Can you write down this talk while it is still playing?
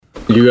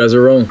You guys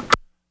are wrong.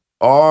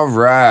 All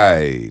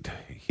right.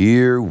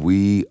 Here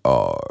we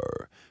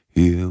are.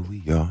 Here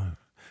we are.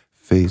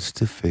 Face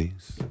to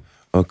face.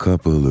 A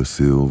couple of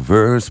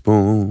silver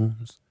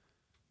spoons.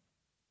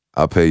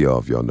 I'll pay y'all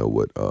if y'all know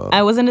what.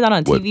 I wasn't it on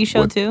a TV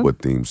show too? What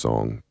theme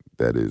song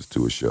that is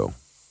to a show?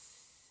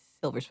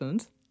 Silver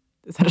Spoons.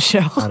 Is that a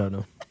show? I don't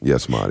know.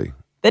 Yes, Marty.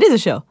 That is a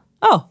show.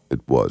 Oh. It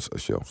was a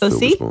show. So Silver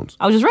see? Spoons.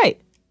 I was just right.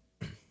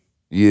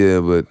 Yeah,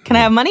 but... Can I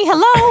have money?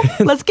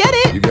 Hello? Let's get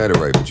it. You got it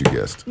right, but you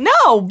guessed.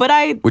 No, but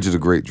I... Which is a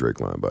great Drake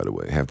line, by the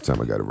way. Half the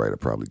time I got it right, I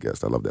probably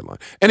guessed. I love that line.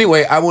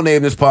 Anyway, I will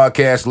name this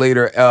podcast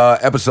later.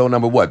 Episode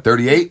number what,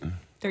 38?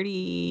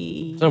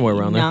 30... Somewhere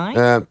around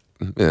there.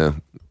 Yeah,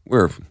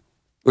 we're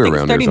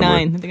around there 39. somewhere.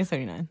 I think it's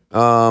 39.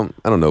 I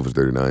don't know if it's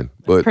 39,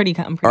 but I'm pretty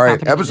all right.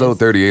 confident it Episode is.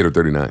 38 or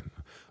 39.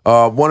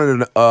 One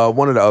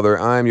or the other.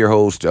 I'm your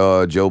host,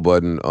 Joe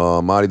Budden.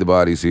 Marty the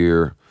Body's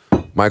here.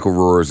 Michael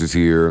Roars is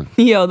here.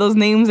 Yo, those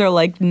names are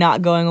like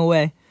not going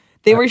away.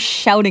 They were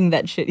shouting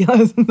that shit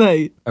last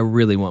night. I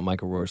really want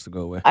Michael Roars to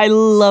go away. I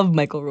love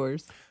Michael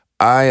Roars.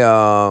 I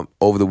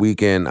over the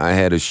weekend I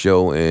had a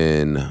show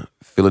in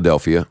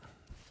Philadelphia.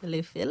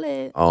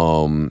 Philly.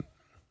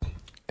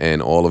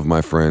 And all of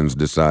my friends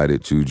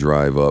decided to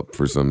drive up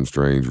for some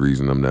strange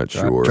reason. I'm not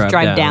sure.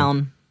 Drive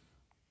down.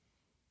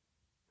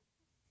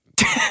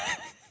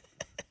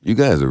 You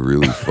guys are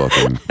really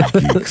fucking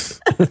geeks.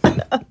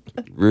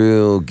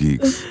 Real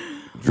geeks.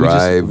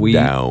 Drive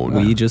down.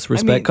 We just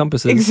respect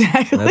compasses.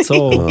 Exactly. That's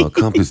all.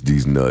 Compass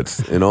these nuts.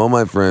 And all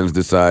my friends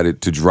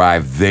decided to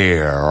drive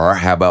there.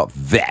 How about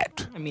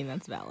that? I mean,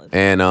 that's valid.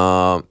 And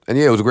yeah,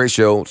 it was a great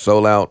show.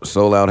 Sold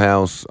out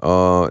house.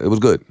 It was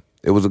good.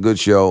 It was a good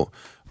show.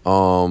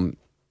 And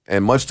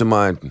much to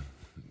my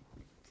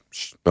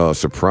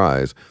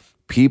surprise,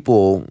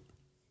 people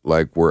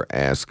were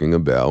asking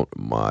about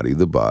Marty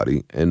the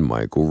Body and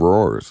Michael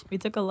Roars. We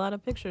took a lot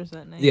of pictures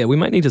that night. Yeah, we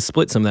might need to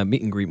split some of that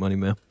meet and greet money,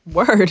 man.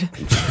 Word.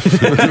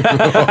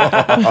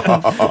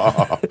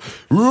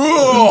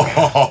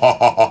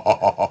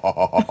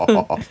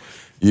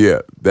 Yeah,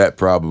 that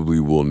probably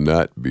will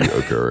not be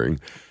occurring.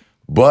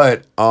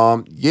 But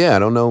yeah, I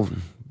don't know.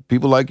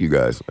 People like you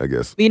guys, I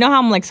guess. But you know how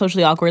I'm like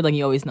socially awkward? Like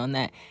you always known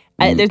that.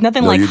 There's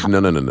nothing like... No.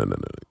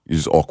 You're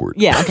just awkward.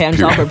 Yeah, okay, I'm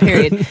just awkward,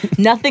 period.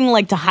 Nothing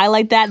like to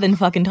highlight that than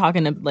fucking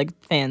talking to like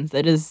fans.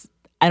 That is...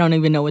 I don't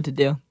even know what to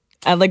do.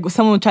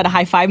 Someone tried to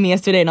high-five me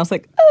yesterday and I was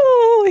like,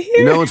 oh, here.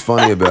 You know what's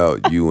funny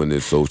about you and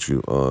this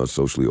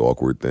socially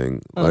awkward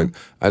thing? Like,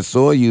 I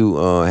saw you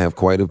have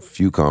quite a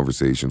few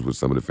conversations with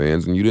some of the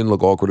fans and you didn't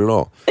look awkward at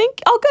all.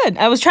 Good.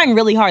 I was trying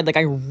really hard. Like,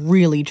 I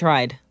really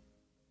tried.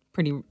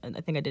 I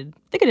think I did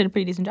a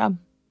pretty decent job.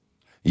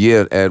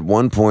 Yeah, at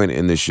one point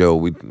in the show,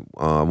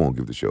 I won't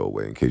give the show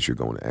away in case you're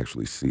going to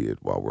actually see it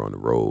while we're on the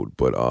road.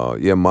 But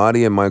yeah,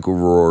 Marty and Michael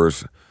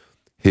Roars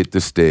hit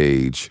the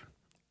stage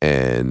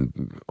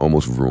and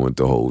almost ruined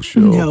the whole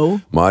show.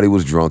 No. Marty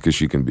was drunk as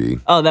she can be.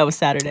 Oh, that was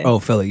Saturday. Oh,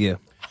 Philly, yeah.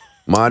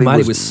 Marty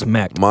was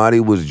smacked. Marty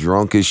was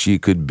drunk as she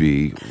could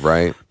be,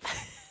 right?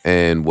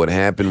 And what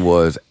happened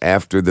was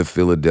after the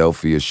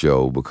Philadelphia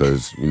show,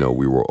 because,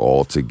 we were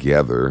all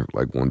together,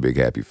 like one big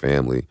happy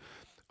family,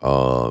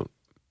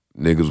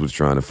 niggas was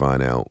trying to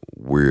find out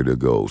where to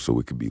go so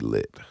it could be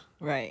lit.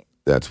 Right.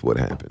 That's what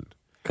happened.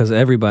 Because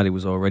everybody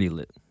was already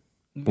lit.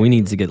 We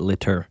need to get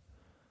litter.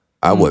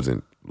 I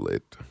wasn't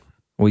lit.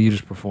 Well, you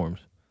just performed.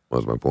 That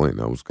was my point.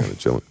 I was kind of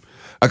chilling.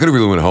 I could have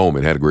really went home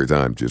and had a great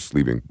time just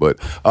sleeping. But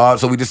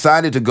so we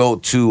decided to go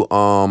to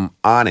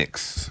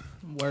Onyx.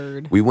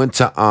 Word. We went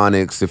to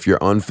Onyx. If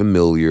you're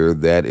unfamiliar,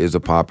 that is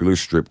a popular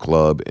strip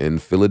club in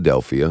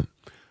Philadelphia.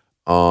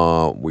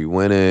 We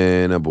went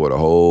in, I bought a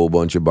whole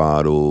bunch of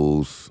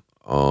bottles.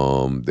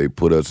 They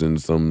put us in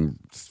some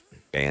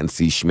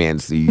fancy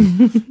schmancy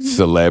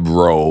celeb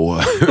row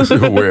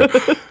where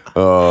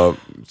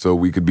so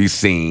we could be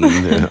seen.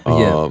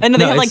 Yeah. And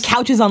they have like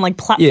couches on like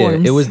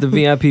platforms. Yeah, it was the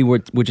VIP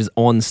which is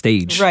on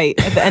stage. Right,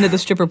 at the end of the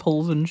stripper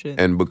poles and shit.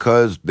 And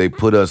because they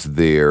put us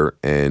there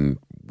and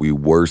we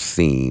were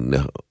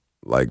seen,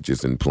 like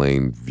just in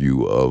plain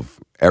view of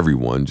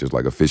everyone, just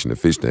like a fish in a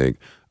fish tank,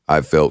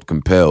 I felt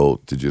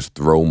compelled to just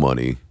throw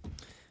money.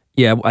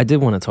 Yeah, I did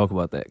want to talk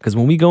about that. Because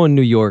when we go in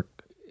New York,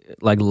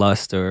 like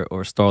Lust or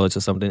Starlets or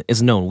something,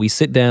 it's known. We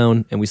sit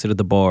down and we sit at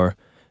the bar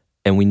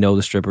and we know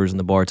the strippers and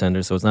the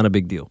bartenders, so it's not a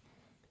big deal.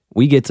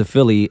 We get to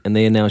Philly and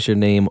they announce your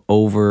name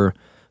over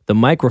the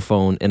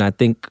microphone, and I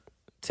think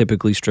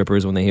typically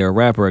strippers, when they hear a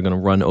rapper, are going to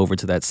run over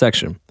to that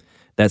section.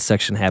 That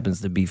section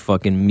happens to be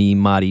fucking me,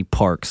 Marty,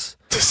 Parks,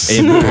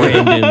 and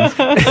Brandon.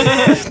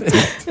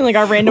 Like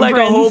our random like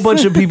friends. a whole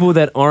bunch of people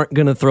that aren't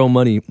going to throw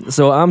money.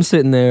 So I'm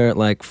sitting there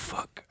like,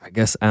 fuck, I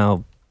guess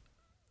I'll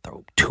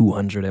throw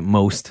 200 at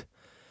most.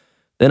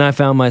 Then I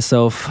found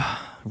myself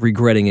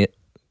regretting it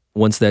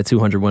once that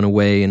 200 went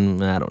away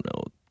in, I don't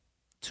know,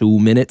 2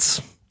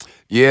 minutes.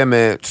 Yeah,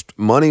 man,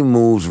 money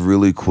moves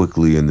really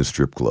quickly in the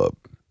strip club.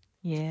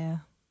 Yeah.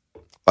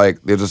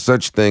 Like, there's a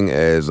such thing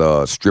as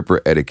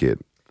stripper etiquette.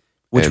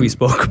 Which we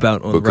spoke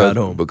about on the ride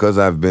home. Because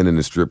I've been in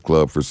the strip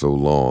club for so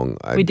long,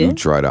 I do did?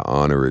 try to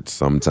honor it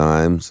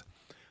sometimes.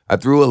 I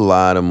threw a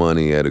lot of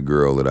money at a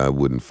girl that I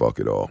wouldn't fuck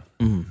at all.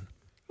 I mean,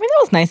 that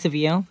was nice of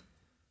you.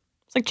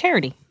 It's like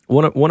charity.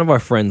 One of our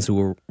friends who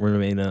will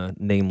remain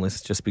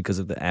nameless just because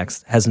of the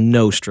acts has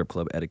no strip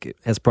club etiquette.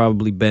 Has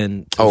probably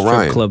been to a strip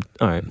Ryan. club.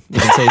 All right, you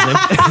can say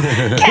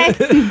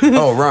his name.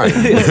 Oh,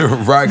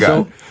 Ryan. Ryan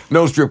got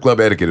no strip club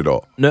etiquette at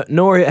all. No,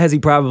 nor has he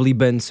probably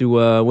been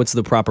to what's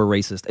the proper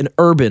racist, an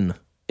urban,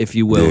 if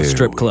you will, There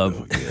strip we club.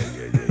 go.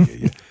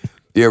 Yeah.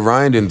 Yeah,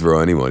 Ryan didn't throw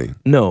any money.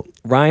 No,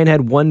 Ryan had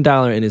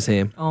 $1 in his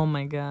hand, Oh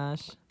my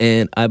gosh.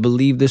 and I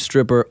believe the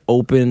stripper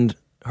opened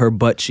her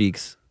butt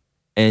cheeks,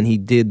 and he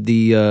did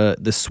the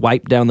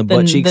swipe down the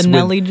butt cheeks The with,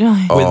 Nelly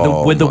joint.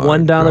 with the my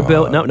 $1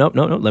 bill. God.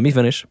 No. Let me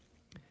finish.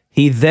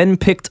 He then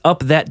picked up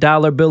that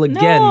dollar bill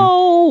again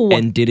No.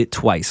 and did it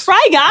twice.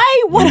 Fry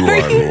Guy, what You are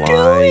are you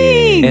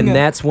lying. doing? And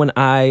that's when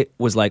I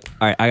was like,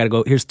 all right, I gotta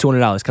go. Here's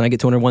 $200. Can I get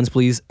 200 ones,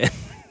 please?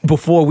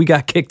 Before we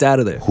got kicked out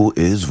of there. Who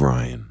is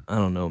Ryan? I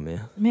don't know,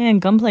 man. Man,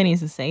 Gunplay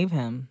needs to save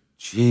him.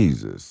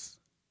 Jesus.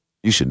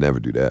 You should never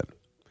do that.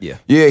 Yeah.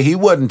 Yeah, he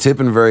wasn't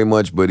tipping very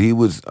much, but he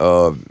was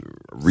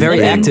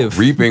Very active.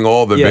 reaping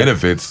all the Yeah.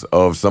 benefits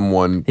of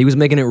someone. He was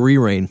making it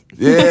re-rain.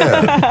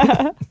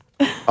 Yeah.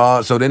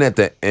 So then at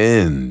the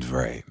end,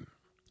 right,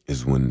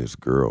 is when this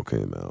girl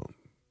came out.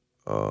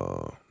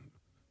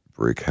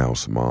 Brick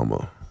House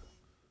Mama.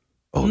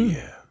 Oh,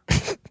 yeah.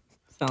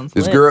 Sounds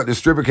This lit. the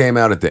stripper came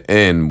out at the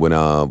end when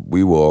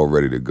we were all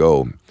ready to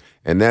go.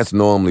 And that's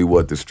normally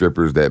what the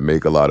strippers that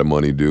make a lot of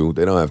money do.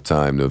 They don't have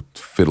time to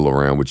fiddle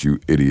around with you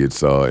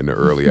idiots in the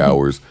early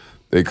hours.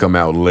 They come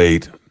out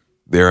late.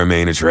 They're a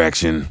main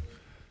attraction.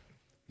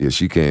 Yeah,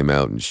 she came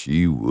out and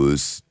she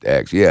was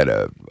stacked.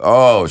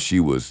 She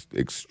was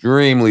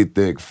extremely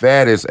thick,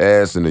 fattest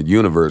ass in the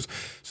universe.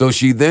 So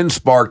she then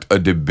sparked a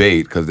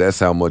debate, because that's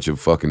how much of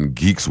fucking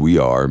geeks we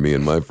are, me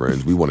and my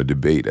friends. We want to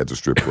debate at the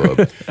strip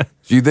club.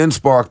 She then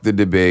sparked the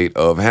debate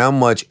of how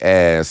much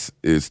ass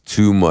is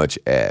too much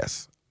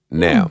ass.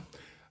 Now,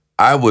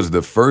 I was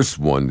the first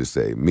one to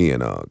say, me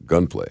and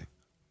Gunplay,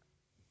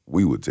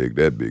 we would take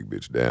that big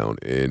bitch down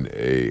in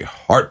a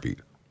heartbeat.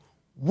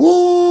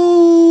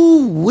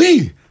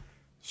 Woo-wee!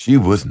 She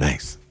was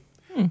nice.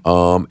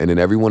 And then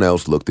everyone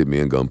else looked at me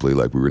and Gunplay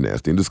like we were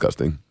nasty and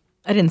disgusting.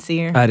 I didn't see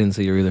her. I didn't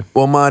see her either.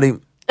 Well, Marty,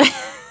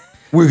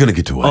 we're going to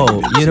get to why.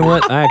 Oh, you know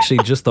what? I actually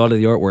just thought of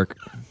the artwork.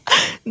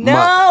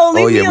 No,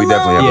 leave oh, yeah, me we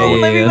definitely have alone. to-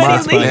 Yeah, yeah, Everybody yeah, leave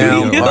that's me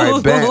Now,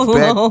 all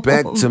right, alone.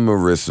 back to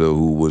Marissa,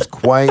 who was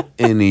quite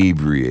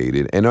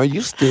inebriated. And are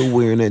you still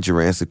wearing that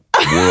Jurassic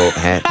World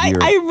hat I here?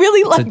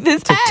 really like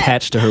this To hat.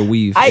 attach to her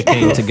weave. I It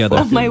came together.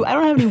 I don't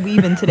have any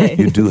weave in today.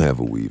 You do have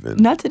a weave in.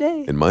 Not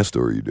today. In my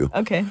story, you do.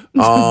 Okay.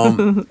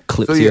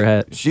 Clip So to your yeah,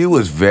 hat. she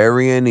was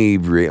very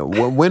inebriated.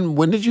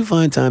 When did you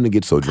find time to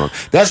get so drunk?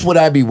 That's what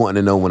I be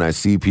wanting to know when I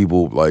see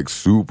people like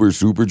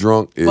super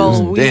drunk. Is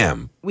Well,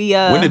 damn. We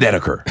When did that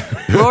occur?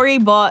 Rory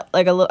bought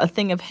like a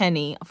thing of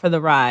Henny for the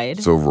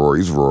ride. So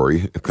Rory's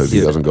Rory because he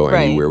doesn't go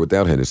Right. anywhere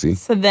without Hennessy.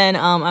 So then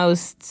I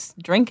was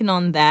drinking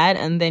on that,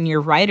 and then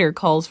your writer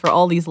calls for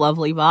all these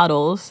lovely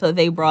bottles. So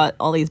they brought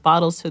all these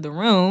bottles to the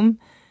room,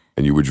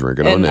 And you were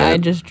drinking on and that. I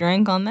just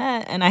drank on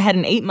that. And I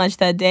hadn't ate much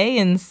that day,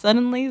 and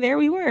suddenly there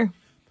we were.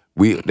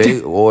 They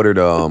ordered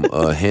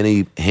a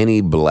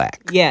Henny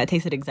Black. Yeah, it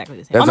tasted exactly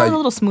the same. That's Oh, no, how- a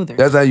little smoother.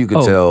 That's how you can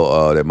Oh.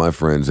 tell that my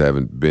friends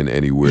haven't been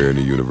anywhere in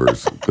the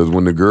universe. Because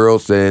when the girl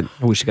said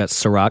I wish you got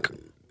Ciroc.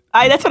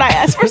 That's what I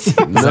asked for. Is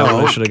that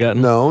what I should have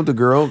gotten? no, the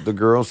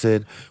girl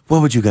said,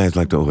 "What would you guys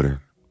like to order?"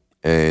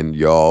 And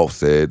y'all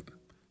said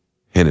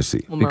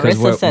Hennessy. Well, Because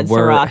Marissa we're- said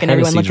we're Ciroc, and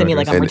everyone Hennessy looked at me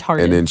like I'm drinkers.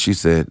 retarded. And then she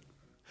said,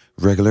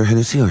 regular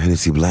Hennessy or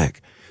Hennessy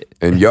Black?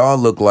 And y'all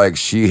look like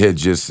she had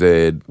just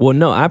said, Well,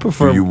 no, I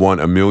prefer. do you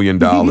want $1 million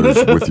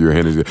with your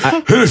Hennessy?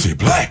 Hennessy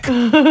Black.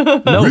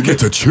 We get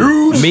to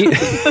choose. me,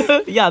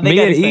 yeah, they me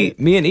got and excited.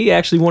 me and E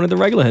actually wanted the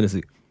regular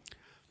Hennessy.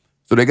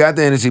 So they got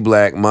the Hennessy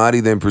Black.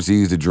 Marty then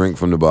proceeds to drink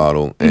from the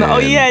bottle. And Oh,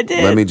 yeah, I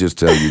did. Let me just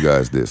tell you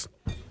guys this.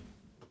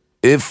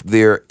 If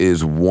there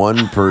is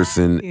one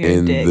person You're a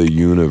in dick. the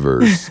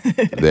universe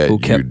that Who you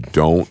kept-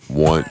 don't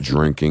want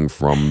drinking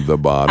from the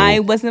bottle, I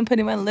wasn't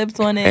putting my lips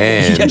on it.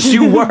 and Yes,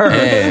 you were.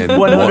 and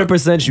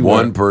 100% you were.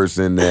 one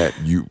person that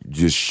you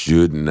just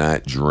should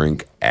not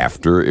drink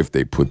after if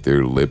they put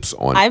their lips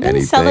on I've been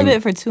anything.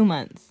 celibate for 2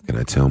 months. Can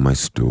I tell my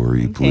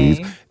story, please?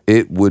 Okay.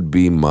 It would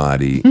be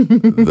Marty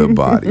the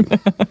body.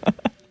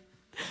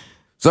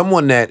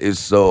 Someone that is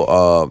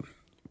so.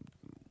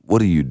 What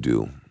do you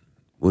do?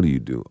 What do you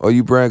do? Oh,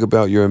 you brag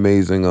about your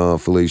amazing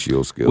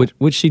fellatio skill.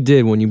 Which she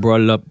did when you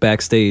brought it up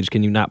backstage.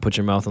 Can you not put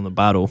your mouth on the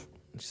bottle?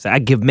 She said, I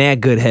give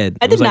mad good head.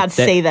 I was did like, not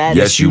say that.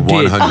 Yes, you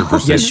did. 100%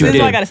 Yes, you This is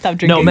did. why I gotta stop No,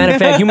 drinking. matter of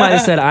fact, you might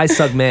have said I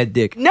suck mad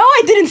dick. No,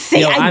 I didn't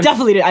say. Yo, I I'm-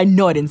 definitely did. I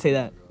know I didn't say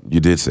that. You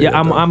did say Yeah,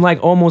 that. though. I'm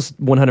like almost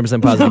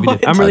 100% positive you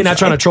did. I'm really not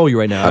trying to troll you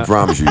right now. I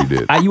promise you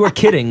did. You were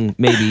kidding,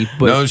 maybe,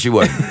 but No, she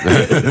wasn't.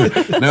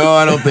 No,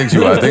 I don't think she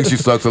was. I think she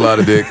sucks a lot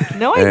of dick.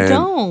 No, I And-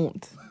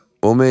 don't.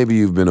 Well, maybe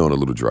you've been on a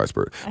little dry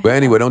spurt. But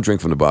anyway, don't drink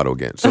from the bottle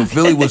again. So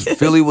Philly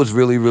was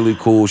really, really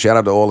cool. Shout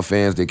out to all the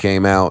fans that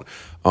came out.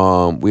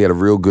 We had a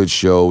real good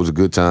show. It was a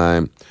good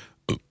time.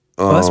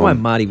 Well, that's why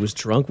Madi was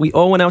drunk. We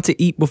all went out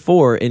to eat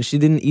before, and she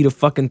didn't eat a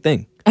fucking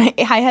thing. I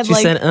had She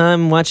like, said,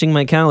 I'm watching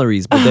my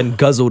calories, but then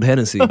guzzled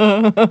Hennessy.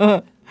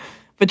 but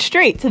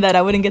straight to that,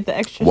 I wouldn't get the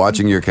extra.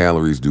 Watching your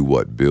calories do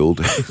what? Build?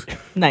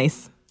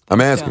 Nice.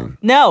 I'm asking.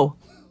 No,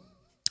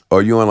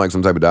 Are you on like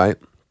some type of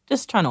diet?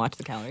 just trying to watch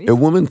the calories. A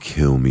woman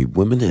kill me.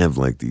 Women have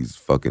like these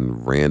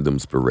fucking random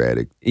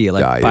sporadic Yeah,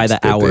 like diets by the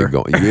that they hour.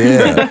 go-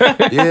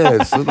 Yeah,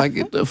 yeah. So like,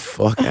 get the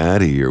fuck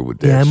out of here with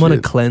that. Yeah, I'm on a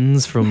shit.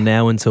 cleanse from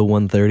now until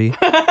 1:30.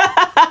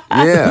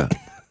 Yeah,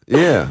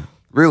 yeah.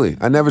 Really,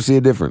 I never see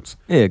a difference.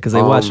 Yeah, because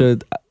they watch a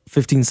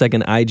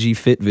 15-second IG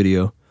Fit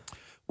video.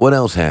 What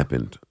else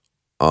happened?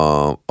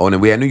 And then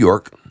we had New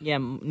York. Yeah,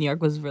 New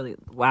York was really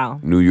wow.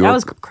 New York. That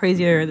was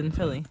crazier than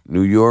Philly.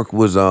 New York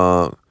was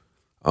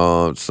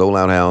sold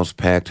out house,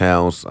 packed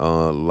house,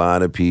 a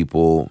lot of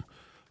people.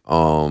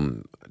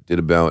 Did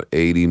about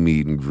 80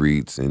 meet and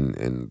greets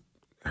and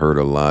heard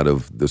a lot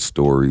of the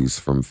stories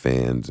from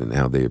fans and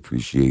how they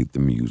appreciate the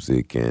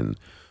music and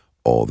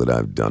all that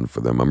I've done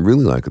for them. I'm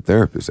really like a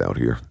therapist out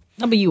here.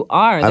 No, but you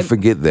are. I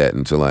forget that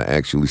until I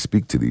actually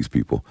speak to these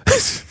people.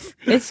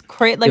 It's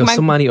crazy. Like Yo, my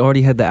somebody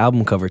already had the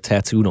album cover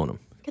tattooed on them.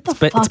 get the It's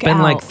been fuck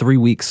like out. 3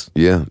 weeks.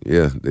 Yeah,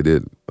 they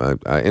did. I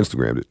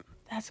Instagrammed it.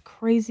 That's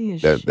crazy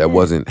as shit. That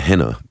wasn't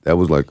henna. That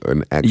was like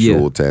an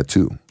actual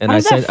tattoo. And How I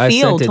does that sent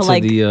feel it to, to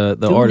like, the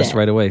do artist that?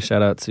 right away.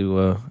 Shout out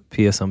to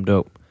PS I'm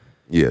Dope.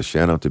 Yeah,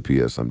 shout out to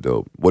PS. I'm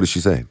dope. What did she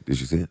say? Did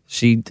she see it?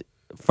 She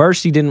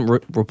didn't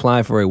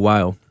reply for a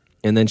while,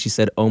 and then she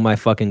said, "Oh my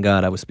fucking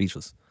god, I was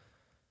speechless."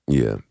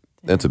 Yeah,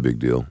 that's a big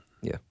deal.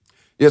 Yeah.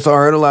 Yeah, so I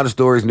heard a lot of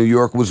stories. New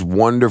York was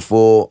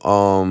wonderful,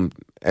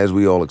 as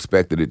we all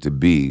expected it to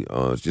be.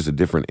 It's just a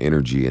different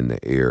energy in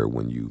the air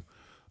when you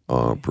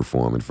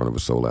perform in front of a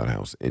sold-out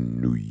house in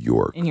New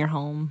York. in your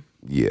home.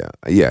 Yeah,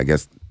 I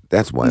guess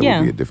that's why it Yeah.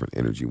 would be a different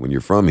energy when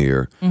you're from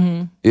here.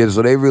 Yeah,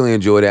 so they really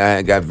enjoyed it.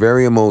 I got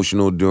very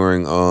emotional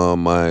during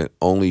my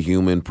Only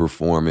Human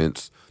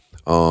performance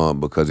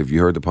because if you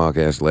heard the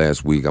podcast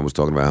last week, I was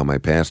talking about how my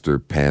pastor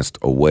passed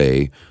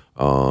away.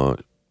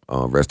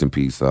 Rest in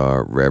peace,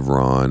 Rev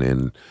Ron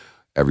and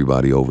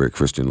everybody over at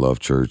Christian Love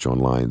Church on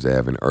Lyons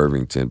Ave in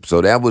Irvington.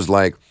 So that was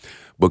like,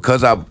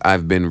 because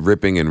I've been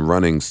ripping and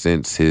running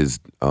since his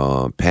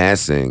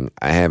passing,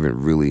 I haven't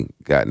really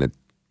gotten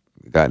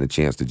a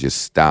chance to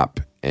just stop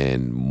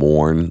and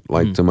mourn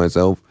like to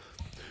myself.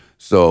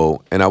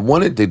 So, and I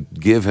wanted to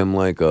give him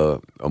like a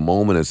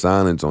moment of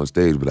silence on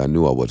stage, but I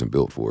knew I wasn't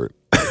built for it.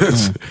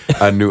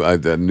 I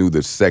knew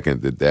the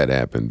second that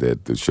happened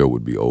that the show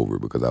would be over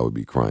because I would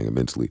be crying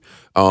immensely.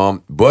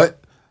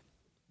 But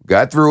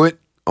got through it.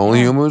 Only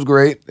Human was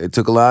great. It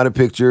took a lot of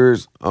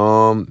pictures.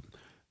 And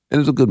it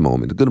was a good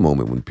moment. A good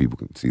moment when people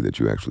can see that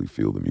you actually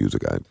feel the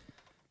music. Yeah,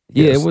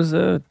 Yes. it was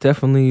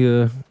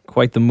definitely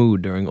quite the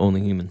mood during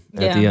Only Human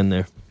at the Yeah. end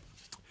there.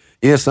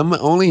 Yeah,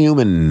 Only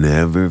Human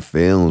never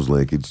fails.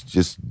 Like, it's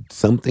just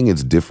something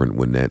it's different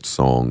when that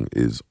song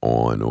is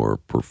on or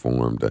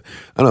performed. I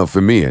don't know,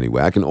 for me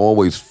anyway, I can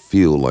always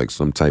feel like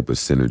some type of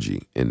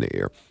synergy in the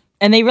air.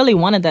 And they really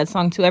wanted that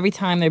song too. Every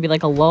time there'd be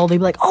like a lull, they'd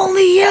be like,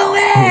 "Only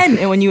Human!"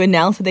 And when you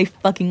announce it, they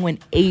fucking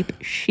went ape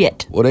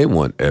shit. Well, they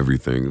want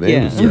everything. They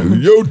Yeah. was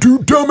like, yo, do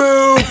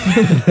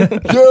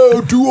dumbass.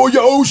 Yo, do all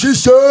your ocean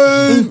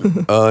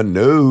shine.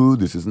 No,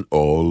 this is an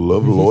All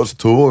Love Lost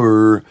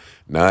tour.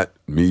 Not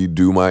me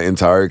do my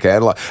entire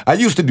catalog. I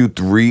used to do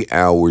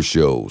 3-hour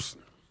shows.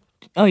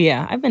 Oh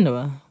yeah, I've been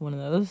to one of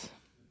those.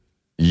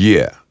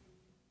 Yeah.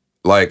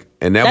 Like,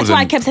 and that That's was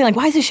why I kept saying like,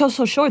 "Why is this show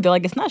so short?" They're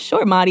like, "It's not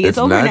short, Marty. It's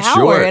over an not hour."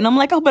 short. And I'm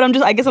like, "Oh, but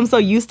I guess I'm so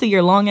used to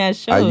your long ass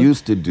shows." I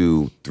used to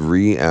do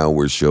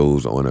 3-hour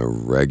shows on a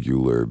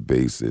regular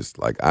basis.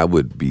 Like, I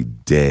would be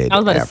dead. I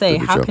was about to after say,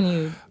 the how show. can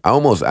you?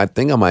 I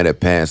think I might have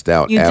passed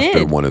out You after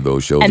did. one of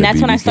those shows. And at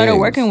that's when I BB started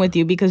King's. working with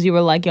you because you were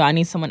like, "Yo, I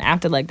need someone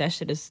after like that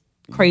shit is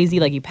crazy.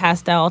 Like you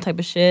passed out, all type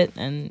of shit."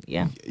 And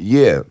yeah,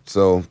 Yeah,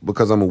 so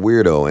because I'm a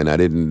weirdo and I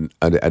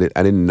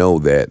didn't know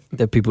that.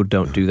 That people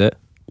don't do that.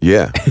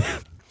 Yeah.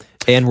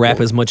 And rap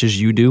as much as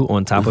you do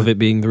on top of it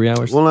being 3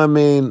 hours. Well, I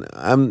mean,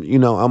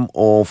 I'm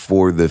all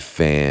for the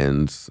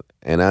fans,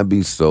 and I'd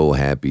be so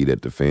happy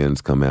that the fans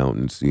come out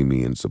and see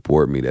me and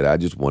support me that I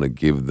just want to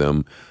give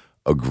them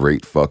a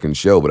great fucking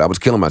show. But I was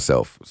killing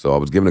myself, so I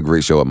was giving a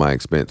great show at my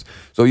expense.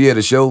 So yeah,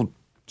 the show,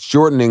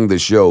 shortening the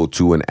show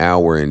to an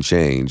hour and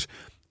change.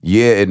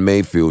 Yeah, it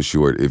may feel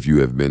short if you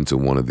have been to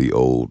one of the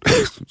old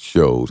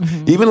shows.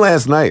 Even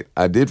last night,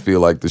 I did feel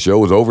like the show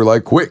was over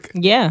like quick,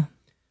 yeah.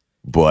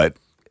 but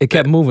It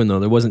kept moving though.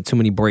 There wasn't too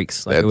many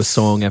breaks. Like it was That's-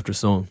 song after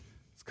song.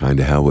 it's kind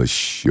of how a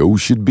show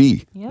should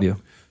be. Yep. Yeah.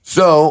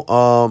 So,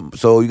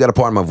 so you got to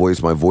pardon my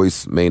voice. My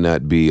voice may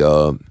not be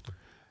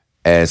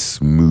as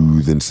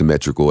smooth and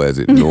symmetrical as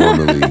it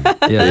normally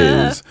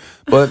is,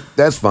 but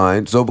that's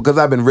fine. So, because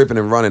I've been ripping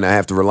and running, I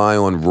have to rely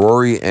on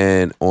Rory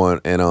and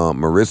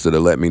Marissa to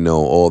let me know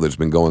all that's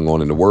been going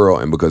on in the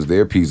world, and because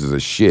they're pieces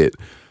of shit,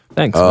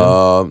 Thanks,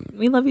 man.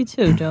 We love you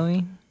too,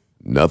 Joey.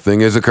 nothing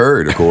has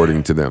occurred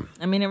according to them.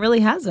 I mean, it really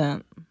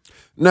hasn't.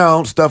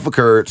 No, stuff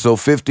occurred. So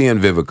 50 and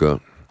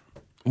Vivica,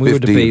 We were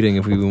 50 debating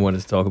if we even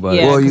wanted to talk about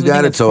Yeah. it. Well, 'cause you we think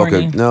got to it's talk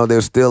corny. it. No,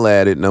 they're still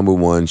at it. Number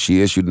one,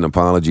 she issued an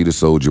apology to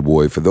Soldier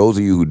Boy. For those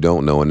of you who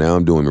don't know, and now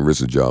I'm doing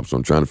Marissa's job, so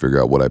I'm trying to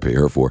figure out what I pay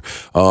her for.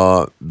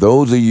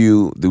 Those of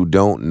you who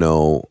don't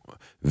know,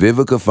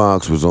 Vivica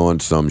Fox was on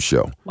some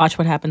show. Watch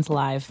What Happens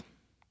Live.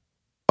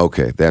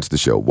 Okay, that's the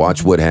show.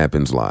 Watch What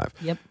Happens Live.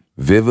 Yep.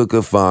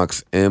 Vivica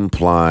Fox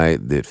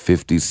implied that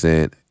 50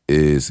 Cent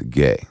is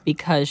gay.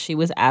 Because she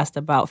was asked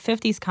about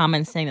 50's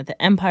comments saying that the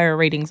Empire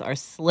ratings are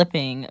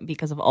slipping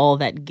because of all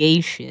that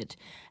gay shit.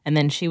 And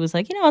then she was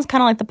like, it's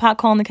kind of like the pot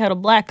calling the kettle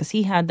black because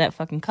he had that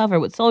fucking cover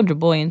with Soulja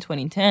Boy in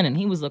 2010 and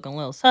he was looking a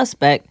little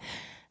suspect.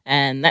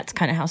 And that's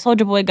kind of how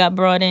Soulja Boy got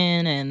brought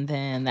in. And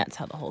then that's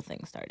how the whole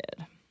thing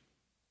started.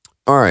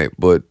 All right,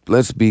 but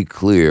let's be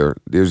clear.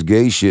 There's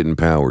gay shit in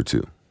Power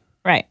too.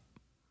 Right.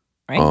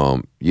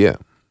 Right? Yeah.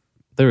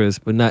 There is,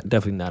 but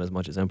definitely not as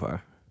much as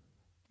Empire.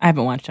 I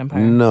haven't watched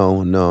Empire.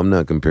 No, I'm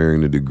not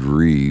comparing the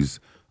degrees.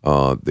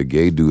 The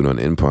gay dude on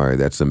Empire,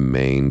 that's a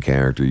main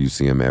character. You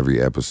see him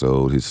every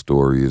episode. His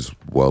story is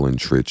well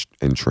entrenched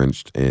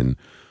in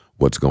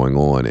what's going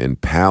on. In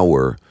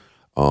Power,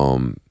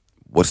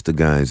 what's the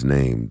guy's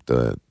name?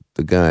 The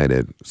guy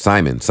that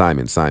Simon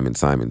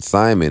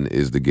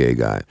is the gay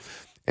guy.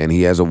 And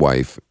he has a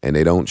wife, and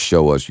they don't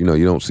show us, you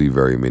don't see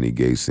very many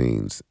gay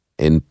scenes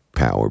in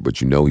Power, but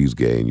he's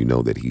gay and you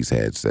know that he's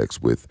had sex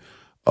with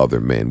other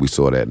men. We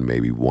saw that in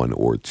maybe 1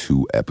 or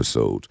 2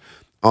 episodes.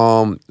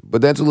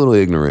 But that's a little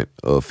ignorant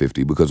of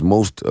 50 because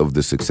most of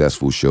the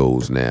successful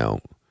shows now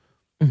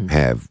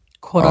have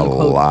Quote a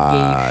unquote gay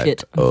lot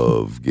shit.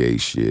 of gay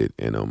shit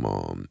in them.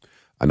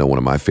 I know one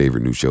of my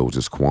favorite new shows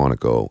is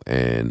Quantico,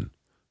 and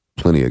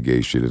plenty of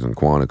gay shit is in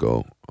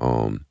Quantico.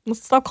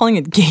 Let's stop calling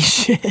it gay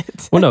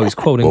shit. Well, no, he's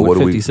quoting Well, what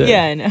what do 50 we- said.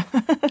 Yeah, I know.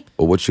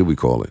 Or what should we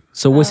call it?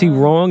 So was he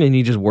wrong and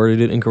he just worded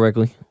it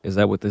incorrectly? Is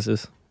that what this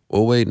is?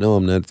 Oh wait, no,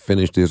 I'm not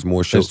finished. There's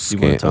more shows. Just, you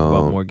want to talk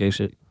about more gay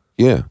shit?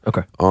 Yeah.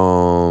 Okay.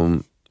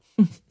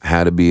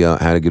 How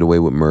to get away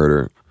with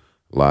murder.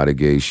 A lot of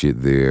gay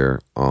shit there.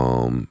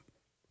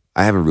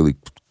 I haven't really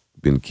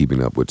been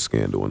keeping up with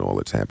Scandal and all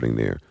that's happening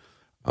there.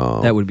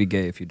 That would be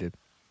gay if you did.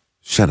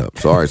 Shut up.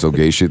 Sorry, so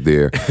gay shit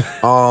there.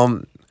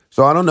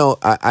 So I don't know.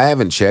 I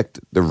haven't checked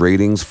the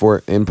ratings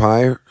for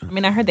Empire. I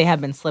mean, I heard they have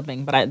been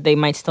slipping, but they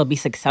might still be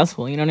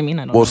successful. You know what I mean?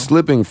 I don't Well, know.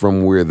 slipping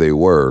from where they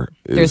were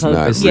is There's a-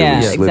 not really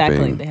yeah, slipping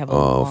exactly. They have a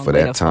long for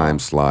way that to time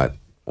fall. slot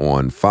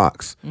on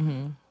Fox.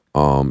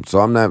 So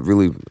I'm not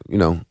really,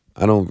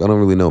 I don't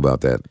really know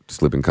about that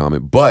slipping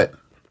comment, but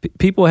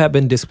People have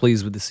been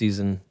displeased with the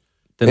season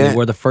than Yeah. they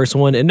were the first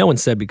one, and no one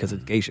said because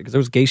of gay shit, because there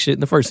was gay shit in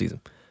the first season.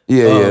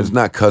 yeah, it's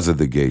not because of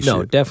the gay No,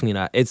 shit. definitely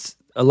not. It's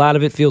a lot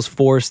of it feels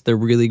forced. They're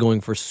really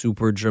going for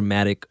super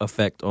dramatic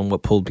effect on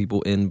what pulled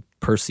people in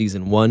per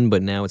season 1,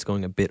 but now it's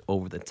going a bit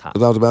over the top.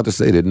 'Cause I was about to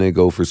say, didn't they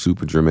go for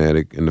super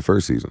dramatic in the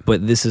first season?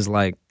 But this is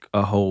like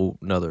a whole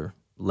nother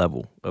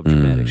level of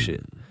dramatic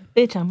shit.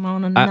 Bitch, I'm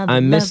on another I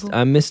missed level.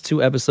 I missed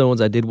 2 episodes.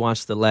 I did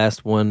watch the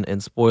last one,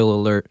 and spoiler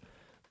alert,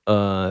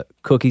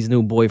 Cookie's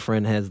new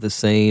boyfriend has the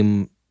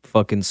same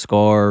fucking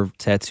scar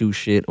tattoo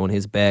shit on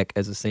his back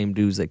as the same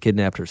dudes that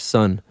kidnapped her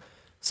son.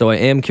 So I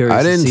am curious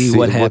I to didn't see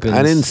what happens.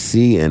 I didn't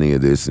see any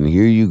of this, and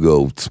here you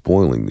go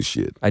spoiling the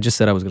shit. I just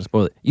said I was going to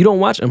spoil it. You don't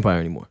watch Empire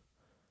anymore.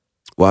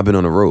 Well, I've been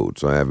on the road,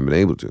 so I haven't been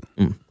able to.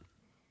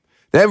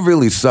 That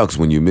really sucks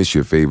when you miss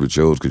your favorite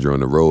shows because you're on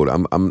the road.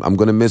 I'm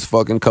gonna miss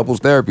fucking couples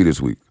therapy this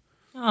week.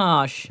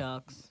 Oh,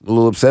 shucks. I'm a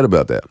little upset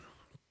about that.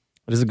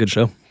 It is a good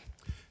show.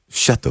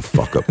 Shut the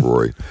fuck up,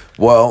 Rory.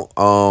 Well,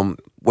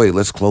 wait,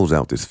 let's close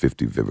out this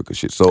 50 Vivica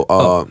shit. So,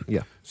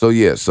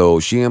 yeah. So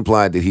she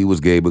implied that he was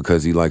gay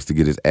because he likes to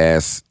get his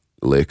ass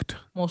licked.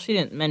 Well, she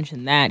didn't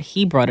mention that.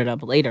 He brought it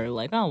up later,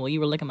 like, oh, well, you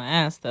were licking my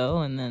ass, though.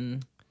 And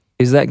then,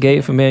 Is that gay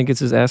if a man gets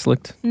his ass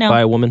licked No. by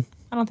a woman?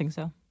 I don't think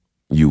so.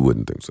 You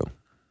wouldn't think so.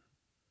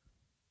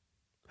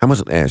 How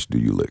much ass do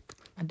you lick?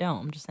 I don't.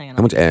 I'm just saying. I How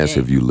don't much think it's ass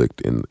gay. have you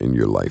licked in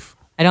your life?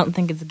 I don't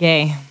think it's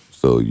gay.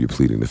 So you're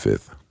pleading the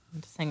fifth.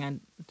 I'm just saying I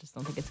just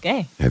don't think it's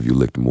gay. Have you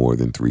licked more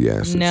than 3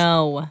 asses?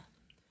 No.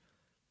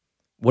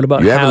 What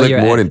about You how haven't your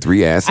licked more ass- than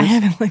 3 asses? I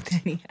haven't licked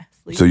any ass.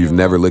 Leave So me you've alone.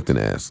 never licked an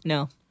ass?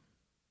 No.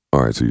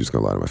 All right, so you're just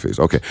gonna lie to my face.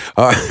 Okay.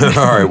 All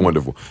right,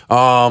 wonderful.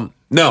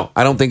 No,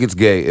 I don't think it's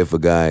gay if a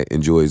guy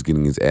enjoys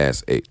getting his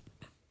ass ate.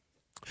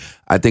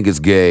 I think it's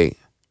gay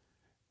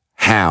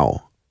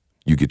how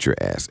you get your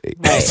ass ate.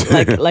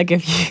 Right. like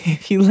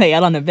if you lay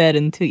out on the bed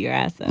and toot your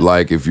ass out.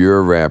 Like if you're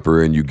a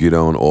rapper and you get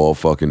on all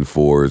fucking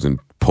fours and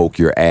poke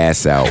your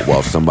ass out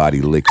while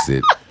somebody licks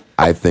it,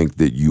 I think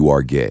that you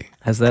are gay.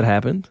 Has that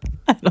happened?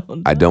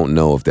 I don't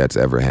know if that's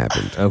ever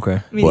happened.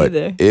 Okay. Me But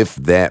neither. if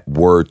that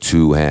were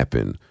to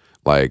happen,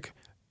 like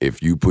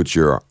if you put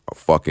your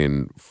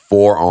fucking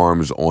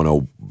forearms on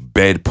a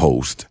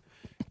bedpost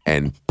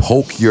and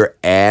poke your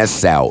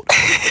ass out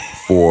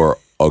for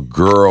a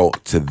girl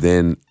to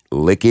then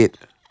lick it,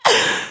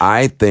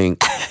 I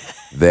think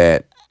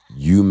that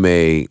you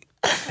may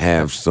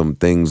have some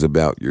things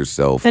about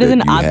yourself That is an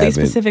you oddly haven't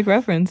specific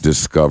reference.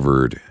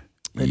 discovered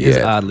It is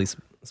yet. oddly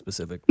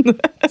specific.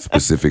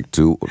 Specific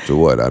to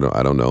what? I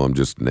don't know. I'm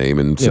just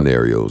naming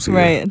scenarios here.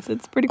 Right.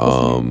 It's pretty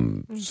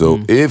cool.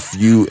 So if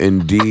you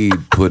indeed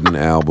put an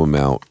album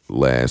out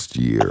last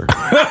year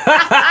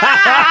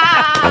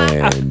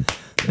and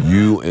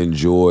you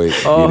enjoy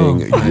getting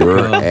your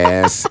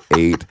ass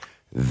ate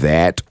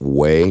that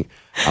way,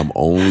 I'm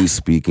only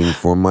speaking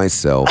for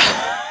myself.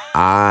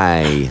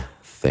 I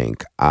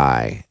think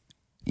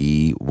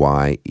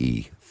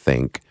EYE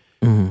think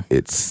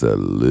it's a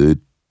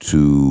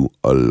little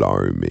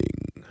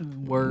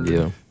alarming. Word.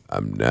 Yeah.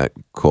 I'm not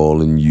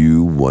calling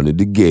you one of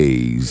the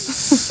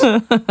gays,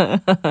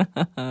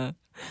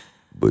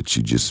 but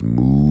you just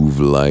move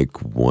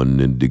like one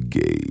of the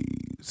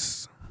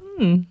gays,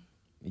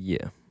 Yeah.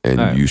 and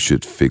All right. you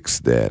should fix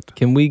that.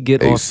 Can we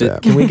get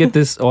ASAP. Can we get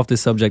this off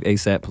this subject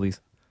ASAP, please?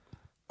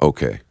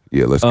 Okay,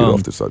 yeah, let's get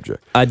off the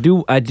subject. I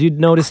did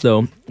notice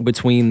though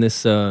between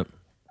this.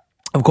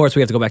 Of course,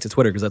 we have to go back to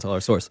Twitter because that's all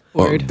our source.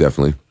 Oh,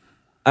 definitely.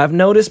 I've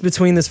noticed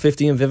between this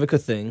 50 and Vivica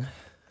thing.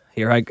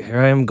 Here I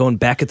am going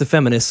back at the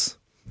feminists.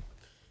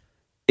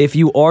 If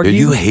you Yeah, argue,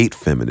 you hate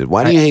feminists.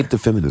 Why do you hate the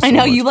feminists? I so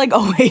know much? you like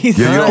always.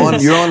 Yeah,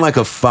 you're on like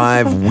a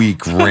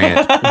 5-week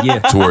rant yeah.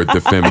 toward the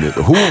feminist.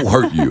 Who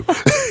hurt you?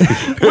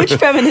 Which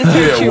feminist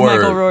hurt Yeah, you,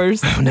 word. Michael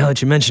Roars? Now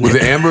that you mention Was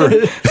it Amber?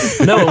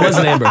 no, it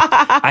wasn't Amber.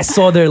 I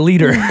saw their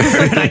leader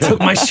and I took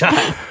my shot.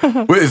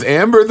 Wait, is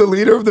Amber the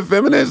leader of the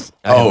feminists?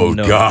 Oh don't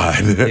know.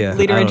 God. Yeah,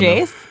 Leader I of don't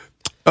know. Jace?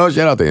 Oh,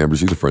 shout out to Amber.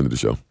 She's a friend of the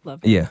show.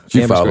 Yeah,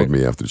 She Amber's followed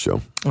great. me after the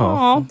show.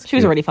 Oh, she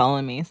was already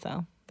following me,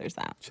 so there's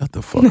that. Shut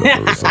the fuck up,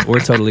 Marissa. We're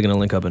totally gonna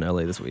link up in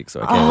LA this week,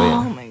 so I can't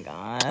Oh wait. my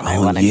god, I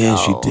Oh want to yeah,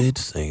 go. she did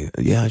say.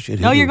 Yeah, I should.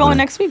 Hit No, her you're when going I-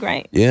 next week,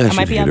 right? Yeah, I I should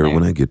might be hit out her there.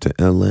 when I get to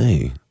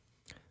LA.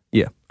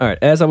 Yeah. All right.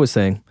 As I was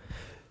saying,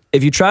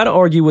 if you try to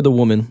argue with a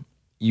woman,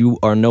 you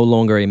are no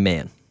longer a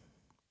man.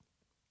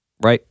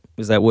 Right?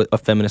 Is that what a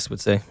feminist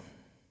would say?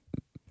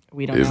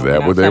 We don't Is know.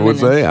 that We're what not they would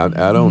say?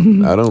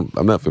 feminists.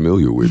 I'm not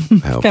familiar with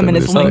how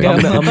Feminist feminists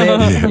think. lingo. A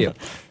man. Yeah.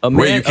 A man.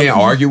 Wait, you can't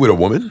argue with a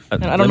woman? I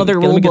don't know their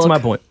Let rule me get to book. my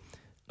point.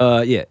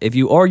 Yeah. If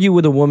you argue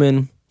with a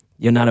woman,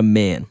 you're not a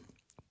man.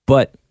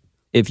 But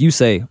if you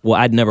say, "Well,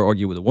 I'd never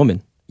argue with a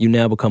woman," you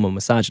now become a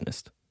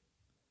misogynist.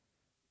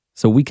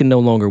 So we can no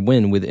longer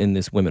win within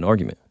this women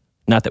argument.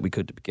 Not that we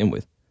could to begin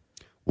with.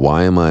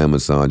 Why am I a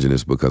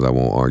misogynist? Because I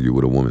won't argue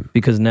with a woman.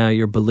 Because now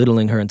you're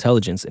belittling her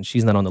intelligence and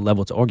she's not on the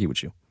level to argue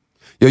with you.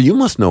 Yeah, you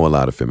must know a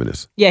lot of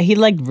feminists. Yeah, he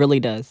like really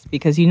does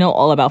because you know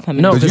all about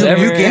feminism. No, Because because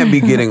you every- can't be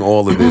getting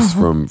all of this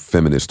from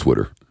feminist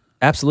Twitter.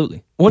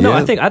 Absolutely. Well, no,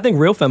 Yeah. I think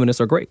real feminists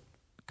are great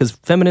because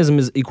feminism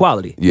is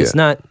equality. Yeah. It's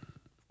not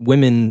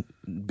women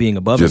being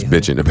above Just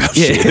anything. bitching about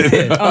shit.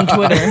 Yeah. on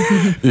Twitter.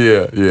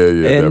 Yeah,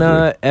 And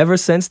definitely. ever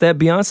since that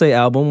Beyonce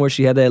album where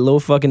she had that little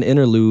fucking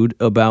interlude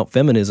about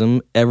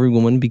feminism, every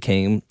woman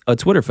became a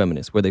Twitter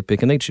feminist where they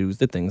pick and they choose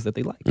the things that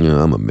they like.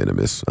 Yeah, I'm a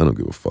minimalist. I don't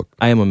give a fuck.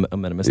 I am a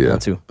metamist Yeah. now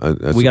too.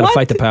 That's- We got to What?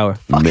 fight the power.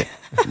 What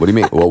do you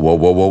mean? Whoa, whoa,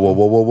 whoa, whoa, whoa,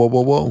 whoa, whoa, whoa,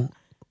 whoa, whoa.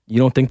 You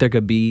don't think there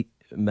could be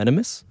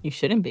metamists? You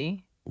shouldn't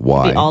be.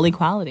 Why? Be all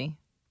equality.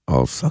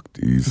 Oh, suck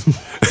these.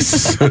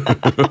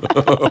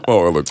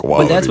 All equality.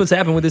 But that's what's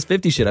happened with this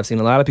 50 shit. I've seen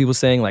a lot of people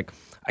saying like,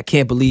 I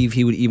can't believe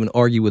he would even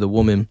argue with a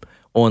woman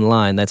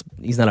online.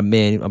 He's not a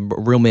man. A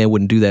real man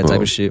wouldn't do that type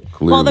of shit.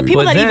 Clearly, Well, the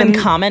people But that even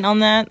then- comment on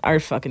that are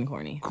fucking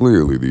corny.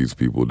 clearly these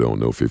people don't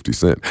know 50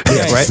 Cent.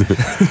 Yeah, right?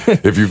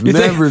 If you've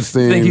never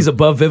seen, think he's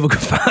above Vivica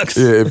Fox.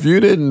 yeah, if you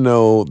didn't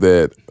know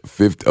that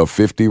a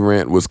 50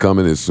 rant was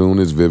coming as soon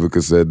as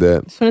Vivica said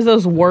that, As soon as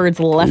those words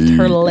left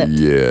her lips.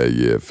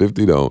 yeah,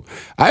 50 don't.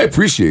 I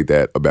appreciate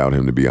that about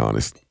him, to be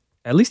honest.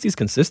 At least he's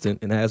consistent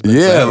and has been.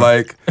 Yeah, forever.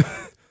 like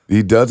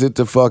he does it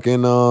to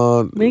fucking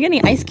When you get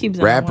any ice cubes,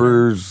 I don't want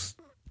rappers,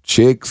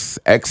 chicks,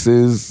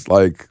 exes.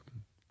 Like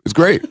it's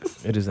great.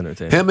 it is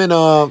entertaining. Him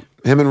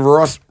and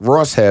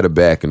Ross had a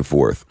back and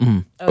forth,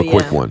 Oh, a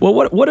quick yeah. one.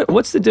 Well,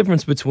 what's the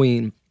difference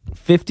between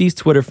 50's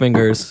Twitter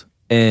fingers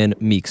and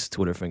Meek's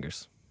Twitter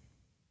fingers?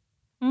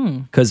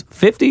 Because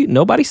 50,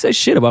 nobody says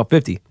shit about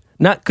 50.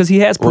 Not because he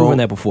has proven Well,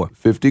 that before.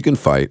 50 can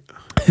fight.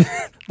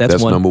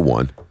 That's one. number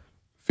one.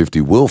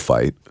 50 will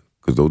fight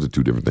because those are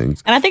two different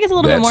things. And I think it's a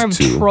little bit That's more of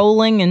two.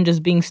 trolling and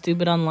just being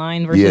stupid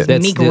online Yeah. versus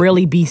That's Meek the-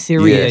 really be Yeah,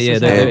 serious. yeah, or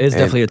there something. is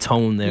definitely a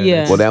tone there.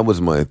 Yeah. Well, that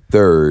was my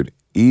third.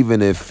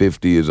 Even if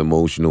 50 is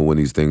emotional when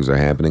these things are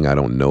happening, I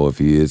don't know if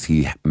he is.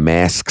 He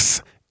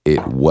masks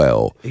it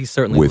well He's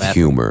certainly with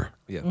laughing. humor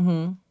Yeah.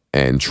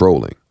 and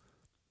trolling.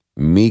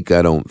 Meek,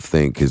 I don't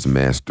think has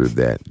mastered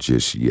that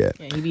just yet.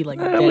 Yeah, he'd be like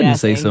I dead wouldn't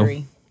ass say so.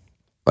 angry.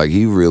 Like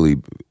he's really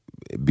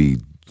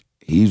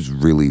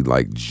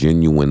like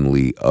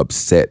genuinely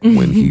upset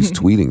when he's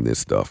tweeting this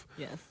stuff.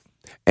 Yes.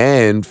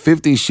 And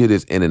 50 shit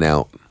is in and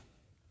out.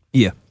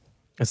 Yeah.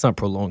 It's not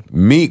prolonged.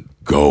 Meek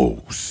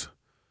goes.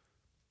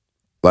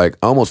 Like,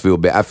 I almost feel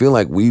bad. I feel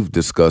like we've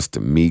discussed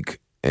Meek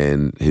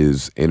and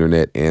his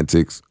internet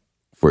antics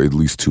for at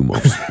least 2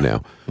 months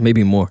now.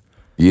 Maybe more.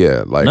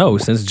 Yeah, like No,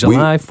 since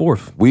July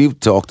 4th. We've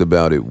talked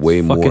about it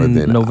way more Fucking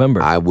than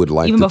November. I would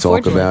like Even to before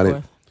talk July about 4th.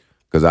 it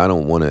because I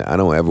don't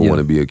ever Yeah. want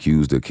to be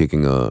accused of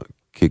kicking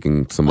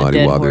somebody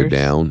dead while they're horse.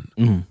 down.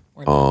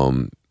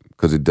 Mm-hmm. Because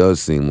because it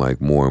does seem like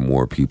more and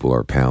more people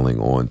are piling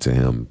on to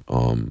him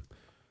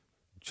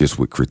just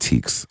with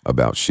critiques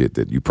about shit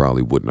that you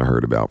probably wouldn't have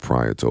heard about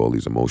prior to all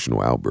these emotional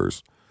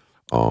outbursts.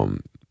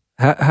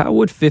 How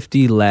would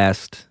 50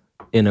 last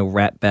in a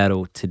rap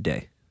battle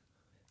today?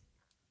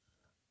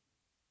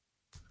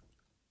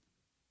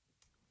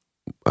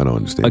 I don't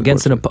understand.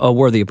 Against a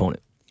worthy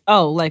opponent.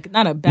 Oh, like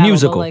not a battle,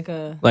 Musical.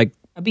 but like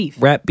a beef.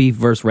 Rap beef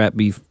versus rap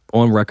beef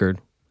on record.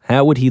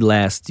 How would he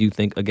last, do you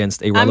think,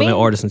 against a relevant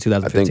artist in I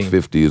 2015? think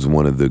 50 is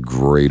one of the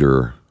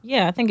greater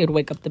Yeah, I think it'd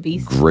wake up the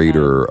beast.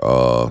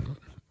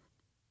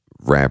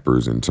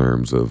 rappers in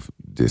terms of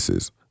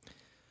disses.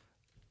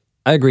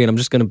 I agree, and I'm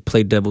just going to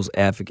play devil's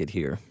advocate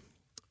here.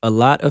 A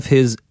lot of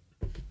his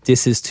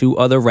disses to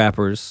other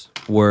rappers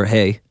were,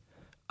 hey,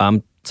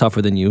 I'm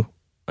tougher than you.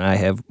 I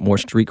have more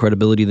street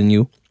credibility than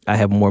you. I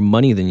have more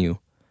money than you.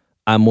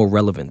 I'm more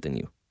relevant than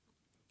you.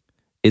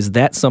 Is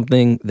that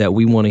something that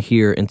we want to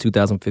hear in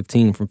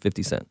 2015 from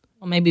 50 Cent?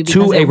 Well, maybe because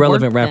To a it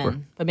relevant worked rapper.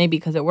 then. But maybe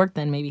because it worked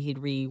then, maybe he'd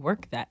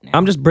rework that now.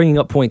 I'm just bringing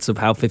up points of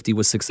how 50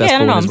 was successful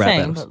yeah, I know in what his I'm rap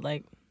saying, battles. but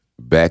like,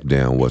 Back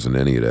Down wasn't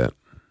any of that.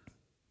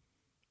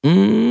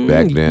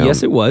 Back Down.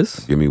 Yes, it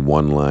was. Give me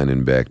one line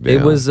in Back Down.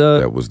 It was,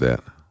 that was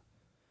that.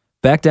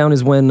 Back Down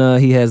is when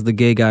he has the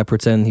gay guy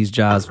pretend he's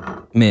Ja's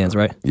mans,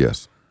 right?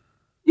 Yes.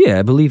 Yeah,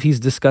 I believe he's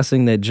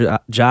discussing that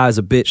Ja is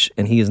a bitch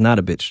and he is not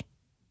a bitch.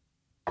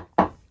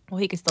 well,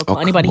 he can still call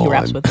anybody he come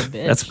raps on. with a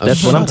bitch.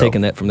 That's what I'm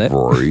taking that from that.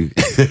 Rory.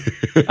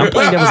 I'm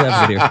playing devil's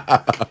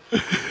advocate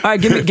here. All right,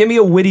 give me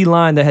a witty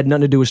line that had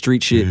nothing to do with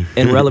street shit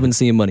and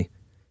relevancy and money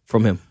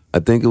from him. I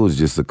think it was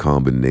just a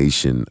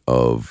combination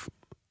of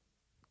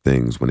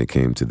things when it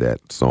came to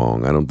that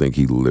song. I don't think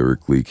he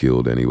lyrically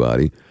killed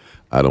anybody.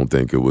 I don't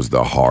think it was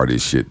the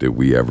hardest shit that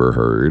we ever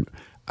heard.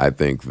 I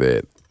think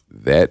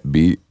that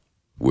beat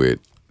with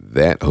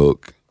that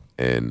hook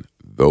and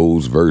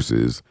those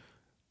verses,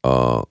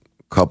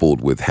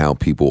 coupled with how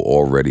people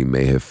already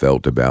may have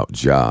felt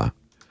about Ja,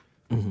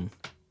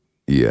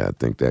 yeah, I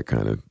think that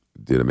kind of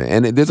did it,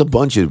 man. And there's a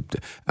bunch of,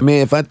 I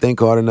mean, if I think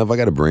hard enough, I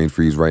got a brain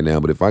freeze right now,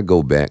 but if I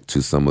go back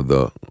to some of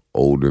the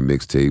older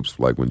mixtapes,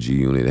 like when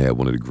G-Unit had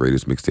one of the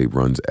greatest mixtape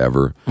runs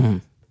ever,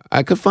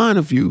 I could find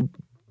a few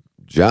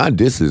Ja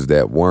disses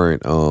that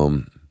weren't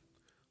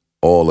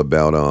all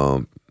about,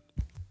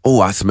 oh,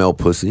 I smell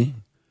pussy.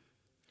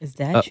 Is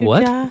that your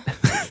what? Ja?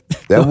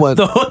 That was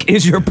The hook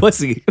is your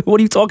pussy. What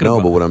are you talking no,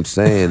 about? but what I'm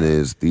saying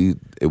is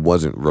it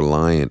wasn't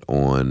reliant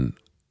on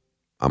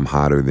I'm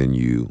hotter than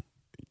you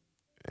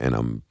and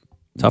I'm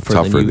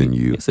tougher than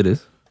you. Yes, it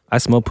is. I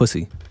smell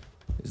pussy.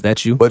 Is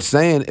that you? But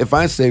saying, if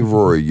I say,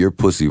 Rory, you're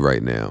pussy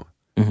right now,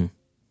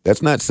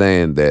 that's not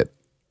saying that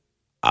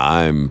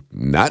I'm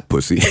not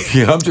pussy.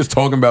 I'm just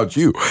talking about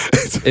you.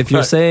 If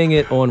you're saying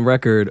it on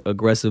record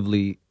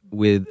aggressively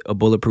with a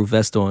bulletproof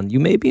vest on, you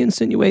may be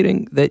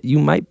insinuating that you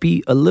might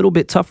be a little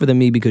bit tougher than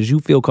me because you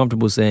feel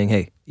comfortable saying,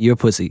 hey, you're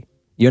pussy.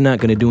 You're not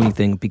going to do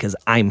anything because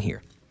I'm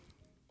here.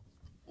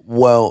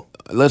 Well,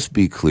 let's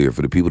be clear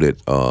for the people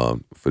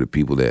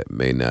that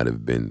may not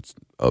have been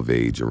of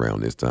age around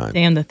this time.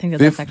 Damn, to think that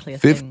that's actually a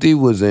 50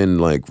 thing. was in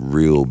like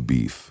real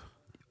beef.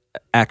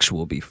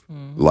 Actual beef.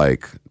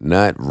 Like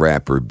not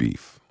rapper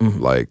beef.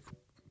 Like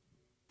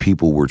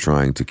people were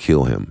trying to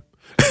kill him.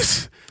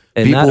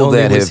 And not People only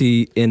that was have-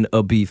 he in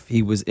a beef,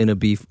 he was in a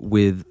beef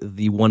with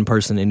the one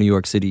person in New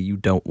York City you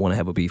don't want to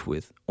have a beef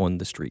with on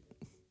the street.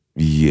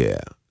 Yeah.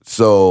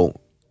 So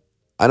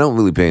I don't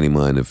really pay any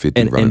mind to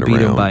 50 And running beat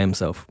him around by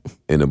himself.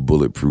 in a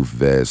bulletproof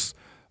vest.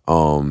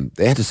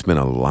 They had to spend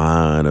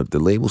the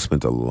label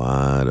spent a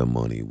lot of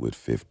money with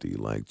 50,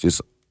 like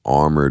just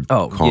armored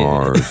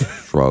cars,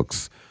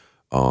 trucks,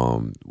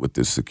 with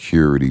the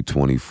security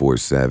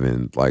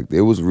 24/7. Like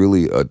there was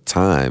really a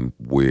time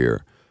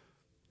where,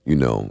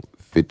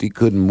 50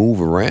 couldn't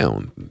move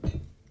around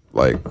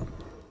like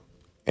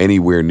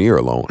anywhere near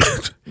alone.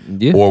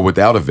 Yeah. Or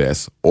without a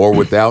vest, or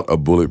without a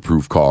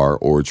bulletproof car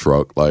or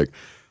truck. Like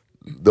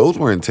those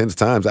were intense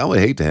times. I would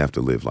hate to have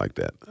to live like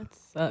that. That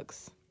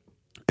sucks.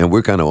 And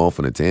we're kind of off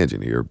on a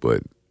tangent here,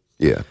 but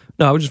yeah.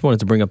 No, I just wanted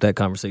to bring up that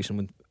conversation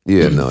with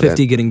Yeah, no.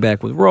 50 getting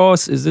back with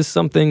Ross. Is this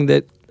something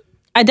that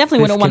I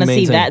definitely wouldn't Biff want to can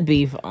see maintain. that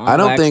beef. On I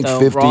don't wax, think though.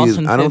 50 Ross is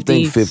and I don't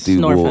think 50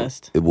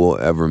 Snorefest. will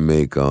ever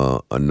make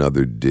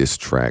another diss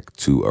track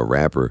to a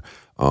rapper.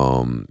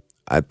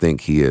 I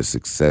think he has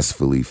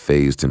successfully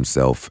phased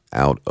himself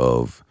out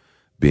of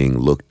being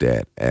looked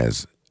at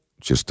as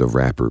just a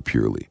rapper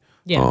purely.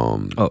 Yeah.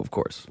 oh, of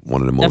course. One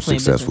of the most Definitely a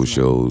successful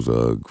businessman. shows,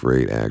 a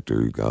great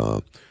actor,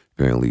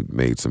 apparently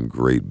made some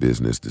great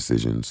business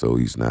decisions, so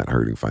he's not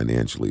hurting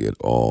financially at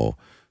all.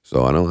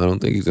 So I don't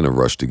think he's in a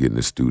rush to get in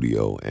the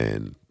studio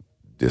and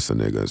diss a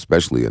nigga,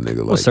 especially a nigga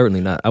Well, like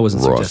certainly not. I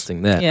wasn't Ross.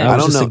 suggesting that. Yeah. I I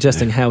was don't just know.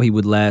 suggesting how he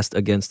would last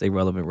against a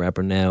relevant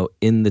rapper now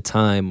in the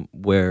time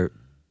where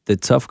the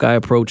tough guy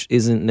approach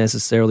isn't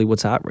necessarily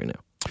what's hot right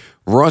now.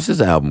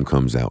 Ross's album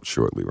comes out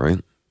shortly, right?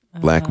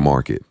 Black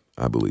Market,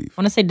 I believe,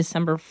 I want to say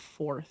December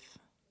 4th.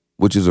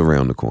 which is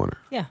around the corner.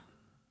 Yeah.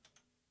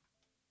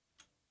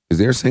 Is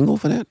there a single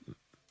for that?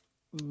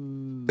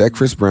 That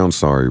Chris Brown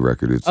 "Sorry"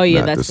 record. It's Oh yeah,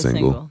 not that's the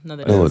single. No,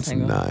 that No, is the it's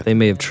single. not. They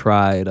may have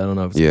tried. I don't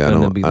know if it's Yeah,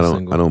 going to be the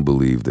single. I don't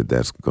believe that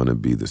that's going to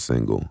be the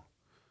single.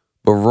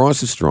 But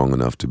Ross is strong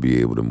enough to be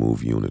able to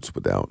move units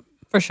without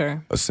For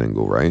sure. a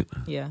single, right?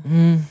 Yeah.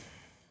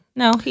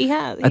 No, he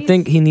has. I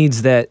think he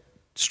needs that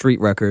street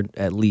record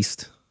at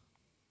least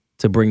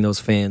to bring those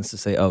fans to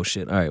say, "Oh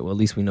shit! All right, well at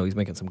least we know he's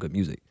making some good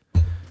music."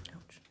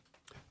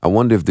 I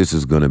wonder if this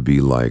is going to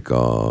be like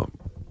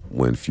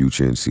when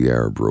Future and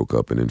Ciara broke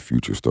up and then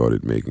Future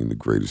started making the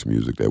greatest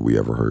music that we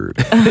ever heard.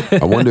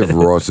 I wonder if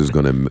Ross is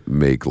going to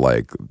make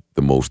like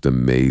the most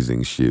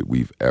amazing shit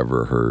we've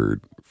ever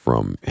heard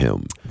from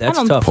him. That's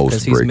don't- tough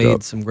because he's Post-breakup.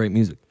 made some great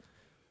music.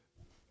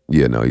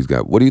 Yeah, no, he's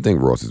got. What do you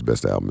think Ross's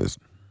best album is?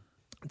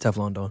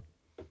 Teflon Don,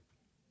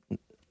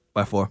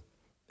 by far,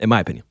 in my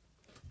opinion.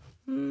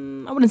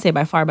 I wouldn't say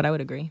by far, but I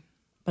would agree.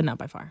 But not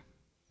by far.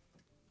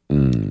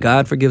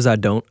 God Forgives I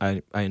Don't.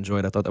 I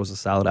enjoyed. I thought that was a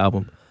solid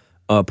album.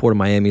 Port of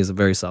Miami is a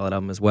very solid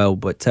album as well.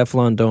 But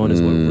Teflon Don is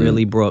what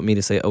really brought me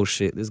to say, "Oh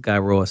shit, this guy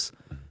Ross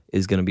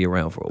is gonna be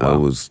around for a I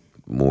while." was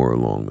more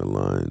along the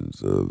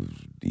lines of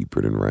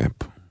Deeper Than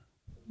Rap.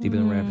 Deeper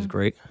Than Rap is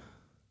great.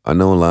 I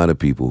know a lot of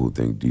people who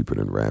think Deeper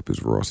Than Rap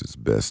is Ross's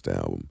best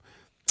album.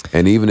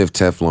 And even if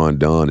Teflon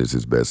Don is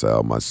his best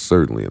album, I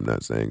certainly am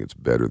not saying it's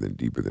better than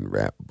Deeper Than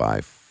Rap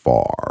by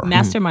far.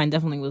 Mastermind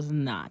definitely was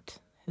not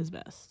his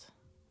best.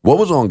 What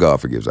was on God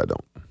Forgives I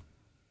Don't?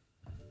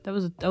 That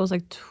was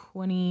like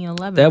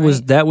 2011. That was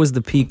right? that was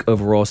the peak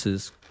of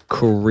Ross's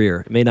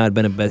career. It may not have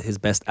been his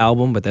best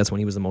album, but that's when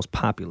he was the most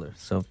popular.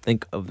 So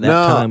think of that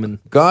time. And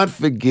God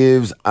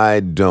Forgives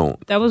I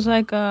Don't. That was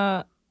like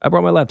I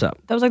brought my laptop.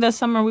 that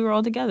summer we were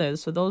all together.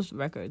 So those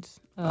records.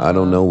 I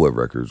don't know what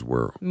records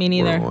were. Me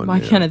neither. were on Why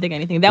there. can't I think of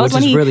anything? That was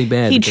Which when is he really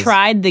bad he because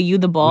tried the You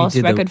the Boss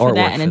did the record for artwork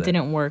that, and for it that.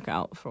 didn't work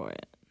out for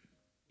it.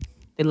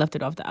 They left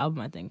it off the album,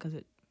 I think, because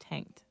it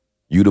tanked.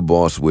 You the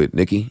Boss with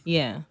Nicki?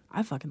 Yeah,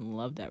 I fucking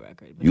love that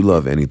record. But You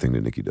love anything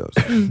that Nicki does.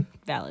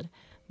 valid,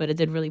 but it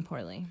did really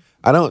poorly.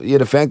 I don't,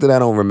 the fact that I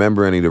don't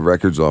remember any of the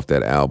records off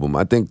that album,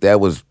 I think that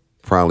was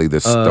probably the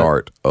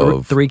start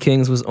of. Three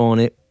Kings was on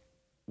it,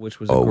 which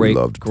was a Oh, we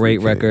loved great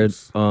Three record.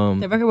 Kings.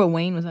 The record with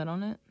Wayne, was that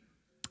on it?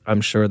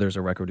 I'm sure there's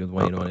a record with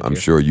Wayne on it. I'm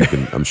here. sure you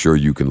can. I'm sure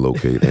you can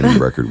locate any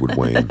record with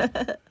Wayne.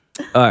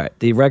 All right,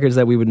 the records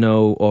that we would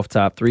know off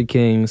top: Three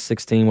Kings,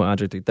 16 with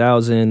Andre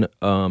 3000,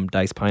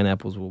 Dice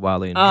Pineapples with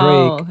Wale and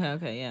Oh, Drake,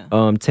 okay,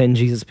 yeah. 10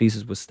 Jesus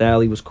Pieces with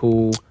Stally was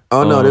cool.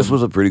 Oh no, this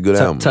was a pretty good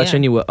album.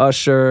 Touching Yeah. You with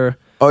Usher.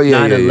 Oh,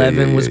 yeah,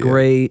 9/11 was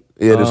great.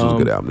 Yeah, this was a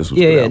good album. This was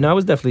a yeah, good yeah. album. No, it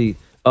was definitely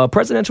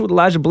Presidential with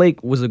Elijah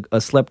Blake was a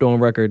slept-on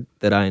record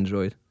that I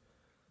enjoyed.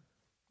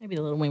 Maybe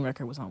the Little Wayne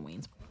record was on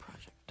Wayne's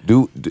project.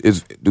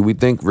 Do we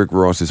think Rick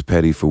Ross is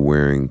petty for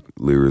wearing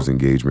Lyra's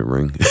engagement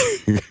ring?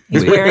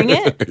 He's wearing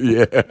it.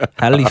 Yeah,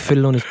 How did he fit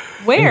it on his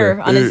Where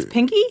on his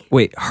pinky?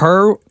 Wait,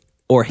 her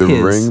or the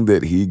his? ring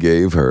that he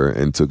gave her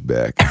and took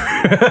back,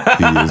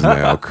 he is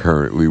now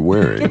currently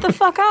wearing. Get the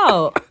fuck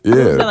out. Yeah.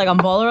 Was that like on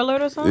Baller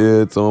Alert or something?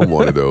 Yeah, it's on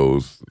one of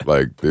those.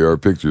 Like there are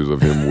pictures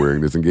of him wearing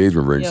this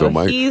engagement ring. Yo, So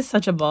Mike, he's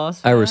such a boss.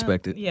 for I that.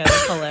 respect it. Yeah,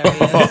 it's hilarious.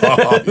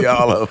 oh,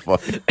 y'all are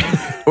fucking.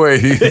 Wait,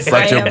 he's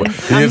such I'm a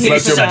here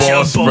such for a that.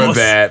 boss for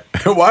that.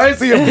 Why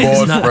is he a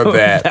boss for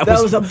that?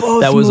 That was a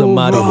boss. That was a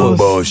mighty I'm a boss.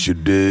 boss, you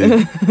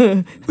dig?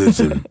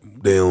 Listen,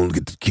 they don't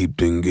get to keep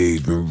the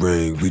engagement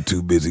ring. We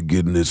too busy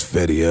getting this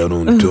fatty out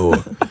on tour.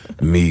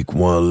 Meek,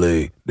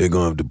 Wale, they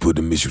gonna have to put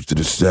them issues to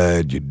the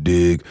side, you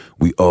dig?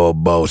 We all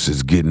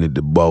bosses getting it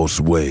the boss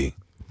way.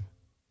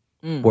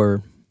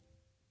 Word.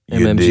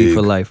 You MMG dig?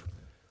 for life.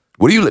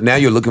 What do you now?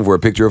 You're looking for a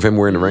picture of him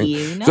wearing the ring.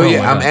 You know So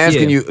yeah, I'm it.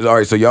 asking Yeah. you. All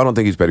right, so y'all don't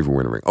think he's petty for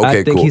wearing the ring? Okay,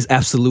 I think cool. he's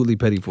absolutely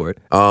petty for it.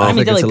 I mean,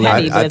 think it's Dilly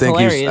hilarious. petty, but it's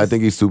hilarious. I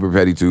think he's super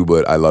petty too,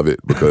 but I love it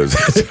because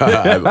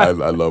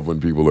I love when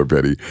people are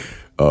petty.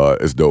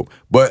 It's dope.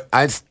 But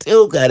I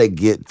still gotta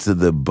get to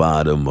the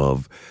bottom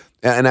of,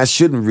 and I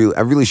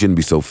really shouldn't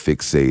be so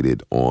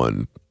fixated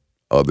on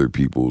other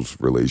people's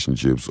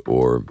relationships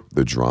or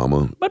the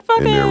drama But fuck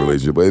in their it.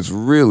 relationship. But it's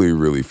really,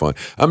 really fun.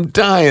 I'm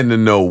dying to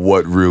know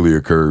what really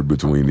occurred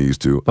between these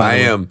two. I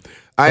am.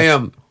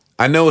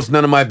 I know it's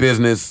none of my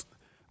business.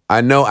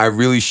 I know I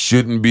really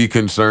shouldn't be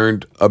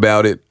concerned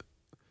about it,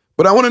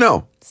 but I want to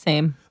know.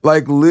 Same.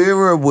 Like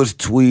Lyra was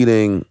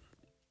tweeting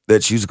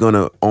that she's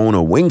gonna own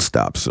a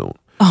Wingstop soon,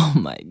 Oh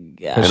my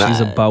god. 'Cause she's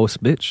a boss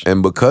bitch.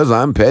 and because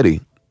I'm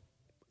petty,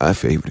 I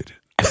favorited it.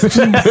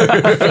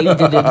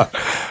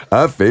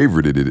 I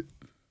favorited it.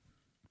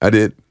 I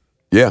did.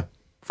 Yeah,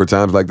 for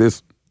times like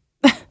this.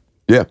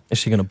 Yeah, Is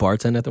she gonna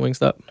bartend at the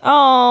Wingstop?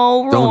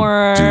 Oh, don't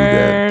Roar. do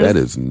that. That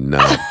is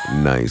not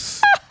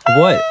nice.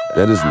 What?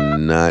 That is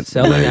not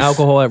Selling nice.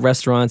 alcohol at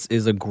restaurants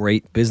is a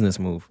great business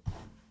move.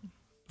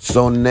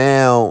 So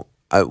now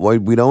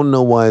we don't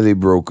know why they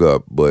broke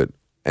up,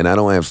 and I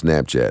don't have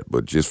Snapchat,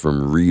 but just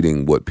from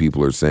reading what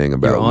people are saying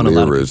about on a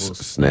lot of Lyra's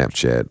people's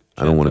Snapchat,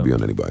 I don't want to be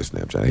on anybody's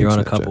Snapchat. I hate You're on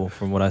a Snapchat. couple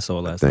from what I saw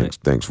last night.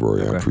 Thanks,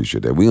 Rory. I Okay.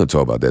 appreciate that. We're gonna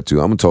talk about that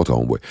too. I'm gonna talk to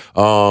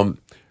Homeboy.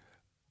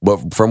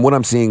 But from what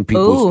I'm seeing,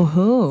 people Ooh,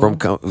 who?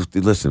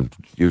 listen,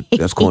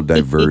 that's called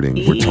diverting.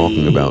 We're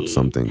talking about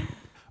something.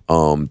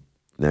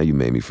 Now you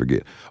made me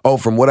forget. Oh,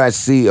 from what I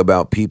see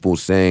about people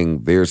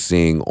saying they're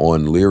seeing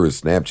on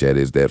Lyra's Snapchat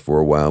is that for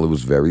a while it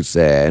was very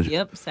sad.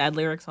 Yep, sad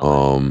lyrics.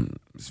 All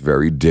It's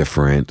very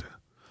different.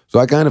 So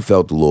I kind of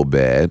felt a little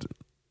bad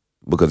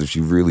because if she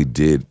really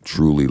did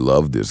truly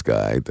love this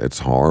guy, that's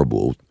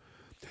horrible.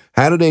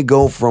 How do they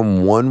go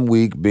from 1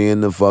 week being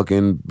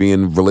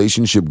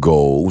relationship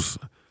goals,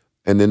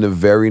 and then the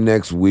very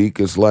next week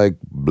it's like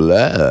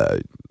blah,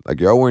 like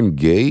y'all were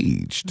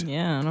engaged?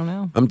 Yeah, I don't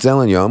know. I'm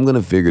telling you, I'm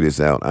gonna figure this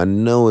out. I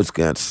know it's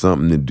got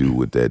something to do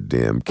with that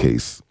damn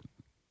case.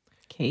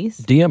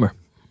 DM her.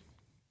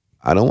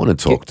 I don't want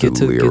to talk to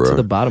Lyra. Get to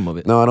the bottom of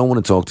it. No, I don't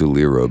want to talk to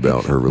Lyra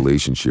about her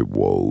relationship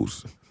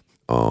woes.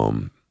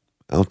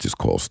 I'll just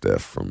call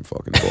Steph from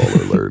fucking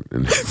Baller Alert.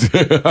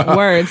 And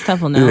Words,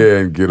 tough one now. yeah,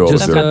 and get all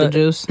Just Steph that. got the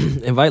juice.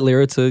 Invite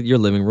Lyra to your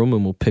living room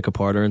and we'll pick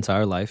apart her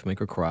entire life, make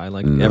her cry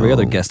like every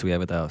other guest we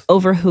have at the house.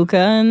 Over hookah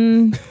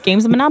and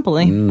games of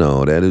Monopoly.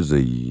 No, that is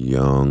a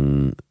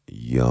young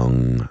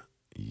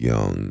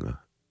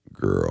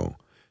girl.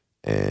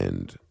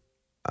 And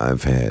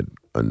I've had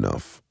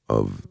enough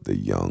of the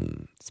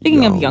young.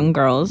 Speaking of young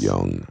girls.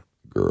 Young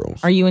girls.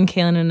 Are you and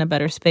Kaylin in a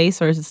better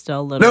space, or is it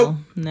still a little? Nope.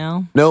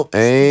 No. No,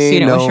 ain't So you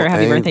don't no, wish her a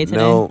happy ain't birthday today?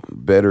 No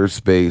better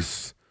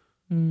space.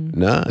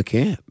 Nah, I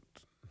can't.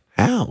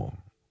 How?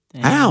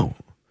 Damn. How?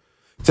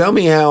 Tell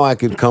me how I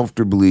could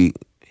comfortably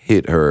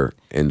hit her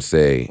and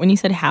say When you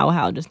said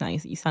how just now,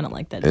 you sounded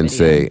like that. and video.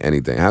 say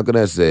anything. How could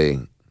I say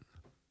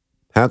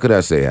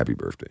happy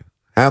birthday?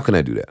 How can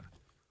I do that?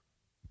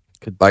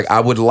 Like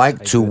I would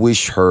like to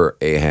wish her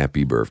a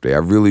happy birthday. I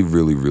really,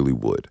 really, really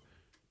would.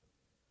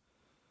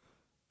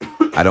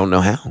 I don't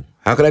know how.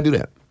 How could I do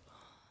that?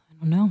 I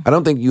don't know. I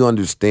don't think you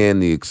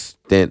understand the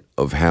extent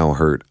of how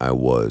hurt I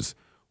was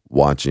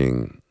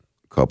watching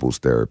couples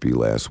therapy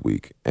last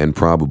week and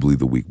probably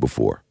the week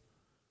before.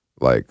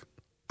 Like,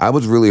 I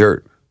was really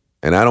hurt,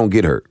 and I don't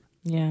get hurt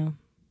Yeah.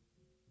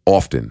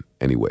 often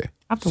anyway.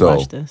 I have to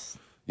watch this.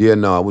 Yeah,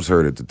 no, I was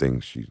hurt at the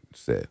things she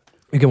said.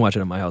 You can watch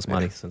it at my house,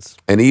 Monty, since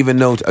And even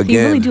though, You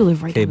again, really do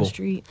live right down cable. the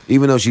street.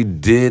 even though she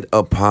did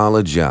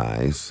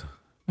apologize,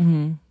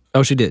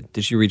 Oh, she did.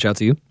 Did she reach out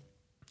to you?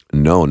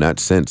 no, not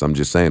since. I'm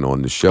just saying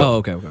on the show. Oh,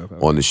 okay.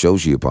 On the show,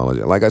 she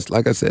apologized.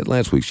 Like I said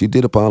last week, she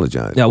did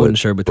apologize. Yeah, I wasn't but-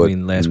 sure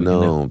between but last week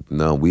and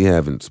No, we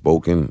haven't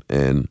spoken,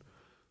 and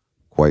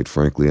quite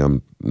frankly,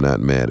 I'm not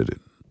mad at it.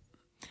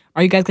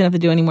 Are you guys gonna have to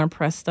do any more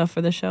press stuff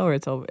for the show, or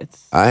it's over?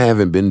 It's I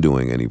haven't been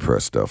doing any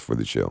press stuff for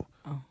the show.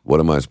 Oh. What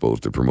am I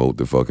supposed to promote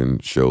the fucking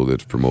show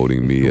that's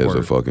promoting me as a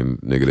Word. fucking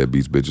nigga that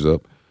beats bitches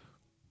up?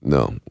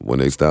 No. When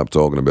they stop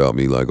talking about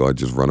me like, oh, I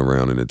just run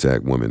around and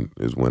attack women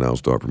is when I'll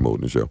start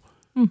promoting the show.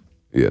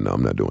 Yeah, no,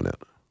 I'm not doing that.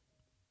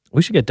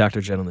 We should get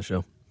Dr. Jen on the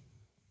show.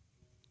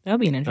 that would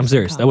be an interesting. I'm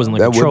serious. That wasn't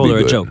like That a would troll be or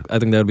a good. joke. I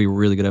think that would be a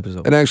really good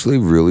episode. It actually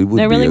really would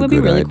That be really a would be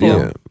good really idea.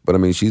 cool. But I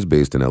mean, she's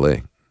based in LA.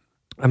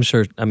 I'm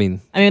sure. I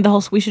mean,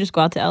 We should just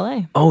go out to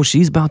LA. oh,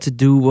 she's about to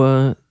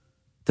do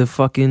the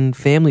fucking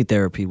family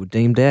therapy with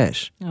Dame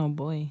Dash. Oh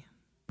boy,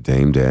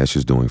 Dame Dash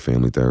is doing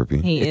family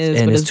therapy. he is.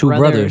 and but his two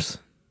brothers.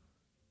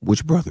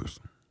 Which brothers?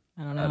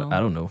 I don't I know.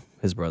 don't know.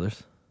 His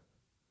brothers.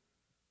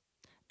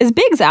 Is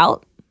Biggs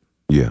out?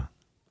 Yeah,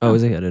 Oh,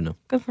 is he? I didn't know.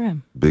 Good for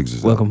him. Biggs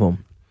is Welcome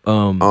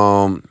home.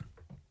 out.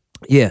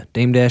 Yeah,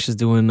 Dame Dash is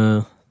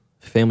doing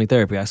family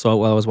therapy. I saw it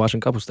while I was watching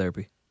couples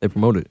therapy. They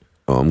promoted it.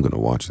 Oh, I'm gonna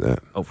watch that.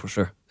 Oh, for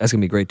sure. That's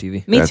gonna be great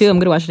TV. Me That's- too. I'm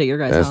gonna watch it at your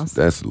guys' house.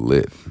 That's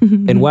lit.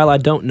 And while I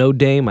don't know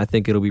Dame, I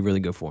think it'll be really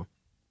good for him.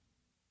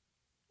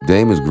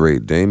 Dame is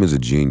great. Dame is a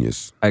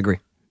genius. I agree.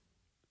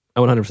 I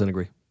 100%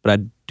 agree. But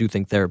I do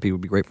think therapy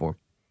would be great for him.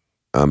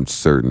 I'm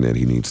certain that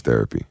he needs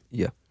therapy.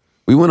 Yeah.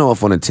 We went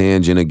off on a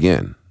tangent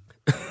again.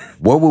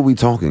 What were we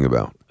talking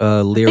about?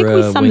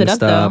 Lyra, summed it up,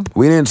 Wingstop.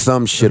 We didn't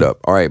sum shit up.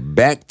 All right,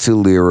 back to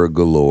Lyra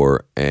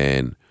Galore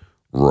and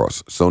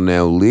Ross. So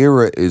now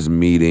Lyra is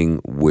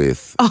meeting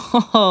with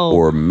Oh,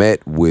 or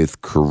met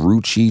with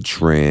Karrueche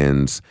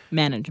Tran's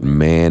management.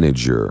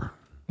 manager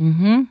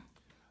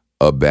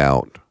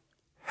about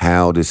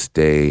how to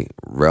stay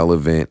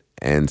relevant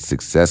and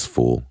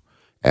successful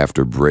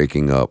after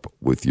breaking up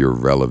with your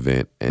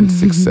relevant and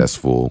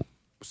successful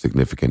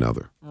significant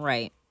other.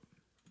 Right.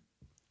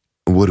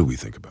 What do we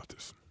think about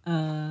this?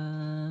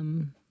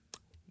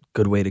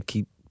 Good way to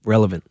keep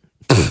relevant.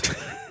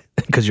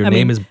 Because your I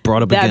name mean, is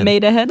brought up That again.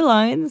 made a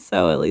headline,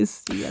 so at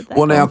least you got that.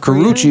 Well, now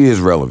going for you. Karrueche is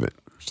relevant.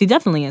 She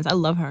definitely is. I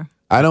love her.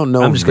 I don't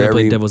know. I'm just going to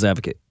very play devil's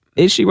advocate.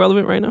 Is she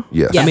relevant right now?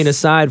 Yes. Yes. I mean,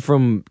 aside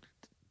from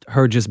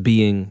her just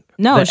being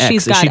No, the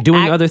she's ex, got. is she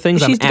doing other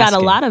things? She's I'm got a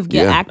asking. lot of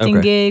Yeah. acting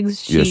Okay.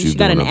 gigs. Yeah, She she's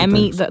got an doing other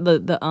Emmy.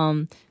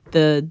 things.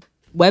 The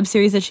web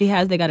series that she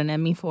has, they got an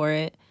Emmy for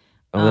it.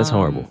 Oh, that's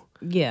horrible.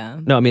 Yeah.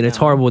 No, I mean, it's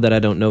horrible that I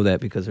don't know that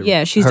because her,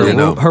 Yeah, she's her, doing-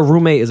 No. her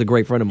roommate is a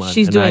great friend of mine.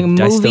 She's and doing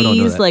I still don't know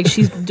movies. that. Like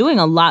she's doing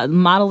a lot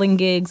modeling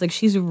gigs. Like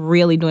she's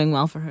really doing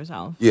well for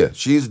herself. Yeah,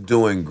 she's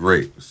doing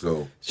great.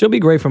 So She'll be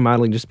great for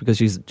modeling just because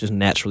she's just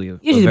naturally a,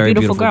 Yeah, she's a very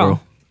beautiful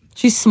girl.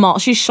 She's small.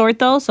 She's short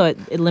though, so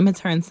it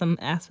limits her in some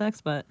aspects.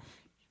 But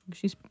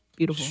she's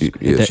beautiful.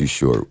 she's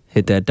short.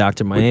 Hit that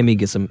Dr. Miami,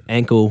 get some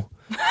ankle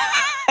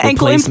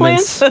Ankle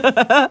implants.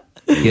 replacements.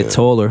 Get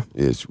taller.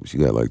 Yeah, she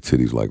got like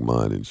titties like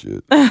mine and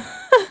shit.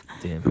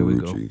 Damn, here we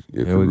go. Karuchi.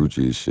 Yeah, Here we go.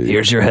 Karuchi is shit.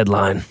 Here's your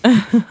headline.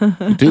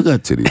 You do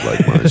got titties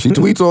like mine. She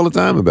tweets all the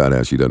time about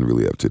how she doesn't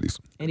really have titties.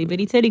 Itty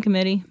bitty titty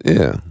committee.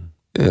 Yeah.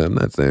 Yeah, I'm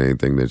not saying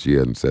anything that she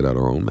hadn't said out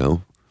her own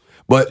mouth.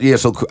 But yeah,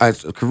 so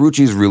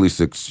Karuchi's really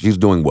sick. She's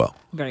doing well.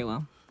 Very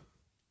well.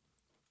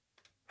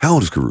 How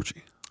old is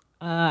Karuchi?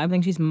 I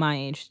think she's my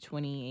age,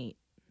 28.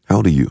 How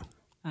old are you?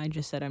 I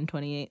just said I'm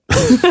 28.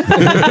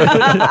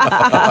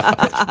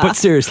 But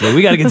seriously,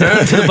 we got to get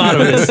to the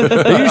bottom of this.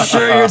 Are you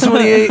sure you're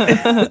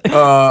 28?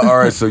 All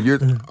right, so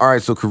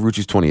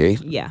Karuchi's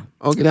 28? Yeah.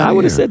 Oh, get out I of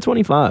would have here. said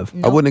 25.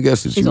 I wouldn't have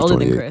guessed that she She's was older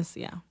 28. than Chris,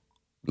 yeah.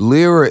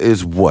 Lyra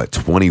is what,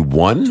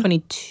 21?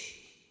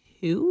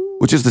 22?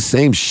 Which is the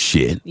same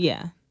shit.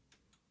 Yeah.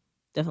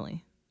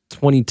 Definitely.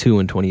 22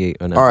 and 28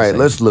 are not All the right, same.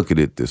 let's look at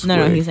it this way.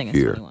 No, he's saying it's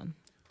here. 21.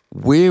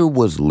 Where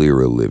was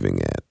Lyra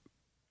living at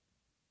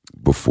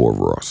before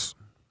Ross?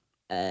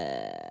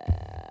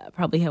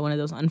 Probably had one of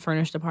those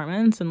unfurnished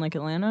apartments in like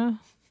Atlanta.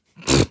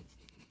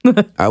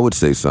 I would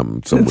say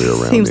somewhere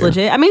around Seems there.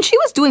 legit. I mean, she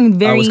was doing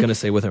very. I was going to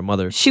say with her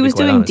mother. she to be was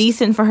quite doing honest.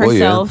 decent for Well, yeah.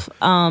 herself.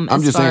 I'm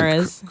As just far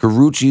saying, as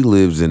Karuchi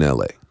lives in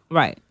L.A.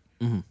 right.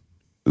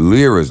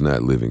 Lyra's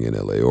not living in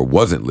L.A. or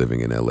wasn't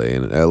living in L.A.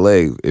 And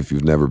L.A., if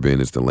you've never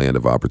been, it's the land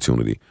of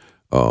opportunity.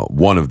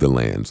 One of the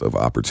lands of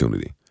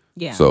opportunity.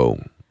 Yeah.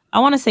 So, I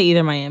want to say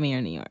either Miami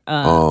or New York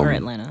or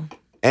Atlanta.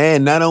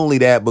 and not only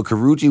that, but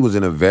Karuchi was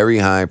in a very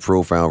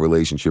high-profile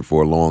relationship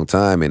for a long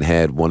time and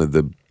had one of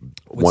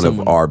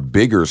someone- our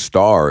bigger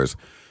stars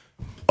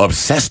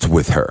obsessed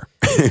with her,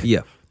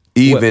 Yeah.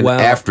 even Well-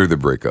 after the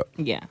breakup.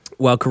 Yeah.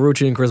 While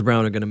Karuchi and Chris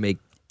Brown are going to make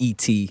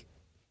E.T.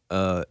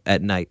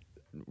 At night,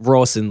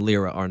 Ross and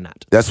Lyra are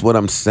not. That's what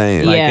I'm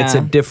saying. Like, Yeah. it's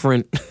a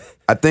different...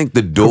 I think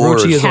the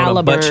doors. Karuchi is on a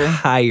Caliber. much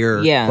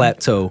higher Yeah.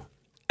 plateau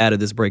out of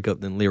this breakup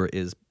than Lyra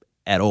is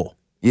at all.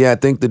 Yeah, I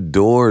think the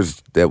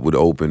doors that would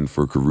open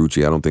for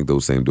Karuchi, I don't think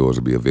those same doors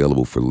would be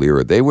available for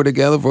Lyra. They were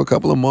together for a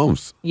couple of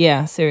months.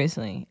 Yeah,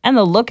 seriously. And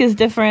the look is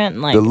different.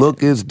 Like The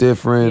look is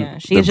different. Yeah,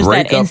 she the is just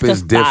that breakup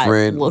is Insta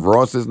different. look.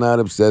 Ross is not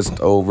obsessed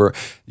over.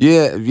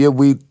 Yeah.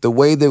 The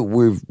way that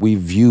we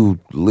view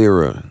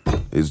Lyra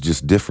is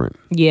just different.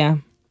 Yeah.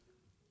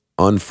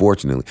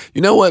 Unfortunately,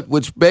 you know what?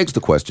 Which begs the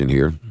question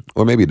here,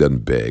 or maybe it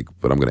doesn't beg,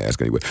 but I'm going to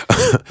ask anyway.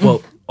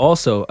 Well,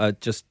 also,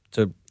 just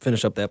to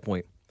finish up that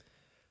point,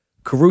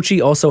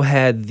 Karuchi also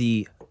had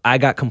the I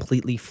got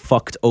completely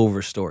fucked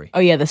over story. Oh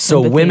yeah, the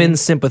So sympathy. women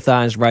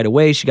sympathized right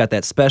away. She got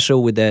that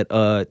special with that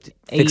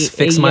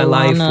fix my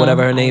life, Yolanda,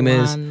 whatever her name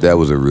is. Iran. That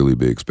was a really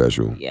big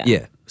special. Yeah.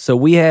 Yeah. So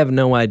we have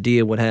no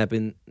idea what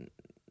happened.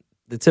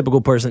 The typical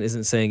person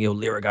isn't saying, yo,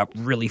 Lyra got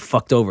really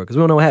fucked over because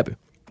we don't know what happened.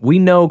 We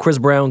know Chris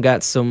Brown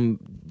got some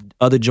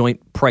other joint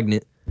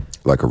pregnant.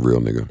 Like a real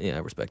nigga. Yeah, I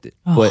respect it.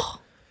 But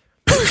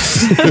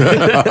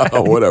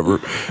Whatever.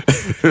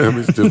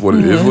 It's just what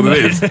it is. What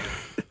it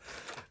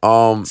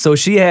is. so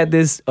she had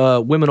this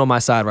women on my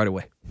side right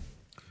away,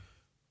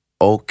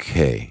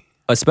 Okay.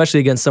 especially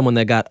against someone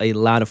that got a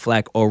lot of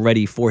flack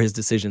already for his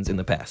decisions in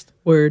the past.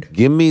 Word.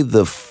 Give me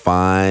the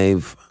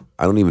 5.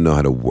 I don't even know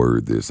how to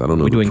word this. I don't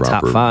know We the doing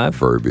top proper 5?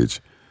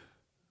 verbiage.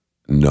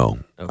 No,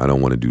 I don't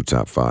want to do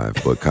top 5.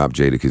 But Cop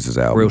Jadakiss'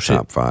 album, Real shit.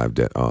 top 5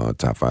 Dead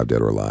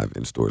or Alive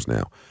in stores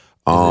now.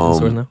 Is it in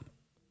stores now?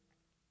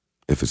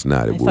 If it's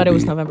not, it I will thought it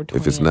was be. November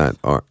If it's 20th.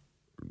 not,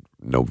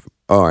 no.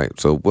 All right.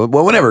 So, well,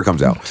 whenever it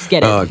comes out,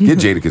 get it. Get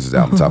Jadakiss'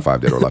 album, top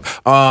 5 Dead or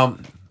Alive.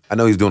 I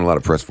know he's doing a lot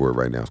of press for it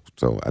right now,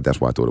 so that's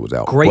why I thought it was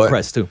out. Great But,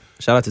 press too.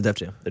 Shout out to Def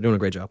Jam. They're doing a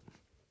great job.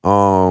 I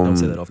don't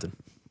say that often.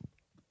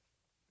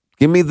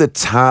 Give me the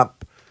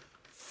top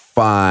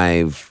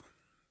 5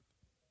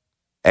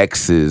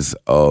 exes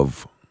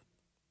of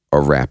a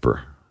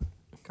rapper.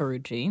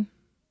 Karuchi.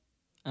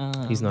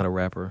 He's not a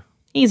rapper.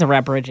 He's a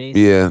rapper,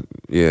 Jace.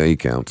 Yeah, he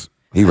counts.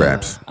 He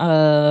raps.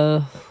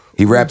 Uh,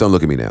 He rapped on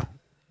Look at Me Now.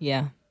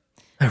 yeah.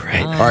 All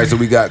right. All right, so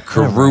we got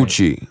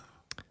Karuchi.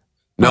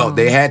 No,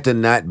 they had to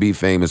not be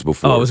famous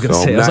before. Oh, I was gonna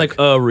so say. I was not- like,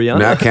 Rihanna.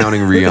 Not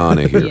counting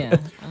Rihanna here. Yeah.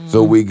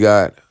 So we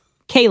got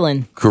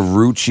Kaylin.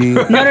 Karuchi,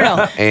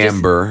 No.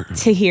 Amber,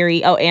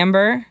 Tahiri. Oh,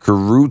 Amber.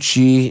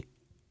 Karuchi,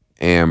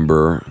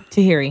 Amber.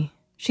 Tahiri.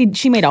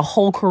 She made a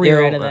whole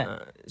career out of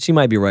that. She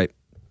might be right.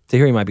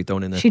 Tahiri might be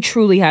thrown in there. She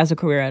truly has a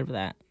career out of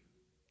that.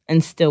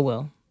 And still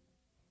will.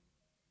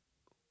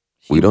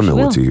 We don't know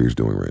what will. Tahir's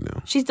doing right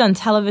now. She's done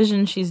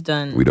television. She's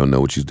done. We don't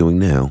know what she's doing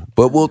now,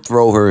 but we'll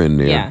throw her in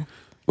there Yeah.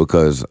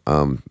 because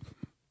I'm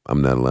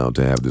not allowed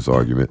to have this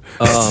argument.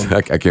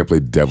 I can't play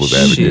devil's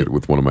advocate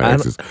with one of my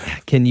exes.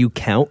 Can you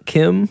count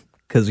Kim?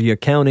 Because you're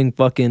counting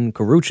fucking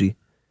Karuchi.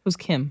 Who's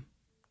Kim?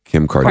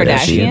 Kim Kardashian.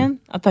 Kardashian?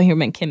 I thought you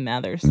meant Kim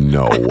Mathers.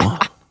 No,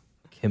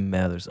 Kim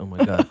Mathers. Oh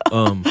my god.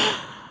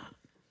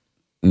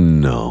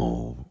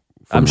 no.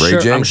 From Ray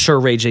J? I'm sure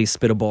Ray J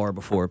spit a bar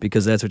before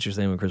because that's what you're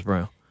saying with Chris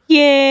Brown.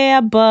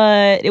 Yeah,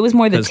 but it was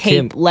more the 'Cause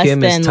tape, Kim, less Kim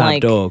than is top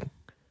like. dog.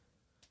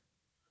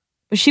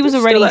 But she was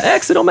already. Still an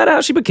ex. It don't matter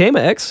how she became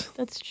an ex.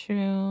 That's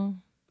true.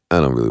 I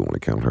don't really want to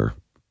count her.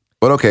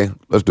 But okay,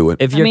 let's do it.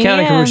 If you're mean,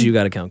 counting yeah. Karuchi, you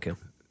got to count Kim.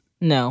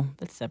 No,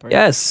 that's separate.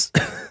 Yes.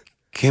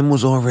 Kim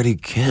was already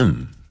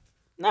Kim.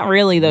 Not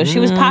really though. She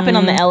was popping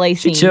on the LA She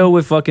scene. chill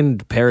with fucking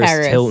Paris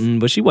Hilton,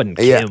 but she wasn't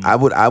Kim. Yeah, I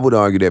would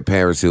argue that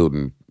Paris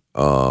Hilton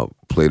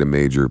played a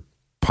major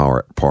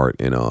part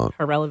in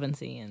Her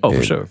relevancy. And, Oh,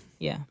 for sure.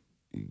 yeah.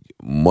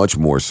 much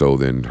more so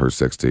than her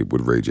sex tape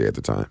with Ray J at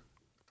the time.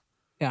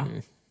 Yeah.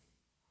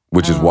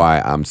 Which is why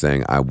I'm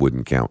saying I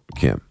wouldn't count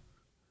Kim.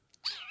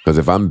 Because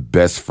if I'm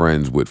best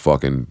friends with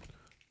fucking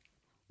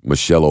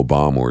Michelle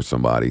Obama or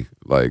somebody,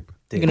 like,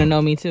 You're going to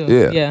know me too.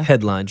 Yeah. Yeah.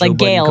 Headline: Joe Like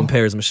Budden Gayle.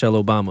 compares Michelle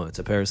Obama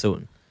to Paris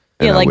Hilton.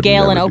 and Yeah, I like would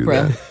Gayle and never do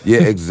Oprah. that. Yeah,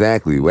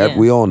 exactly. Yeah.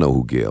 We all know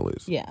who Gayle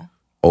is. Yeah.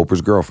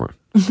 Oprah's girlfriend.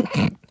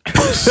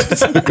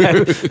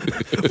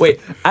 Wait,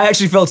 I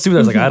actually felt stupid. I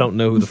was like, I don't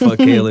know who the fuck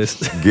Gayle is.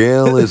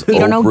 Gayle is You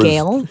don't know Oprah's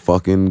Gayle?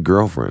 fucking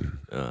girlfriend.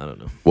 I don't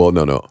know. Well,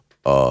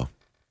 no.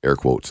 Air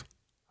quotes.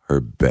 Her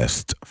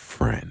best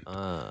friend.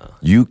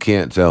 You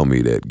can't tell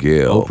me that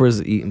Gayle.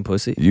 Oprah's eating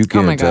pussy. You Oh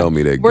my can't tell God.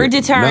 me that. We're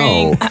Gayle-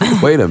 deterring. No,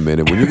 wait a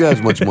minute. When you got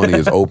as much money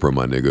as Oprah,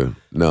 my nigga,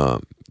 nah,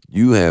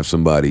 you have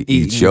somebody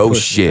eat Eating your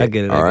pussy. shit. I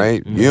get it, I All get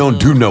right, it. you don't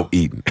do no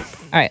eating.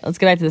 All right, let's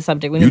get back to the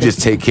subject. We You need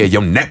just take care of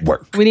your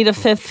network. we need a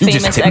fifth You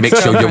famous just make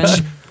sure your.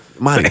 ex-girlfriend.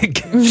 Money,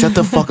 shut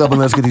the fuck up and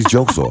let's get these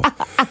jokes off.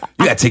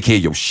 You gotta take care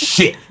of your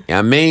shit. You know what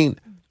I mean?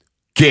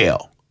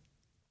 Gayle,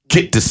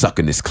 get to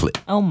sucking this clip.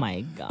 Oh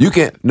my God. You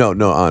can't. No.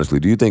 Honestly,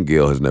 do you think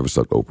Gayle has never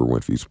sucked Oprah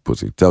Winfrey's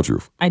pussy? Tell the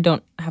truth. I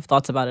don't have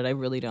thoughts about it. I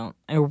really don't.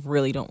 I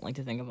really don't like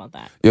to think about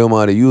that. Yo,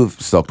 Marty, you have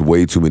sucked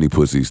way too many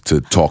pussies to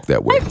talk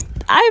that way.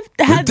 I've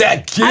had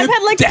like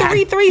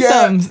three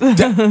threesomes.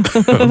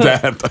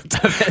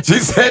 She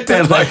said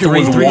that like it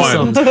was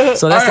one. threesomes.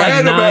 So that's I like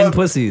had 9 about-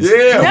 pussies.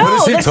 Yeah, No, what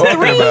is she that's talking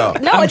three.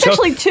 about? No, I'm it's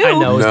actually 2. I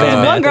know, it's No. bad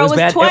math. One girl it was was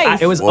bad.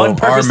 twice. It was Well,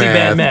 unpurposely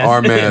bad math.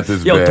 Our math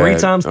is Yo, bad. 3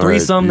 times All right,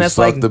 threesome. you That's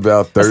like sucked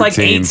about 13 that's like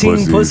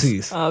 18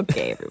 pussies.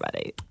 Okay,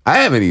 everybody. I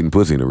haven't eaten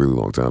pussy in a really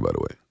long time, by the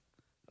way.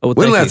 Oh, well,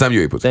 When the thank last time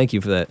you ate pussy? Thank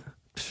you for that.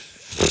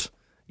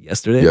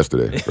 Yesterday.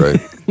 Yesterday,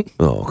 right?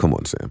 Oh, come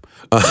on, Sam.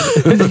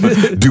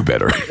 Do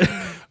better.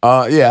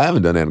 Yeah, I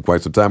haven't done that in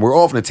quite some time. We're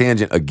off on a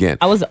tangent again.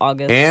 I was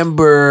August.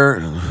 Amber,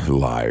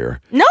 liar.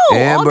 no,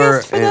 Amber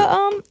August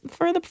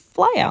for the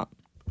fly out.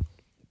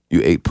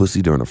 You ate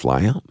pussy during a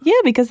fly out? Yeah,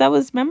 because that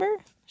was, remember?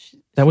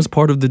 That was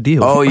part of the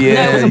deal. Oh yeah,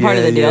 No, it wasn't part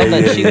of the deal,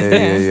 but she was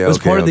there. Yeah, It was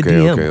part of the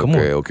DM. Come on.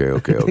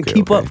 Okay.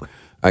 Keep up.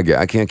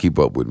 I can't keep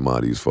up with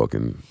Marty's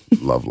fucking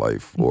love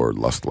life or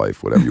lust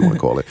life, whatever you want to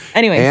call it.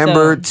 Anyway,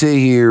 Amber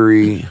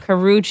Tahiri,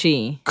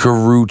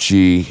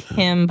 Carucci, Him,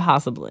 him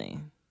possibly.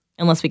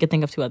 Unless we could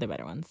think of 2 other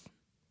better ones.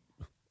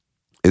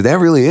 is that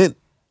really it?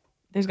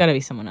 There's got to be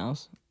someone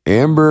else.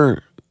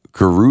 Amber,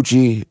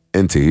 Carucci,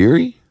 and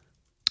Tahiri?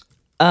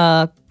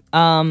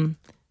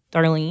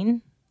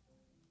 Darlene.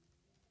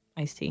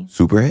 Ice-T.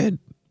 Superhead?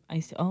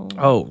 Ice-T. Oh.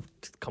 Oh,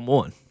 come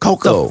on.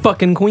 Coco. The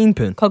fucking queen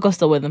pin. Coco's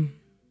still with him.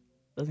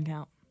 Doesn't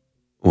count.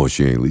 Well,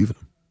 she ain't leaving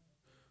him.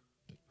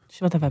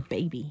 She's about to have a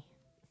baby.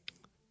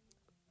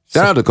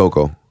 Shout out to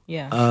Coco.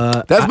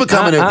 Yeah. That's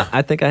becoming it.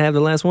 I think I have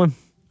the last one.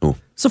 Who?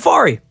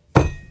 Safari.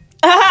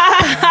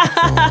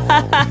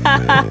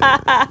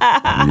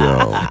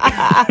 Yo.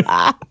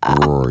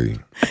 Rory.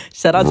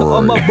 Shout out to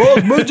all Rory. my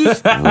boys,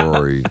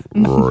 bitches.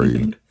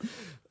 Rory.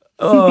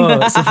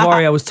 Oh,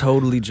 Safari. I was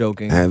totally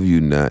joking. Have you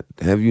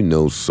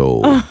no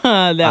soul?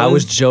 I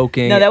was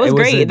joking. No, that was It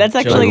great. a That's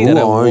joke actually- that Who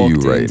I are you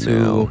walked right into.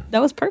 now?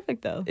 That was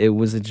perfect though. It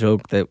was a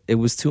joke that it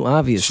was too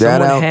obvious.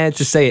 Shout Someone out- had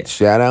to say it.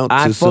 shout out to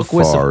I fuck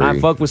with Safari. I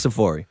fuck with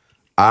Safari.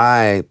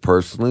 I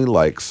personally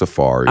like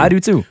Safari. I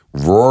do too.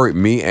 Rory,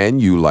 me and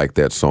you like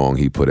that song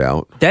he put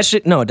out. That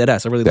shit. No, that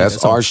ass. I really. like That's that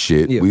song. our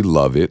shit. Yeah. We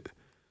love it.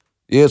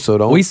 Yeah, so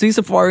don't. We see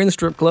Safari in the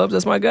strip clubs.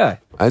 That's my guy.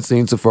 I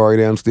seen Safari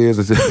downstairs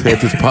at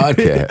this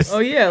podcast, Oh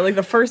yeah, like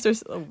the first or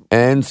so.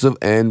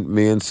 and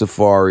me and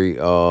Safari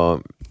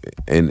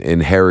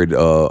inherit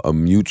a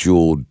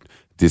mutual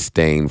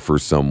disdain for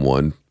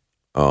someone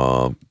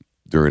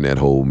during that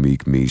whole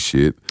Meek Me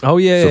shit. Oh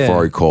yeah.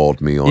 Safari called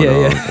me on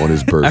on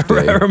his I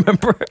birthday,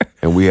 remember.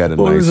 and we had a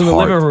Well, it nice was in the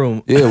heart. living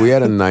room. Yeah, we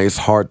had a nice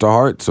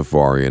heart-to-heart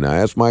Safari, and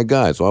that's my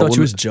guy. So I Thought will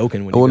you was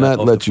joking when I will you got not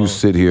off let the you phone.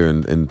 sit here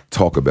and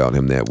talk about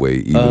him that way,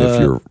 even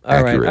if you're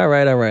accurate. All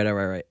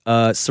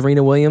right.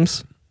 Serena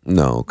Williams.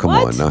 No, come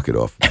What? on, knock it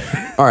off.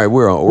 All right,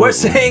 we're on. We're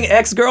saying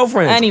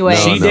ex-girlfriend. Anyway.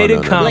 she No, dated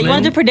no, no. Common. Like, you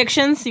want to do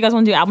predictions? You guys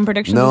want to do album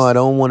predictions? No, I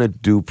don't want to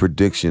do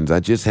predictions.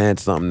 I just had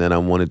something that I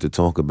wanted to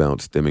talk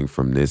about stemming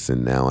from this,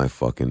 and now I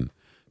fucking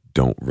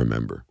don't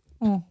remember.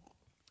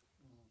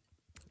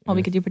 Well,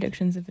 we could do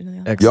predictions if anything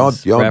else.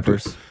 Exes, Y'all,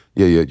 rappers.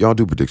 Yeah, y'all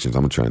do predictions.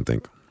 I'm gonna try and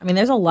think. I mean,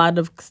 there's a lot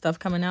of stuff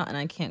coming out, and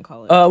I can't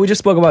call it. We just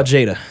spoke about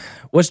Jada.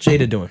 What's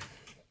Jada doing?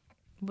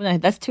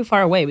 But that's too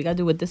far away. We got to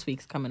do what this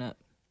week's coming up.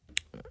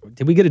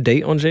 Did we get a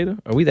date on Jada?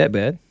 Are we that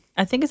bad?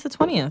 I think it's the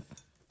 20th.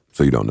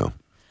 So you don't know.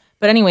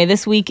 But anyway,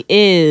 this week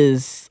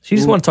is She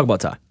just wanted to talk about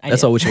Ty.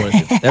 That's did. all what she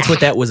wanted to do. That's what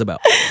that was about.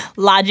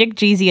 Logic,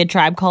 Jeezy, A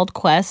Tribe Called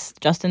Quest,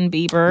 Justin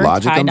Bieber,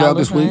 Logic Ty comes Dolla out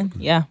this $ign. week?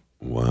 Yeah.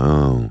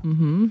 Wow.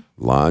 Mm-hmm.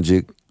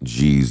 Logic,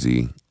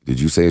 Jeezy. Did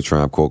you say A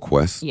Tribe Called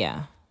Quest?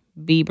 Yeah.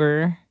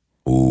 Bieber,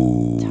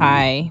 Ooh.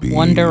 Ty, Bieber.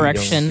 One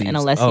Direction, and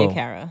Young Alessia Biebs.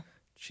 Cara.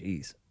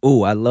 Jeez.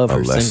 Ooh, I love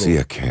her Alessia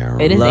single.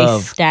 Cara. It is a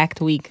Love. stacked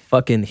week.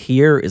 Fucking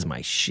Here is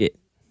my shit.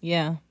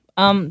 Yeah.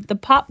 The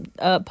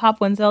Pop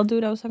Wenzel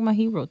dude I was talking about,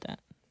 he wrote that.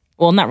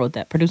 Well, not wrote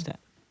that, produced that.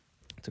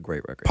 It's a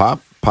great record.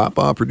 Pop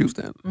produced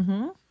that?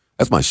 Mm-hmm.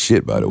 That's my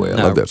shit, by the way. I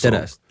love that song.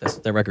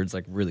 That record's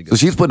like really good. So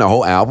she's putting a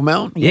whole album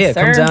out? Yeah, Yes,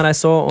 it comes sir. out. I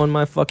saw it on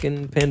my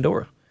fucking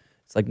Pandora.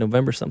 It's like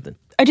November something.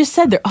 I just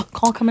said they're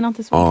all coming out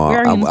this week. Oh, Where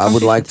are you in this I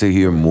would like conversation? to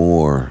hear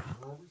more.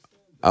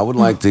 I would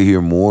like to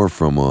hear more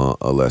from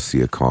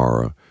Alessia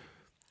Cara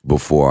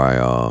before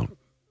I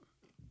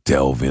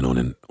delve in on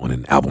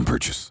an album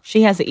purchase.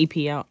 She has an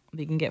EP out.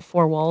 You can get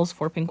 4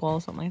 pink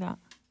walls, something like that.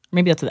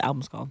 Maybe that's what the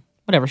album's called.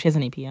 Whatever, she has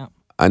an EP out.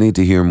 I need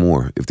to hear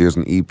more. If there's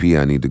an EP,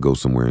 I need to go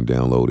somewhere and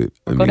download it.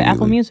 Go to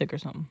Apple immediately. Music or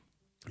something.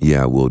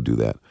 Yeah, I will do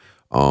that.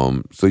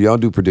 So y'all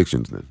do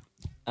predictions then.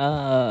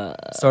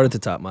 Start at the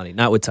top, Monty.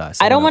 Not with Ty.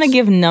 I don't want to to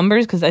give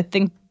numbers because I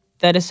think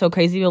that is so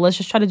crazy, but let's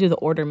just try to do the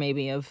order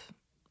maybe of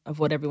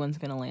what everyone's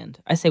going to land.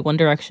 I say One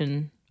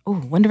Direction. Oh,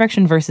 One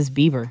Direction versus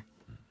Bieber.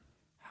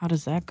 How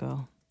does that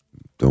go?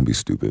 Don't be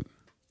stupid.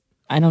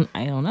 I don't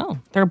know.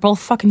 They're both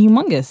fucking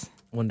humongous.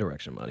 One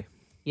Direction, Monty.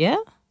 Yeah?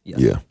 Yes.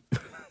 Yeah.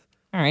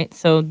 All right.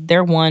 So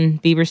they're 1,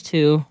 Bieber's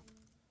 2.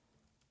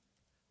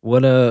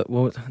 What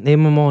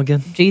name them all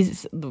again?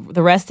 Jesus,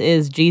 the rest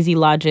is Jeezy,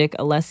 Logic,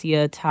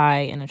 Alessia, Ty,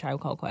 and A Tribe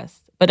Called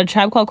Quest. But A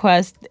Tribe Called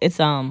Quest, it's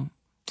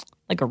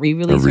like a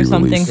re-release or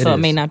something, re-release. so It it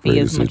may is. not be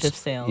as much It's- of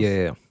sales.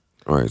 Yeah.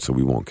 All right, so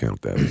we won't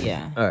count that.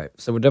 Yeah. All right.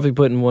 So we're definitely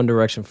putting One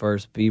Direction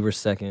first, Bieber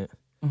second.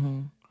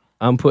 Mm-hmm.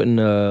 I'm putting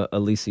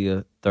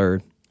Alicia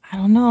third. I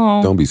don't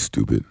know. Don't be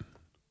stupid.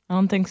 I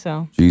don't think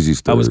so.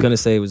 Jeezy's third. I was gonna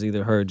say it was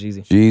either her or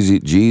Jeezy.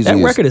 Jeezy That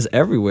is, record is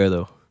everywhere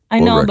though, I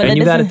What know, record? but and it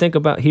you got to doesn't- think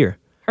about Here.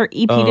 her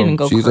EP didn't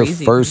go she's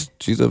crazy.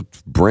 she's a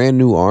brand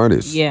new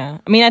artist. Yeah.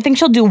 I mean, I think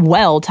she'll do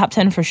well, top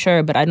 10 for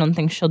sure, but I don't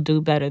think she'll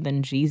do better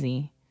than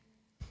Jeezy.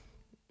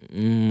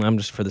 I'm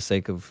just for the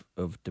sake of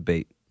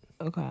debate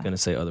Okay. gonna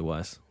say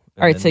otherwise.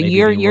 All right, so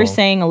you're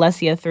saying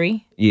Alessia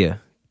 3? yeah,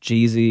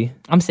 Jeezy,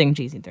 I'm saying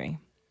Jeezy 3.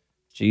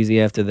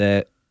 Jeezy after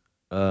that.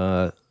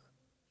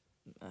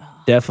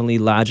 Definitely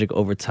Logic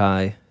over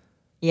Ty,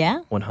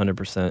 Yeah?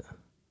 100%.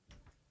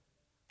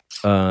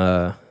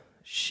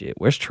 Shit,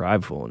 where's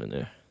Tribe falling in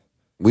there?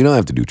 We don't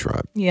have to do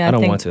Tribe. Yeah. I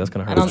don't think- want to. That's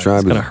gonna hurt. I don't- It's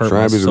Tribe gonna is, hurt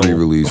Tribe my is a soul.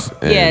 re-release.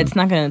 And Yeah, it's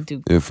not going to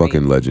do they're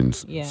fucking great.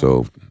 legends. Yeah.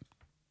 So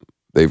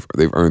they've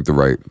earned the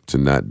right to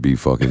not be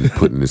fucking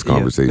put in this Yeah.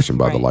 conversation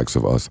by the Right. likes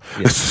of us.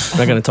 Yeah. We're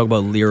not gonna talk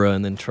about Lyra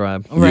and then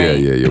Tribe. Right.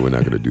 Yeah. We're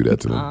not gonna do that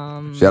to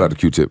them. Shout out to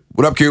Q-Tip.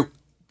 What up, Q?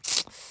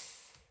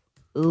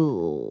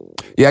 Ooh.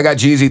 Yeah, I got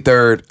Jeezy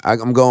third.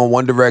 I'm going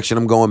One Direction.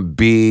 I'm going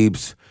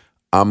Biebs.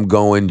 I'm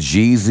going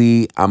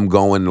Jeezy. I'm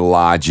going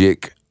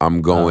Logic.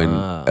 I'm going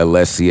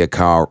Alessia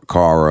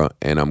Cara.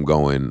 And I'm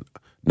going...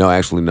 No,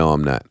 actually, no,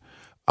 I'm not.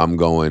 I'm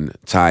going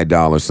Ty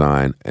Dolla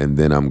 $ign. And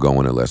then I'm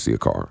going Alessia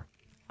Cara.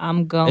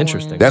 I'm going.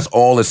 Interesting. That's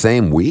all the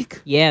same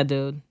week? Yeah,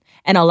 dude.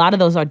 And a lot of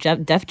those are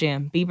Def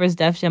Jam. Bieber's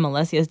Def Jam,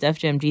 Alessia's Def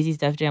Jam, Jeezy's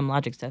Def Jam,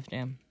 Logic's Def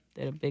Jam.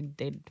 They're a big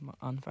day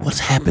on Friday. What's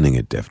happening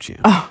at Def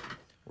Jam?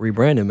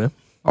 Rebranding, man.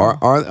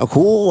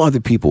 Who are the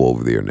people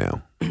over there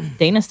now?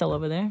 Dana's still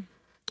over there.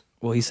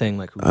 Well, he's saying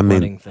like who's I running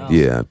mean, things.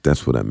 yeah,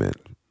 that's what I meant.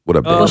 What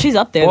up, Dana? Well, she's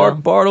up there, though.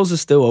 Bartles is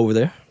still over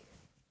there.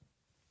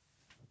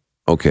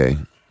 Okay.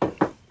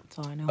 That's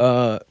all I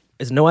know.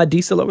 Is No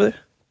ID still over there?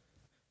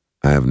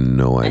 I have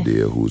no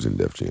idea who's in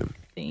Def Jam.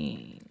 I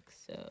think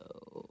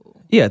so.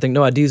 Yeah, I think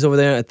No ID's over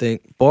there. I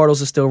think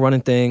Bartles is still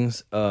running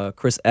things.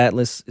 Chris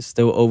Atlas is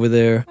still over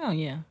there. Oh,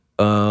 yeah.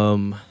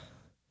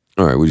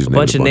 All right, we just A named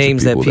bunch of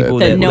names that people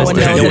That no one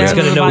knows no one's and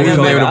gonna know. We everybody's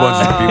just named a like,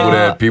 bunch of people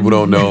that people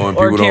don't know and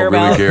Or people care don't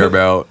really about. care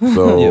about.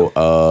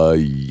 So,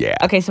 yeah.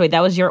 Okay, so wait,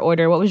 that was your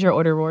order. What was your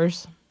order,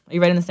 Roars? Are you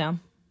writing this down?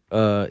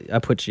 I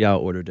put y'all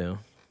order down.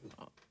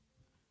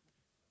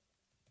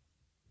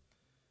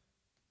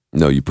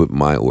 No, you put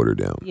my order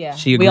down. Yeah.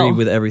 She agreed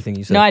with everything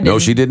you said. No, I didn't. No,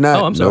 she did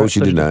not. Oh, I'm No, sorry. she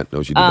I thought did you did. not.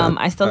 No, she did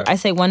not. I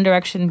say One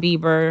Direction,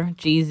 Bieber,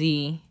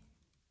 Jeezy,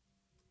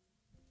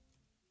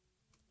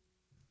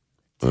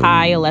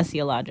 Ty,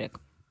 Alessia, Logic.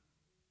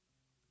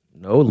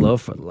 No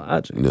love for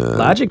Logic. Nah.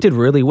 Logic did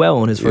really well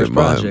on his first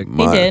project.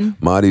 He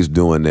did. Marty's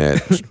doing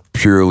that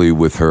purely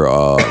with her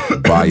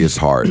biased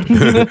heart.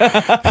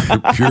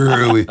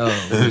 Purely.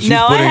 She's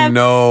putting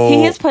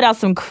He has put out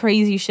some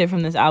crazy shit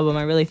from this album.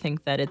 I really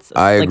think that it's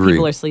I like agree.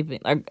 people are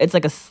sleeping. It's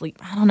like a sleep.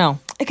 I don't know.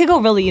 It could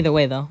go really either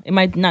way though. It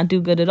might not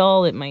do good at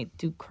all. It might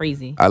do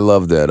crazy. I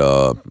love that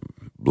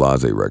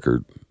Blase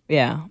record.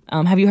 Yeah.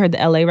 Have you heard the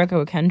LA record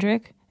with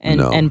Kendrick and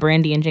No. and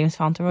Brandy and James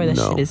Fauntleroy? That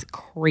No. shit is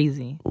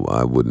crazy. Well,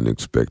 I wouldn't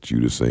expect you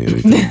to say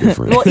anything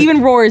different. Well, even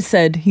Roars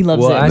said he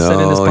loves Well, it. I said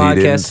in this No, he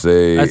didn't podcast.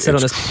 say I said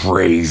on it's this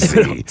crazy.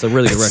 It's a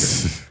really good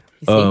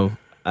record.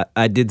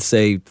 I did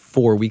say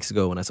 4 weeks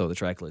ago when I saw the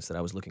track list that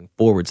I was looking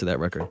forward to that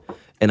record,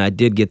 and I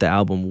did get the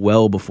album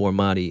well before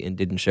Madi and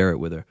didn't share it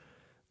with her.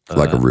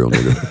 Like a real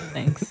nigga.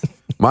 Thanks.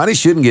 Monty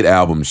shouldn't get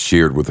albums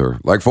shared with her.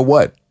 Like for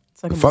what?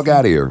 It's like Fuck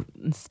out of here.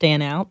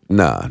 Stand out.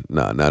 Nah,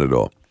 not at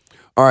all.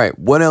 All right,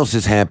 what else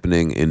is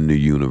happening in the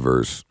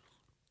universe?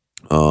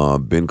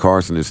 Ben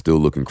Carson is still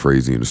looking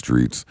crazy in the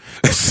streets.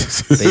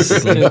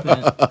 Basically.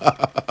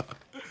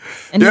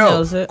 And he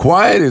knows it.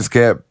 Quiet is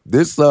kept.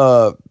 This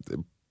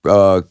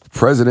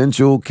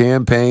presidential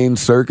campaign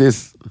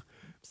circus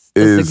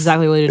is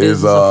exactly what it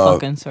is. It's a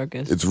fucking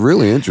circus. It's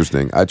really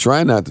interesting. I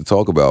try not to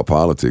talk about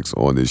politics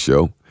on this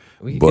show.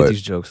 We can get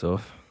these jokes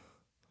off.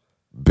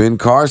 Ben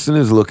Carson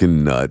is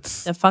looking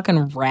nuts. The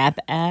fucking rap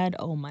ad.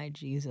 Oh my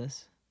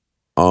Jesus.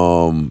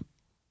 You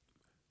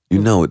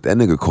know that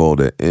nigga called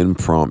an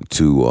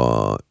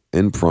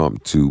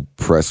impromptu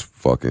press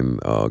fucking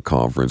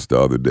conference the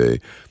other day.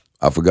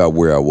 I forgot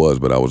where I was,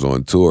 but I was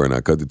on tour and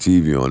I cut the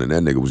TV on and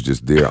that nigga was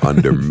just there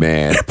under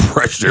mad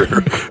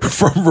pressure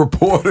from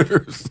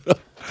reporters.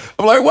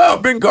 I'm like, wow,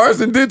 Ben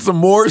Carson did some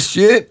more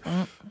shit.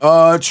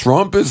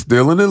 Trump is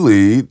still in the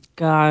lead.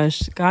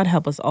 Gosh, God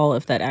help us all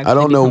if that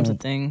actually becomes a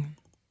thing.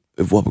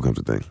 If what becomes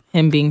a thing?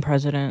 Him being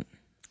president.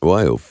 Well,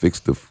 he'll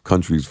fix the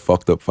country's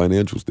fucked up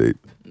financial state.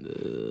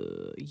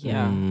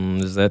 Yeah.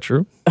 Is that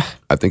true?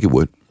 I think it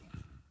would.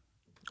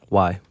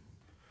 Why?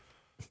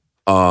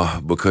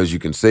 Because you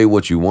can say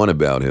what you want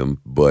about him,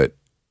 but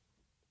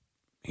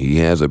he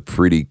has a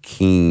pretty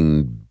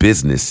keen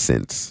business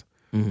sense.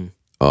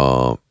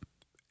 Mm-hmm.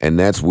 And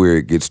that's where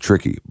it gets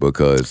tricky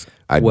because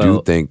I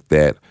do think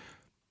that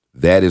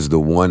is the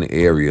one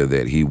area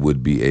that he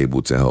would be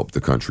able to help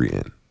the country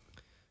in.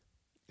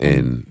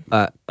 And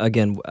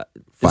again,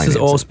 this is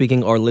all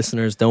speaking. Our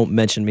listeners, don't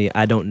mention me.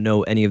 I don't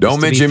know any of this.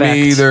 Don't mention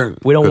me either.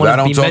 We don't want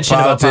to be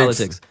mentioned about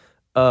politics.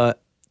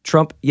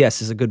 Trump,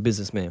 yes, is a good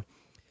businessman.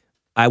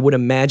 I would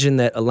imagine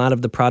that a lot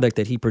of the product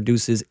that he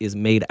produces is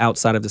made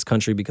outside of this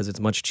country because it's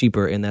much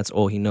cheaper and that's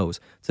all he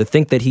knows. To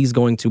think that he's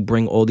going to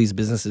bring all these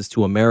businesses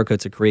to America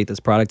to create this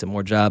product and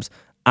more jobs,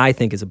 I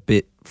think is a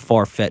bit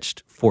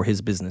far-fetched for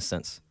his business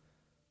sense.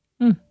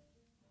 He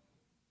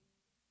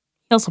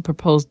also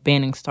proposed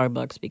banning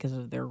Starbucks because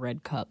of their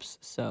red cups,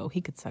 so he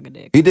could suck a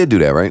dick. He did do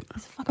that, right?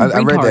 He's a fucking retard.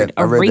 I read that.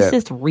 A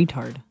racist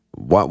retard.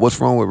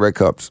 What's wrong with red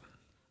cups?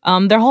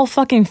 Their whole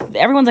fucking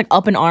everyone's like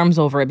up in arms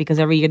over it because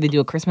every year they do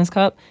a Christmas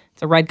cup.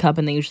 It's a red cup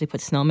and they usually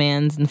put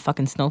snowmans and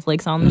fucking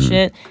snowflakes on the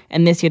shit.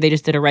 And this year they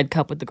just did a red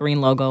cup with the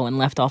green logo and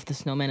left off the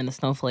snowman and the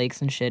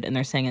snowflakes and shit. And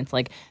they're saying it's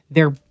like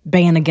they're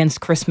banned against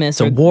Christmas.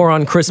 It's a war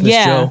on Christmas,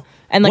 Joe.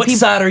 And like what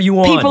side are you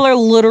on? People are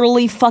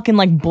literally fucking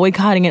like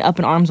boycotting it up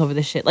in arms over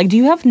this shit. Like, do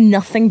you have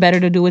nothing better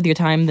to do with your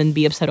time than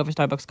be upset over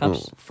Starbucks cups?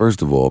 Well,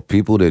 first of all,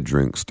 people that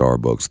drink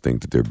Starbucks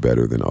think that they're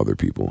better than other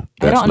people.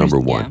 That's number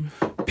one.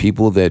 Yeah.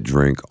 People that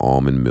drink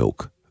almond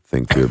milk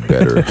think they're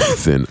better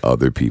than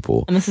other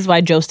people. And this is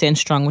why Joe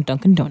stands strong with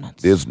Dunkin'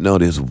 Donuts.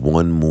 There's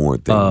one more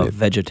thing.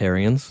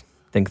 Vegetarians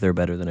think they're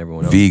better than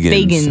everyone else.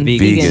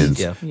 Vegans.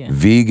 Yeah.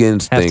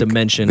 Vegans have to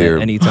mention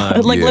at any time.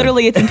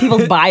 Literally, it's in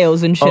people's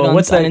bios and shit on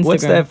Instagram.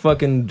 What's that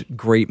fucking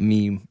great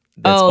meme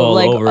that's all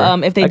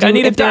over? If they I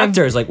need a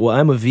doctor. It's like, well,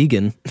 I'm a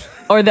vegan.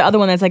 Or the other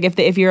one that's like,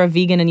 if you're a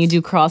vegan and you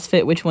do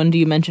CrossFit, which one do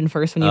you mention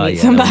first when you meet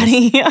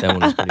somebody? That one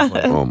was pretty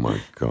funny. Oh my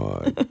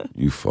God,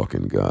 you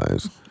fucking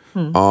guys.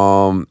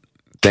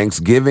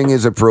 Thanksgiving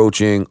is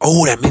approaching.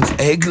 Oh, that means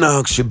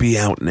eggnog should be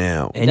out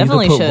now. And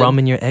definitely you can put rum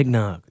in your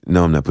eggnog.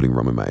 No, I'm not putting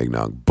rum in my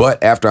eggnog.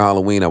 But after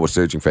Halloween, I was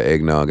searching for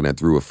eggnog and I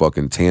threw a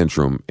fucking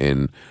tantrum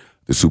in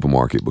the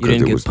supermarket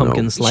because there was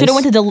pumpkin slice. Should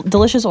have went to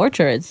Delicious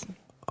Orchards.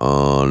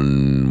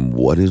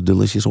 What is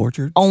Delicious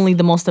Orchard? Only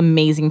the most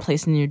amazing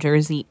place in New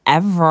Jersey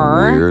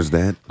ever. Where's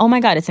that? Oh my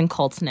God, it's in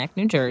Colts Neck,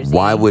 New Jersey.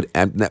 Why would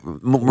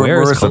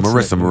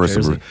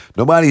Marissa?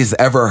 Nobody's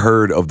ever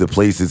heard of the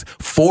places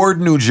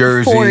Ford, New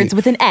Jersey. Ford's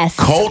with an S.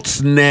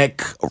 Colts Neck,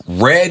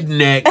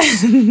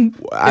 Rednecks.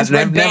 I've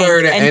never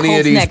heard of any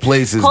of these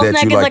places Colts that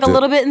Neck you is like like a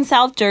little bit in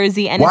South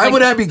Jersey. And why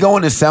would I be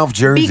going to South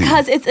Jersey?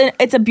 Because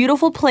it's a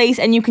beautiful place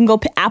and you can go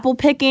apple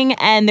picking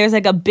and there's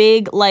like a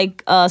big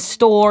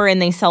store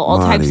and they sell all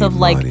types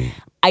of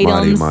items.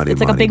 It's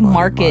like a big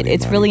market.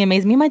 It's really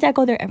amazing. Me and my dad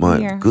go there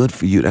every year. Good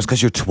for you. That's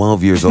because you're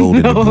 12 years old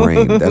in the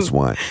brain. That's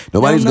why.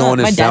 Nobody's going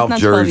to South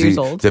Jersey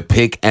to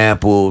pick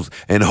apples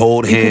and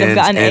hold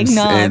hands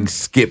and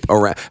skip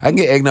around. I can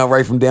get eggnog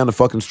right from down the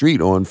fucking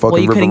street on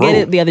fucking River Road. Well, you couldn't get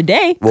it the other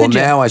day. Well,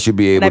 now I should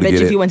be able to get it. I bet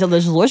you if you went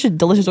to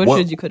Delicious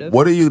Orchards, you could have.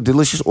 What are you,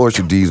 Delicious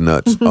Orchard D's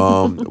nuts?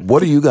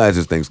 What are you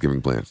guys'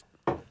 Thanksgiving plans?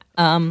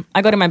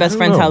 I go to my best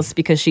friend's house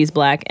because she's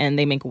black and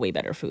they make way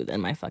better food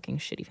than my fucking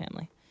shitty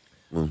family.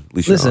 Well, at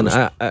least listen,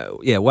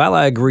 while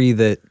I agree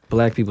that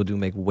black people do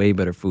make way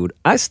better food,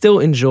 I still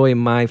enjoy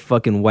my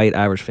fucking white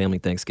Irish family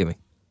Thanksgiving.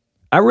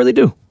 I really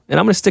do. And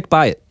I'm going to stick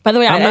by it. By the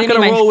way, I'm not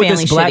going to roll with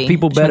this black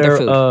people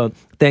better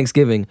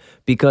Thanksgiving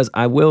because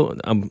I will.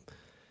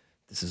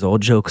 This is all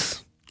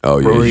jokes. Oh,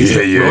 yeah.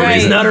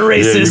 Rory's not a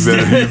racist.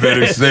 You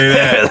better say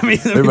that.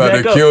 They're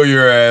about to kill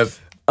your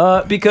ass.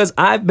 Because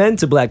I've been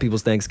to black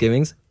people's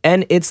Thanksgivings,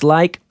 and it's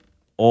like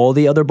all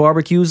the other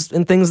barbecues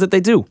and things that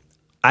they do.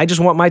 I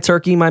just want my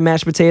turkey, my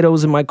mashed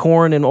potatoes, and my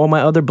corn, and all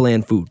my other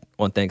bland food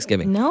on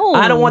Thanksgiving. No.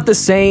 I don't want the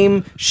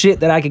same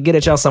shit that I could get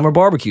at y'all summer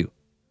barbecue.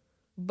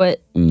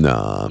 But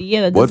Nah.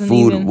 Yeah, that what doesn't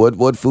food? even-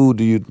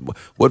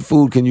 What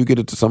food can you get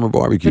at the summer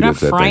barbecue? They're not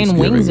that's at frying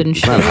Thanksgiving? wings and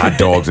It's not shit. hot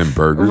dogs and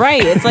burgers.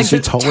 right, it's like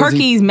Shit's always-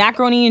 turkeys,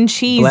 macaroni and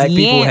cheese, Black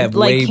people have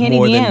like way candied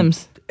more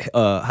yams. than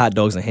hot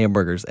dogs and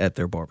hamburgers at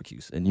their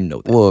barbecues, and you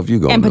know that. Well, if you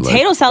go And to,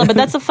 potato salad, but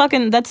that's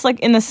like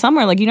in the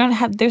summer. Like you don't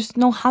have, there's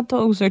no hot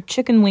dogs or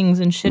chicken wings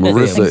and shit at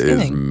Marissa is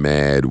Thanksgiving.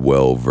 mad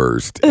well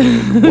versed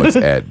in what's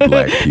at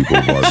black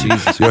people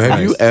barbecues. Yo, have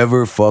you Christ.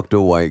 ever fucked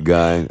a white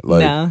guy?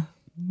 Like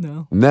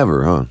No,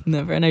 never, huh?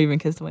 never. I never even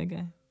kissed a white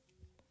guy.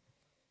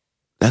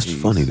 That's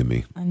funny to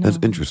me. I know. That's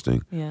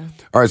interesting. Yeah.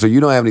 All right, so you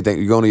don't have anything.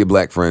 You're going to your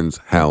black friend's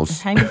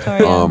house. Hank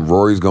Victoria.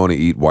 Rory's going to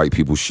eat white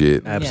people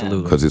shit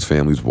Absolutely. because his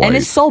family's white. and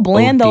it's so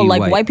bland though. OD Like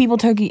white. white people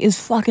turkey is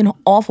fucking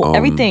awful.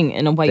 Everything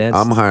in a white that's-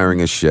 I'm hiring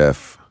a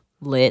chef.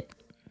 lit.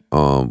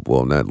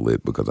 Well, not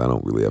lit because I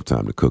don't really have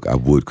time to cook. I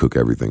would cook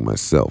everything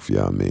myself.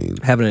 Yeah, I mean,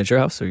 Having it at your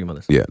house or your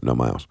mother's? yeah, no,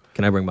 my house.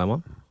 Can I bring my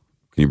mom?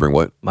 Can you bring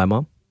what? My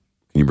mom?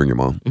 Can you bring your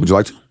mom? Would you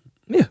like to?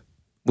 Yeah.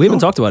 We haven't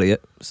talked about it yet,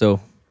 so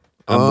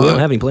we don't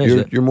have any plans you're,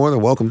 yet. You're more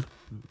than welcome.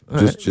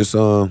 Just She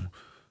let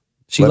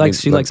me-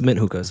 likes let- mint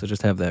hookah, so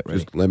just have that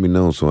ready. let me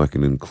know so I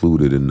can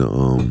include it in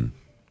the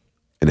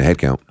head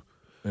count.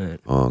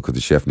 Alright. Because the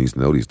chef needs to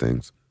know these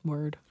things.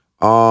 Word.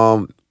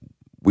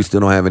 We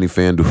still don't have any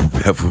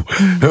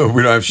FanDuel.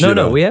 We don't have shit.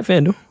 No, on. we have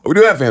FanDuel. We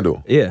do have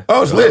FanDuel. Yeah.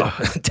 Oh, it's lit.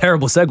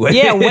 Terrible segue.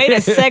 Yeah, way to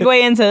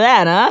segue into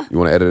that, huh? You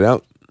want to edit it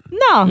out?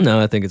 No. No,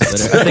 I think it's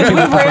better. I think you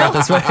would prefer it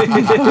this way.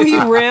 We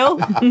real?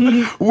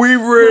 We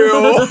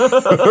real.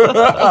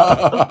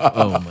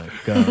 Oh my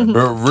god.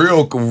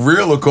 real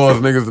will cause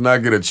niggas to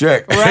not get a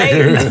check.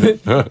 Right?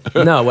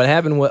 No, what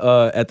happened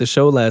at the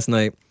show last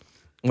night?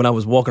 When I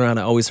was walking around,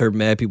 I always heard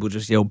mad people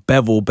just yell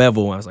 "Bevel,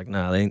 Bevel." I was like,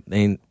 "Nah, they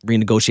ain't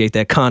renegotiate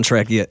that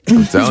contract yet."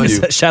 I'm telling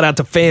you. Shout out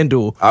to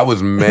FanDuel. I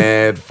was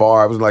mad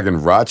far. I was like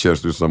in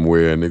Rochester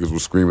somewhere, and niggas were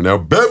screaming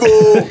out,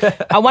 Bevel!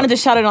 I wanted to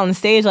shout it on the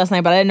stage last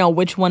night, but I didn't know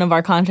which one of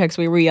our contracts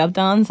we re-upped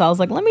on, so I was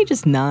like, let me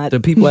just not. The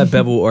people at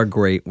Bevel are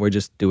great. We're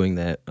just doing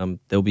that.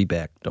 They'll be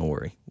back. Don't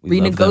worry. We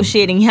love them.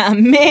 Renegotiating, yeah,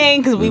 man,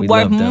 because we We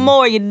worth love them.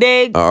 more, you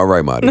dig? All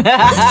right, Marty.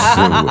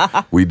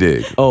 We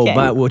dig. Oh, Okay.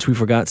 but which we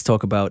forgot to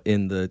talk about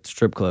in the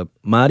strip club.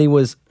 Madi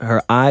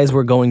her eyes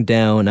were going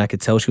down. I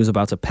could tell she was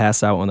about to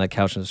pass out on that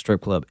couch in the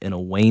strip club, and a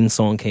Wayne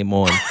song came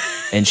on,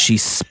 and she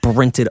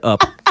sprinted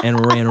up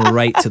and ran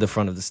right to the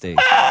front of the stage.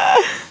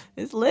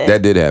 It's lit.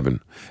 That did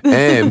happen.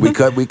 And we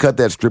cut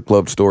that strip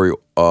club story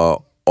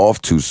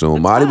off too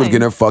soon. Marty was fine.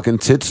 getting her fucking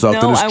tits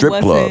sucked no, in a strip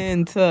I club.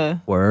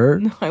 wasn't.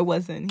 Word? No, I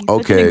wasn't. He's such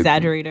Okay. an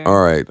exaggerator. All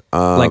right.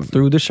 Like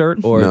through the shirt,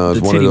 or no, the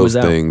it's one of titty those was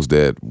out? things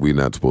that we're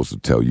not supposed to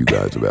tell you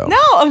guys about.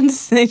 No, I'm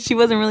just saying she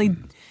wasn't really. She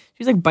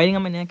was like biting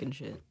on my neck and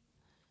shit.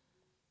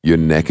 Your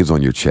neck is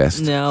on your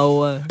chest.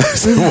 No.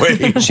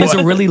 Wait, She has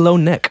a really low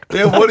neck.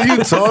 yeah, what are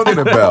you talking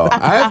about?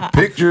 I have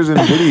pictures and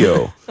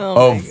video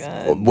Oh my of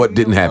God. what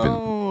didn't happen.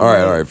 All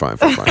right, fine.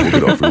 We'll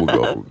get off. We'll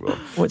go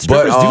off. What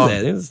strippers But, do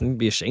that? They doesn't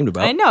be ashamed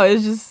about. I know. It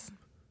was just.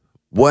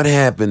 What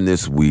happened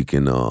this week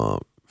in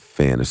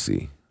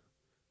fantasy?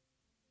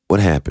 What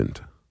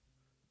happened?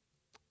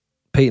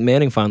 Peyton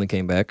Manning finally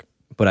came back,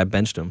 but I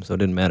benched him, so it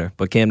didn't matter.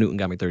 But Cam Newton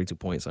got me 32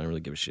 points. So I don't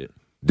really give a shit.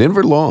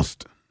 Denver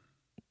lost.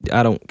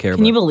 I don't care.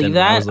 Can you about believe Denver.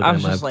 that? was looking I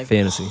was at my just like,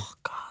 fantasy. oh,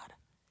 God.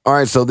 All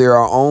right, so there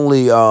are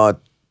only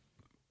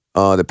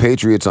the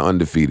Patriots are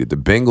undefeated. The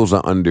Bengals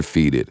are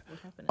undefeated.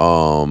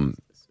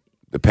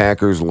 The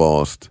Packers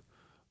lost.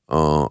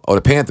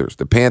 The Panthers.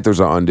 The Panthers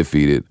are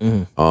undefeated.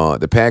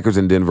 The Packers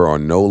and Denver are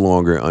no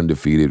longer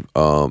undefeated.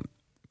 Do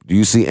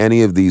you see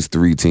any of these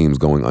three teams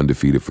going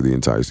undefeated for the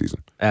entire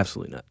season?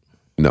 Absolutely not.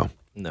 No.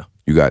 No.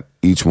 You got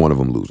each one of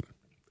them losing.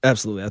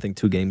 Absolutely. I think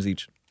 2 games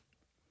each.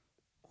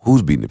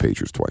 Who's beating the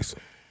Patriots twice?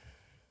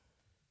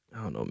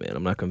 I don't know, man.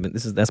 I'm not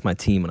convinced. That's my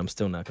team, and I'm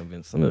still not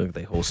convinced. Let me look at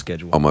their whole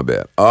schedule. Oh, my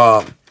bad.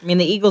 I mean,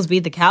 the Eagles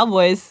beat the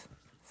Cowboys.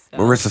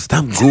 Marissa,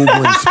 stop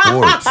Googling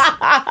sports.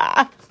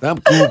 Stop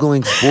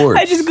Googling sports.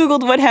 I just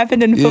Googled what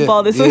happened in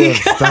football this week.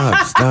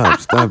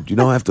 Stop. You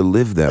don't have to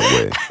live that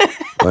way.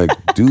 Like,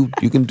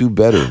 you can do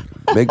better.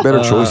 Make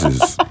better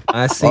choices.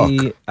 I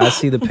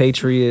see the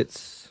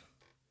Patriots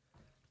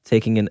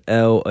taking an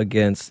L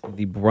against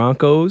the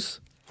Broncos.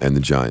 And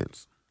the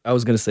Giants. I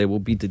was gonna say we'll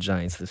beat the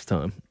Giants this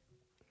time.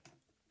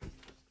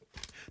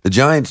 The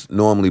Giants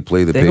normally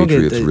play the They gonna get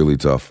Patriots the- really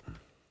tough.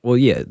 Well,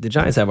 yeah, the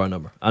Giants have our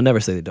number. I'll never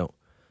say they don't.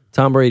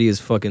 Tom Brady is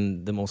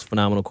fucking the most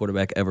phenomenal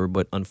quarterback ever,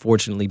 but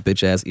unfortunately,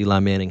 bitch ass Eli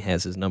Manning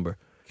has his number.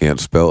 Can't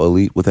spell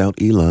elite without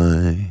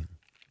Eli.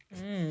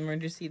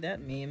 Where'd you see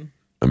that meme?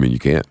 I mean, you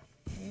can't.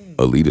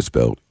 Elite is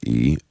spelled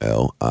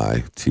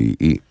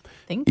E-L-I-T-E.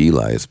 Thank you.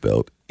 Eli is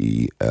spelled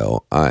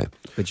E-L-I.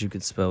 But you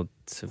could spell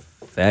to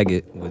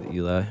faggot with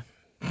Eli.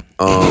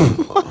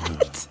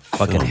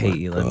 Fucking hate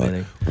Eli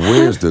Manning.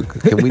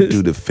 Can we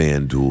do the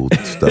FanDuel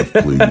stuff,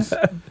 please?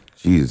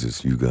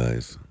 Jesus, you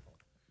guys.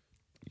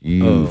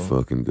 You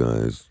fucking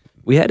guys.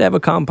 We had to have a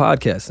calm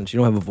podcast since you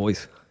don't have a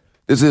voice.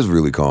 This is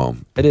really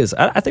calm. It is.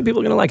 I think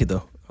people are gonna like it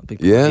though. I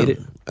think people Yeah. hate it.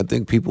 I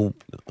think people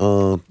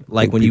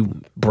Like when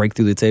you break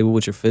through the table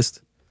with your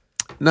fist.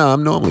 No,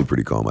 I'm normally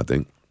pretty calm, I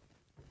think.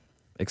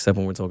 except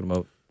when we're talking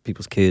about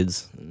people's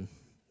kids and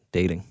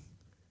dating.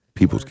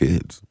 People's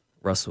kids.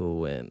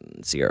 Russell and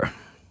Sierra.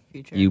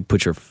 Future. You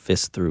put your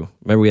fist through.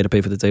 Remember we had to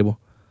pay for the table?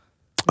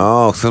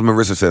 Oh, because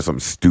Marissa said something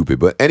stupid.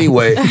 But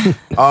anyway,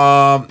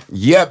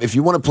 yep, if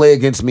you want to play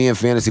against me in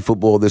fantasy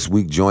football this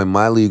week, join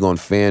my league on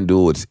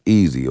FanDuel. It's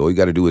easy. All you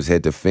got to do is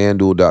head to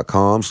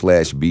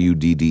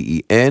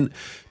FanDuel.com/BUDDEN.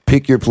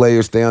 Pick your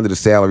players, stay under the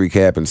salary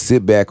cap, and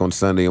sit back on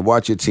Sunday and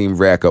watch your team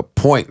rack up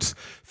points.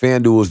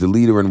 FanDuel is the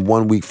leader in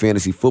 1 week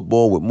fantasy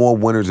football with more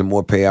winners and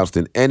more payouts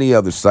than any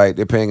other site.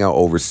 They're paying out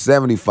over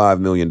 $75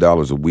 million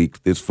a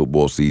week this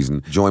football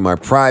season. Join my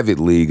private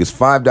league. It's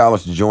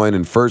 $5 to join,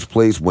 and first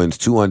place wins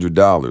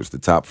 $200. The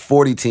top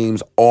 40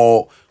 teams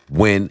all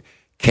win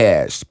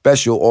cash.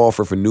 Special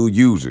offer for new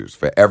users.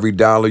 For every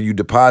dollar you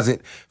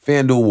deposit,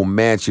 FanDuel will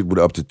match it with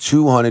up to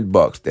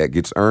 $200 that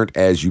gets earned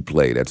as you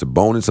play. That's a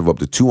bonus of up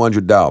to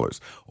 $200.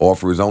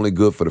 Offer is only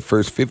good for the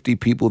first 50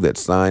 people that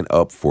sign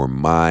up for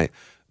my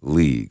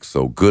league.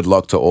 So good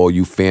luck to all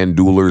you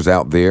FanDuelers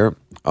out there.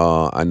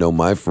 I know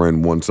my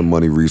friend won some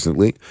money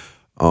recently.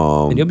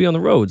 And you'll be on the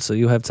road, so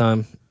you'll have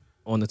time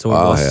on the tour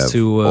I'll bus have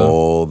to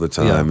all the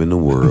time in the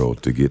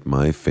world to get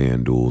my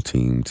FanDuel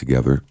team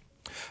together.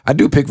 I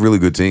do pick really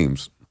good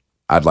teams.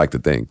 I'd like to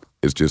think.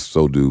 It's just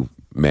so do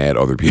mad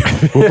other people.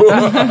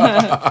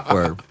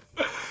 Word.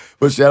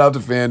 But shout out to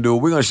FanDuel.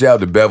 We're going to shout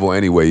out to Bevel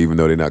anyway, even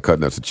though they're not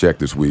cutting us a check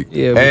this week.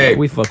 Yeah, hey,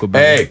 we fuck with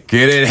Bevel. Hey,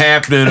 get it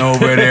happening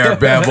over there,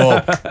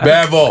 Bevel.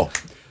 Bevel.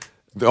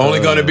 There's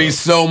only going to be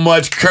so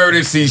much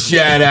courtesy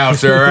shout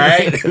outs, all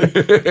right?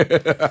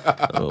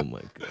 Oh, my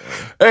God.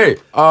 Hey,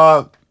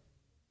 I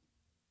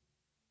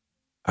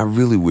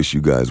really wish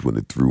you guys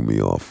wouldn't have threw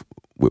me off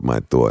with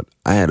my thought.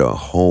 I had a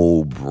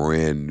whole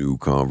brand new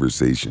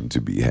conversation to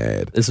be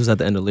had. This was at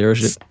the end of Lyra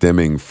shit.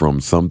 Stemming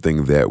from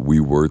something that we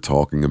were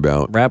talking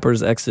about.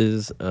 Rappers,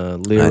 exes,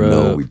 Lyra. I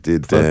know, we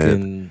did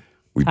that.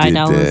 We High did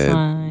dollar that.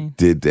 sign.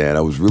 Did that.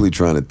 I was really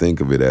trying to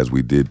think of it as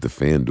we did the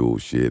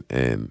FanDuel shit,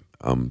 and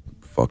I'm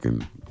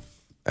fucking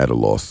at a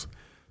loss.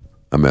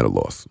 I'm at a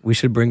loss. We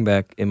should bring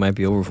back It Might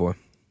Be Over For.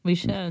 We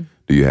should.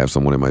 Do you have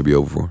someone it might be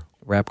over for?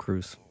 Rap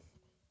Cruise.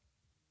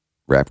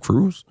 Rap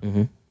Cruise? Mm-hmm.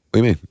 What do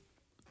you mean?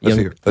 Let's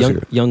hear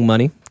it. Young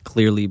Money,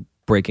 clearly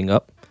breaking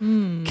up.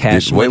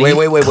 Cash Money, Wait,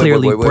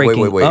 clearly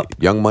breaking up.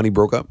 Young Money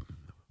broke up?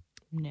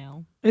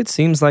 No. It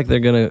seems like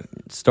they're going to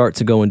start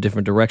to go in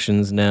different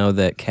directions now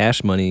that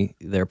Cash Money,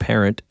 their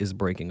parent, is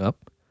breaking up.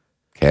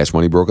 Cash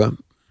Money broke up?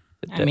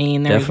 I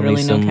mean, there's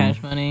really no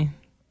Cash Money.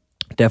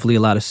 Definitely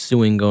a lot of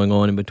suing going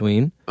on in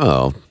between.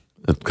 Oh,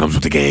 it comes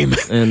with the game.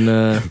 And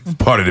it's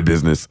part of the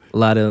business. A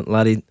lot of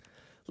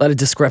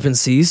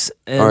discrepancies.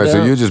 And, all right,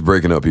 so you're just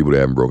breaking up people that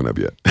haven't broken up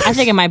yet. I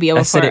think it might be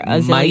over I said for it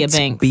Azealia might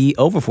Banks. be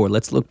over for.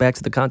 Let's look back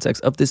to the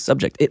context of this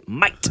subject. It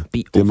might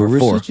be Did over Marissa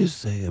for. just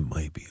say it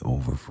might be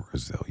over for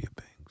Azealia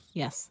Banks?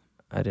 Yes.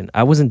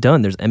 I wasn't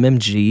done. There's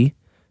MMG.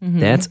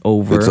 That's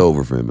over. It's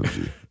over for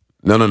MMG.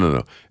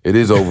 No. It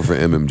is over for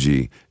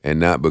MMG, and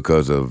not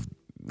because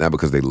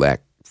they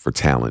lack for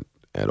talent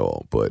at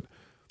all. But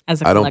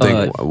As a I don't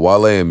collective. think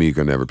Wale and Meek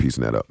are never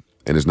piecing that up,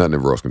 and there's nothing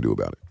Ross can do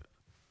about it.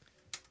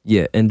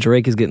 Yeah, and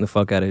Drake is getting the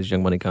fuck out of his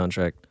Young Money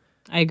contract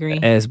I agree.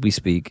 as we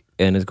speak,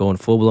 and is going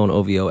full blown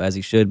OVO as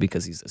he should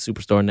because he's a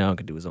superstar now and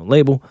can do his own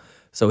label.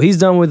 So he's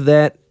done with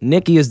that.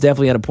 Nicki is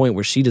definitely at a point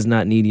where she does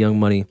not need Young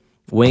Money.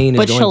 Wayne is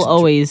But going she'll to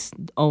always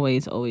hold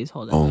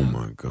it. Oh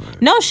my god!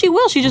 No, she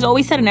will. She just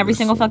always said in every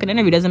single fucking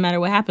interview. Doesn't matter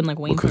what happened. Like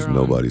Wayne. Because put her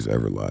on. nobody's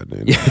ever lied.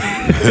 Then.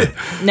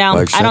 No,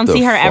 Like, I shut don't the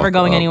see her ever fuck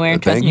going up. anywhere.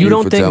 Thank Trust me. you You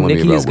don't for think telling me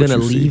Nicki about is what going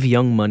to you see. leave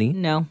Young Money?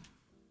 No.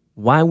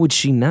 Why would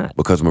she not?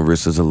 Because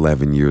Marissa's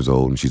 11 years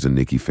old and she's a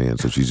Nicki fan,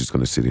 so she's just going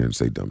to sit here and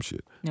say dumb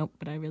shit. Nope.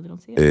 But I really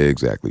don't see it.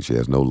 Exactly. She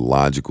has no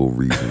logical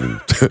reasoning.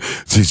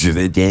 She's just,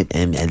 I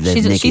love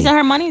Nicki. She said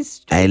her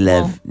money's. I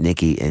love well,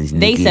 Nicki, and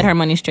They Nicki, said her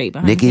money's straight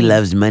behind. Nicki me.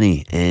 loves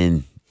money,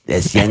 and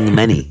that's Young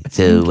Money.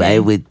 So I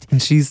would.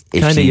 And she's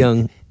if kind of she-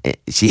 young.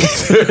 She.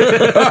 Fuck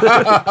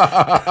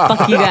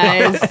you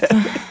guys.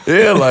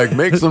 yeah, like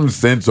make some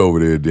sense over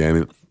there, damn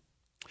it.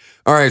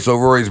 All right, so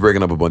Rory's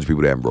breaking up a bunch of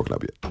people that haven't broken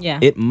up yet. Yeah.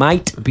 It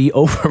might be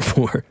over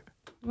for.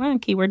 Well,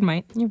 keyword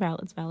might. You're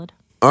valid. It's valid.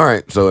 All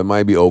right, so it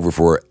might be over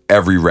for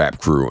every rap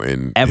crew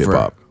in Ever. hip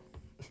hop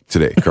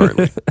today,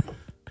 currently.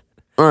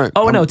 All right.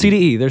 Oh, no,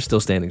 TDE. They're still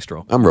standing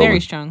strong. I'm rolling.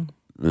 Very strong.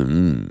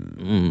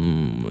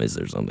 Is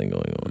there something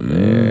going on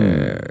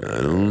there?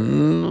 I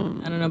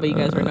don't know, but you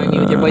guys were annoying me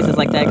with your voices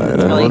like that because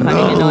it's really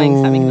fucking annoying.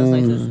 Stop making those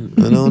noises.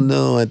 I don't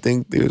know. I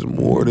think there's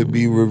more to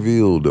be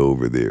revealed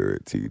over there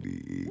at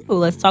TDE. Ooh,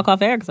 let's talk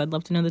off air because I'd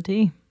love to know the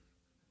tea.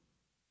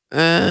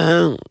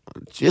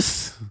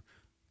 Just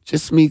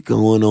me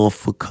going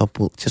off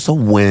just a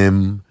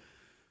whim.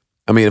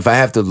 I mean, if I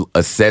have to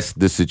assess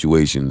the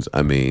situations,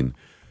 I mean,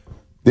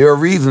 there are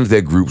reasons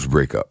that groups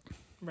break up,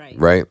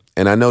 right?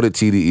 And I know that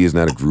TDE is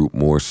not a group,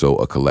 more so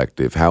a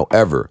collective.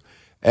 However,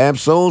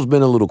 Ab-Soul's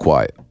been a little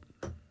quiet.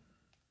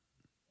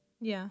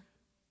 Yeah.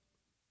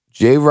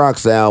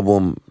 J-Rock's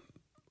album,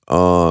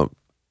 the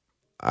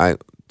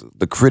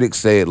critics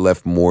say it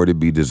left more to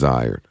be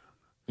desired.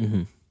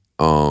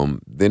 Mm-hmm.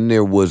 Then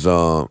there was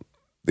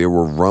there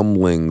were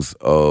rumblings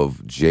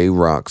of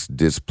J-Rock's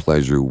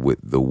displeasure with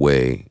the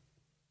way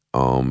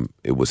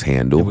it was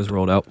handled. It was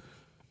rolled out.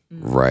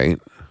 Right.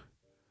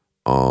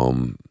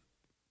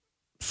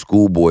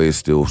 Schoolboy is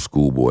still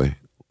Schoolboy.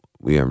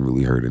 We haven't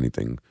really heard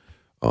anything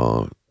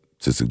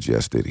to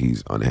suggest that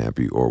he's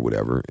unhappy or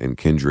whatever. And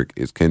Kendrick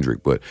is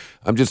Kendrick. But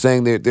I'm just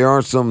saying there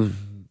are some.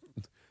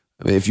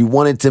 I mean, if you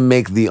wanted to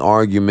make the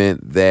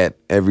argument that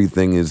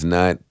everything is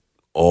not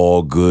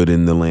all good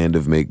in the land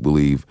of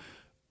make-believe,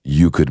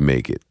 you could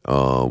make it.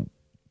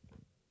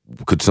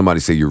 Could somebody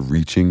say you're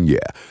reaching? Yeah.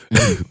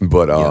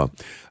 But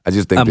I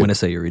just think I'm going to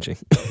say you're reaching.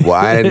 Well,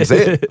 I didn't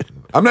say it.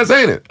 I'm not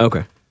saying it.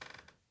 Okay.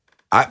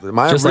 Like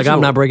I'm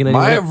not breaking any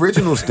My of that.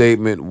 original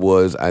statement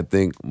was, I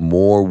think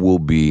more will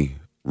be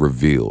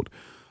revealed.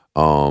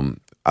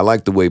 I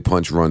like the way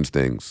Punch runs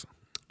things.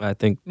 I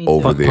think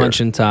Over there. Punch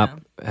and Top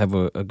have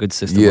a good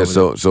system. Yeah, over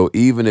there. so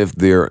even if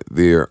there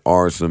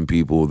are some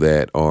people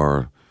that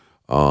are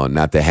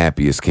not the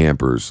happiest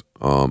campers,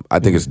 I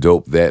think it's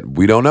dope that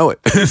we don't know it,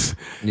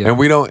 and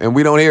we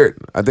don't hear it.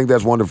 I think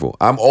that's wonderful.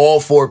 I'm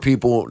all for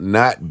people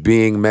not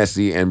being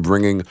messy and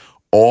bringing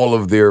all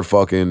of their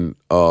fucking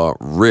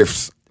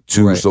riffs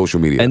to social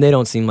media, and they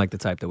don't seem like the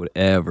type that would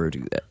ever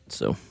do that.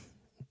 So,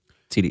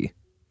 TD.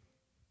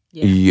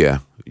 Yeah.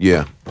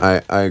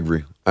 I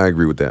agree. I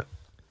agree with that.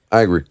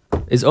 I agree.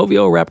 Is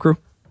OVO a rap crew?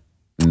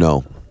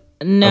 No.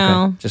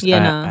 No. Okay. Just no.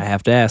 I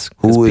have to ask.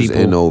 'Cause Who is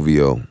people- in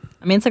OVO?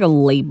 I mean, it's like a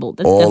label.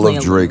 That's All definitely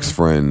of a Drake's label.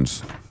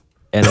 friends.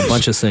 and a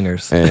bunch of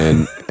singers.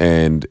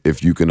 And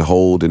if you can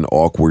hold an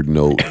awkward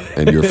note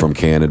and you're from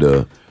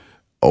Canada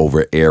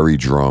over airy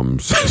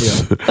drums.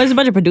 But there's a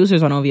bunch of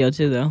producers on OVO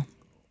too, though.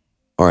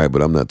 All right,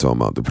 but I'm not talking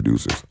about the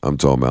producers. I'm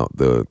talking about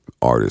the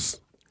artists.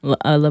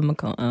 I love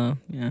McCone.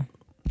 Yeah.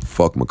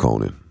 Fuck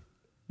McConan.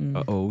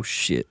 Oh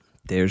shit!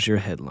 There's your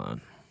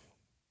headline.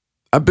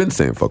 I've been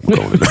saying fuck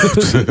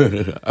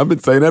McConan. I've been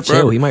saying that Chill,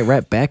 forever. he might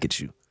rap back at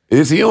you.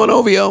 Is he on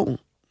OVO?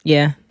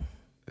 Yeah.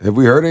 Have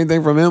we heard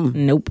anything from him?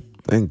 Nope.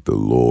 Thank the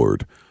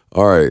Lord.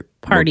 All right.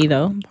 Party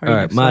though. Party All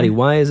right, next Marty, door.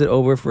 why is it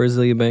over for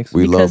Azealia Banks?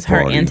 We Because love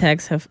her Party.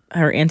 antics have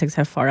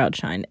far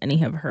outshined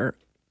any of her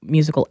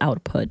musical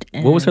output.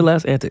 And, What was her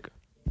last antic?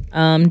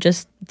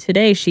 Just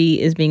today, she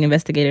is being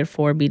investigated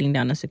for beating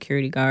down a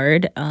security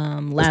guard.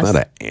 That's not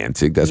an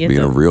antic. That's Yeah,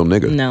 being a real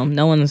nigga.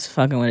 No one's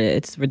fucking with it.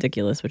 It's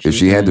ridiculous. What If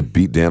she had to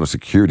beat down a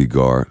security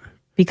guard,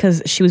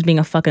 because she was being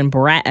a fucking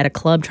brat at a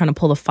club trying to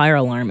pull the fire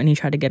alarm, and he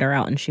tried to get her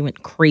out, and she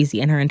went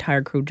crazy, and her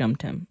entire crew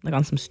jumped him like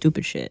on some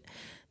stupid shit.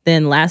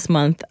 Then last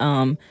month,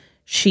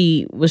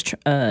 she was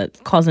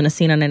causing a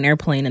scene on an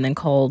airplane, and then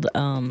called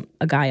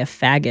a guy a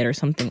faggot or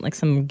something, like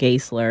some gay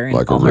slur. And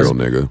like a all real her,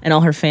 nigga. And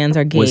all her fans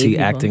are gay. Was he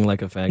people. acting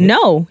like a faggot?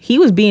 No, she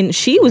was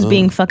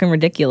being fucking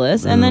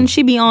ridiculous. And then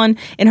she be on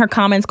in her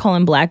comments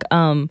calling black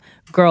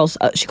girls.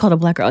 She called a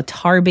black girl a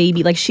tar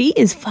baby. Like, she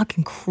is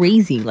fucking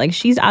crazy. Like,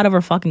 she's out of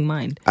her fucking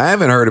mind. I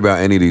haven't heard about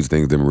any of these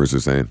things that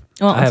Marissa's saying.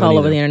 Well, it's haven't all over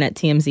either. the internet,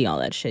 TMZ, all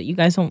that shit. You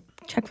guys don't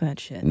check for that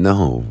shit.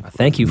 No.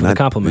 Thank you for the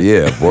compliment.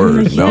 Yeah,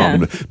 word.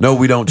 Yeah. No,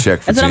 we don't check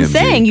for That's what I'm TMZ.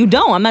 saying. You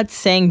don't. I'm not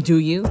saying do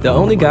you. The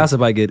only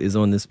gossip I get is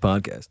on this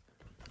podcast.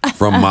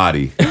 From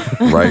Madi,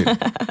 right?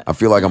 I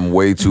feel like I'm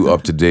way too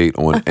up to date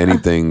on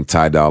anything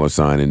Ty Dolla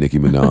 $ign and Nicki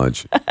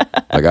Minaj.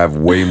 Like, I have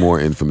way more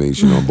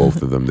information on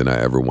both of them than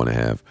I ever want to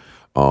have.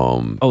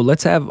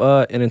 Let's have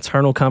an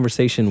internal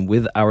conversation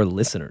with our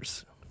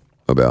listeners.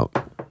 About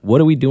What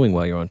are we doing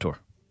while you're on tour?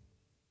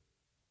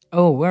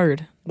 Oh,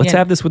 word. Let's Yeah.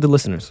 have this with the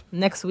listeners.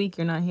 Next week,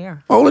 you're not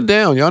here. hold it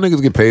down. Y'all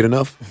niggas get paid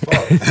enough.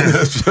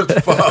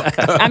 Fuck.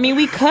 I mean,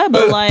 we could,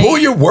 but like, Pull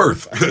your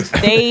worth.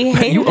 they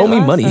hated You it owe me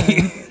last money.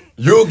 time.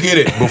 You'll get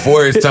it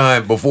before it's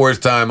time.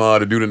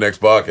 To do the next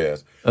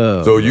podcast.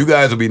 So you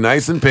guys will be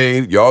nice and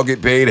paid. Y'all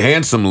get paid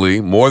handsomely,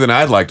 more than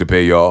I'd like to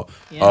pay y'all.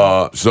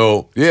 Yeah.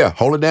 So yeah,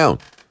 hold it down.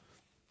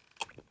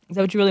 Is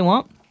that what you really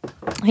want?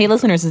 Hey,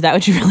 listeners, is that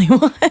what you really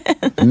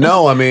want?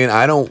 No, I mean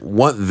I don't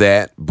want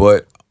that,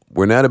 but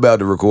we're not about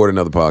to record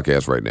another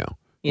podcast right now.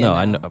 Yeah, No,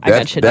 I know. I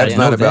got shit That's to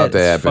do. not about to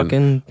That's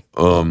happen.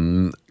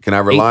 Fucking, Can I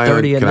rely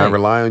 8:30 at on night.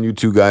 rely on you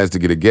two guys to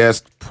get a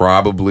guest?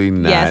 Probably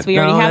not. Yes, we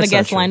already No, have a that's not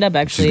guest true. lined up,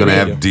 actually. She's gonna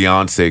have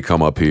Beyonce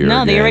come up here.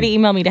 No, they again. already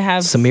emailed me to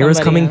have Samira's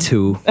somebody coming on.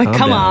 too. Come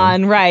Calm down.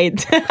 on, right.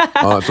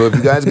 So if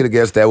you guys get a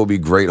guest, that would be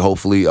great.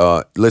 Hopefully,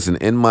 listen.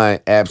 In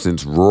my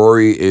absence,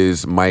 Rory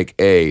is Mike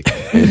A,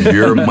 and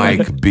you're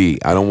Mike B.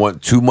 I don't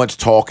want too much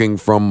talking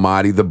from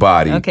Madi the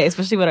Body. Okay,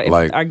 especially if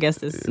Like- our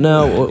guest is.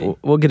 No,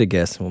 we'll get a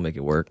guest and we'll make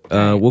it work.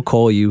 We'll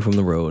call you from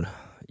the road.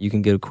 You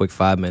can get a quick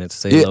 5 minutes,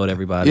 say hello to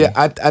everybody. Yeah,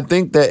 I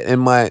think that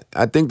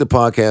I think the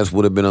podcast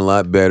would have been a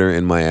lot better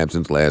in my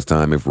absence last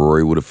time if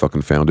Rory would have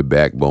fucking found a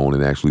backbone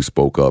and actually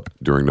spoke up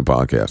during the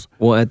podcast.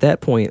 Well, at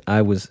that point,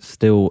 I was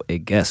still a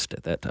guest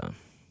at that time.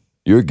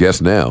 You're a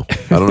guest now.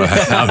 I don't know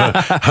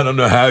I don't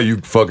know how you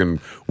fucking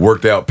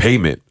worked out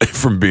payment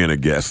from being a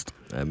guest.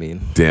 I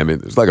mean, Damn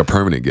it. It's like a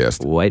permanent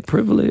guest. white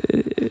privilege.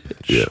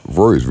 Yeah.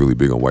 Rory's really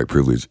big on white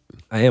privilege.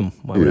 I am.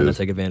 Why would I He not is.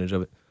 take advantage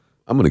of it?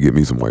 I'm gonna get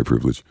me some white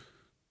privilege.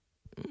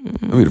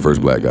 I'll be the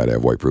first black guy to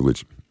have white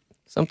privilege.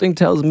 Something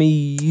tells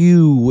me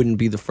you wouldn't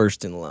be the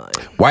first in line.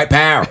 White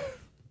power.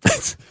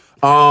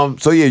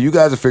 So yeah, you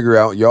guys will figure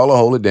out. Y'all will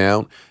hold it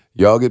down.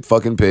 Y'all get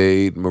fucking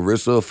paid.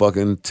 Marissa will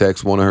fucking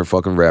text one of her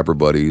fucking rapper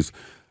buddies,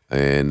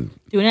 and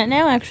Doing it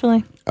now,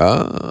 actually.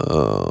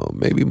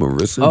 maybe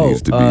Marissa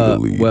needs to be the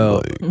lead.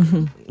 well,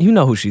 like, You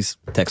know who she's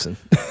texting.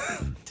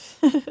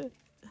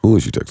 who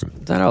is she texting?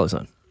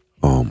 $10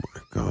 Oh my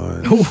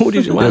god. Who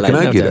did you want? Yo, can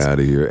I get out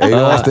of here? Hey,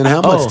 Austin,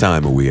 how much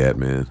time are we at,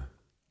 man?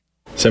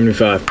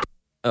 75.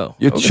 Oh,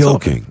 You're we've been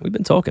joking. talking. We've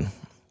been talking.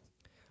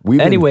 We've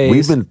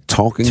Anyways, been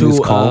talking to,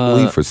 this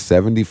calmly for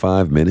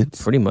 75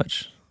 minutes. Pretty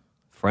much.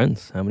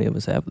 Friends. How many of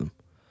us have them?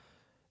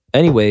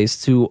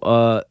 Anyways, to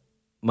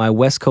my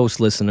West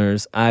Coast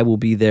listeners, I will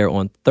be there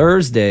on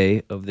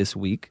Thursday of this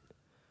week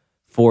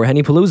for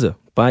Henny Palooza.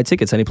 Buy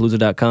tickets,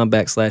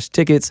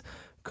 hennypalooza.com/tickets.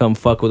 Come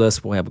fuck with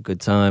us. We'll have a good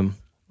time.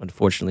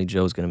 Unfortunately,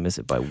 Joe's going to miss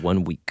it by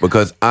 1 week.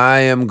 Because I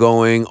am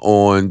going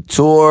on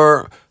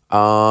tour.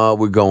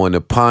 We're going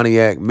to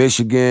Pontiac,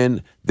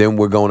 Michigan. Then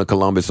we're going to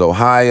Columbus,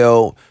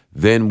 Ohio.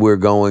 Then we're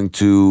going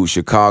to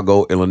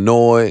Chicago,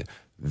 Illinois.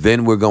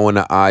 Then we're going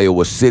to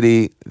Iowa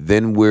City.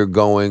 Then we're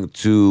going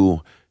to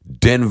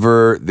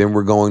Denver. Then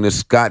we're going to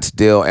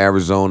Scottsdale,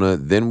 Arizona.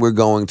 Then we're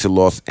going to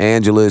Los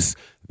Angeles.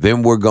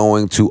 Then we're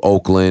going to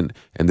Oakland.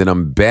 And then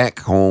I'm back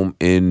home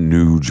in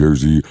New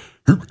Jersey.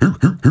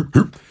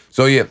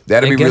 So yeah,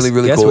 that'd be really,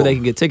 really guess cool. Where they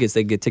can get tickets?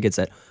 They can get tickets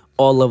at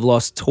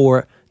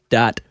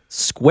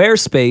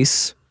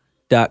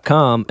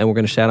allovelosttour.squarespace.com. And we're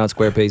going to shout out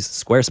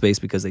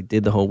Squarespace because they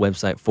did the whole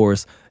website for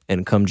us.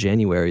 And come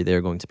January,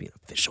 they're going to be an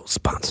official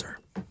sponsor.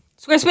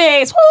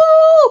 Squarespace,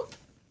 woo!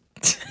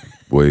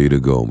 Way to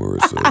go,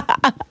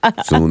 Marissa.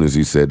 As soon as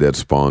he said that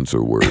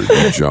sponsor word,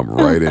 you jumped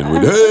right in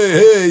with,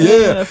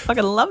 hey, yeah. I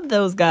fucking love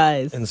those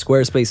guys. And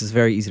Squarespace is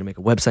very easy to make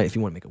a website. If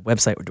you want to make a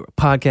website or do a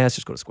podcast,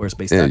 just go to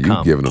squarespace.com. Yeah,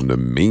 you giving them the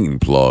mean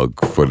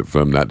plug for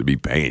them not to be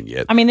paying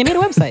yet. I mean, they made a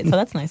website, so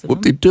that's nice of them.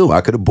 What they do? I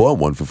could have bought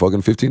one for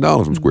fucking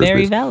 $15 from Squarespace.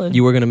 Very valid.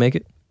 You were going to make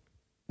it?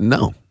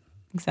 No.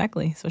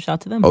 Exactly. So shout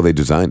out to them. Oh, they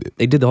designed it.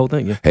 They did the whole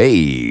thing, yeah.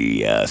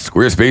 Hey,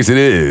 Squarespace it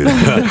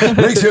is.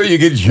 Make sure you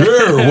get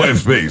your web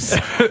space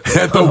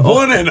at the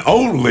one and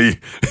only.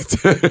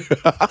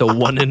 The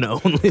one and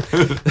only.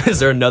 Is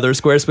there another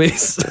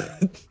Squarespace?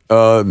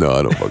 No,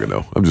 I don't fucking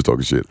know. I'm just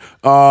talking shit.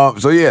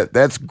 So yeah,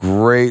 that's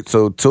great.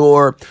 So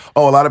tour.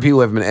 Oh, a lot of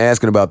people have been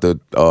asking about the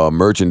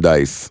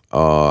merchandise.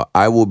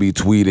 I will be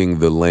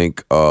tweeting the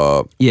link.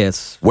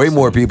 Yes. Way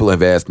more people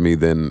have asked me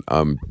than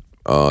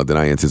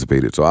I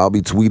anticipated. So I'll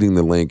be tweeting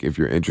the link if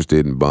you're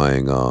interested in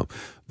buying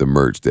the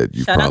merch that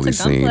you've Shout out probably to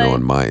seen Gunplay.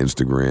 on my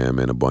Instagram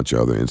and a bunch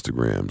of other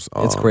Instagrams.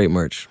 It's great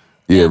merch.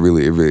 Yeah, it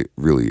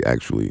really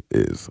actually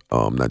is.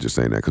 I'm not just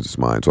saying that because it's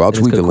mine. So I'll It's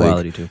tweet good the link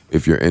quality, too.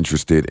 if you're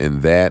interested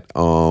in that.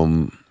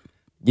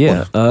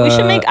 Yeah. We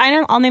should make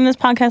I'll name this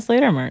podcast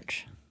later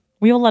merch.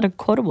 We have a lot of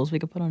quotables we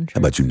could put on How shirts.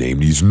 about you name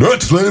these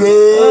nuts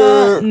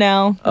later?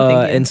 No.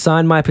 Thank you. and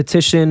sign my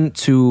petition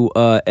to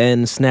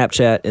end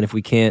Snapchat. And if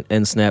we can't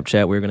end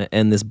Snapchat, we're going to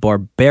end this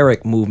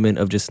barbaric movement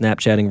of just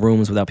Snapchatting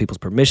rooms without people's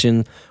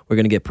permission. We're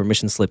going to get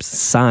permission slips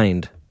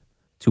signed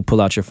to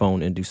pull out your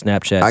phone and do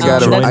Snapchat. I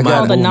got that's I got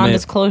called a movement.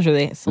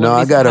 non-disclosure. No,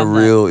 I got a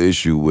real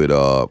issue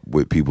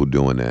with people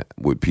doing that.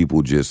 With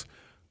people just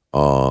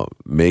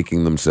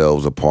making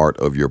themselves a part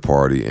of your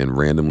party and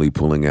randomly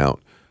pulling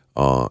out,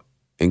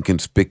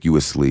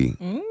 inconspicuously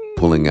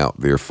pulling out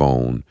their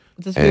phone.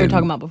 This is what we were and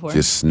talking about before.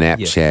 Just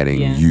Snapchatting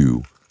Yeah.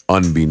 you,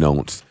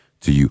 unbeknownst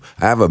to you.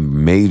 I have a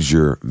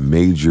major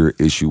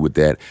issue with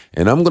that,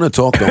 and I'm gonna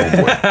talk to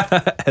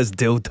homeboy. As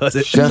Dill does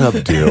it. Shut up,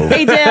 Dill.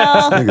 Hey, Dill.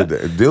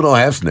 Nigga, Dill don't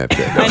have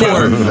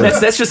Snapchat.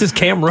 That's just his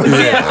camera.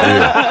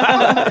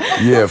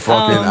 Yeah,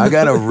 fucking. I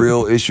got a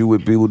real issue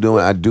with people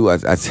doing. I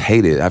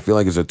hate it. I feel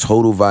like it's a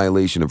total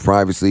violation of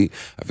privacy.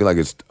 I feel like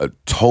it's a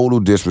total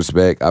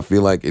disrespect. I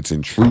feel like it's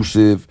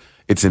intrusive.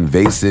 It's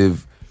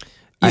invasive.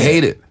 I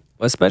hate it.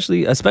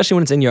 Especially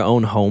when it's in your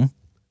own home.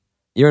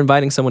 You're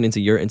inviting someone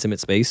into your intimate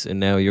space, and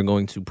now you're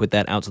going to put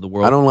that out to the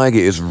world. I don't like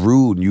it. It's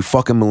rude. You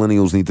fucking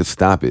millennials need to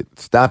stop it.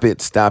 Stop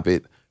it. Stop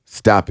it.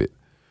 Stop it.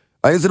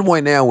 Like, it's to the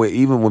point now where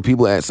even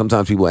when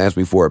sometimes people ask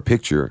me for a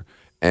picture,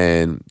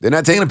 and they're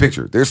not taking a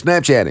picture. They're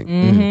Snapchatting.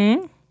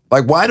 Mm-hmm.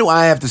 Like, why do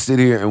I have to sit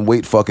here and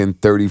wait fucking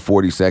 30,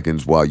 40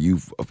 seconds while you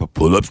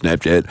pull up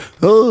Snapchat?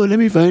 Oh, let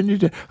me find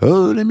it.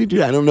 Oh, let me do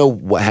that. I don't know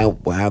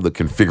how the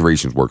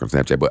configurations work on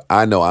Snapchat, but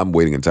I know I'm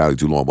waiting entirely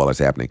too long while that's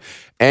happening.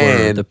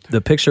 And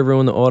the picture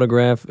ruined the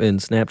autograph, and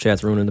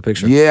Snapchat's ruining the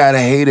picture. yeah, I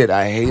hate it.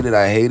 I hate it.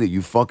 I hate it.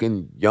 You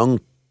fucking young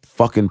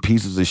fucking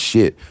pieces of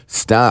shit.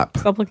 Stop.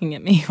 Stop looking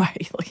at me. Why are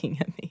you looking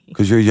at me?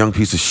 Because you're a young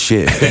piece of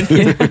shit.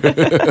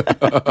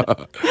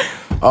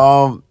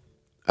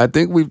 I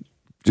think we've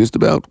just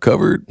about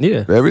covered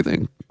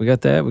everything. We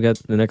got that. We got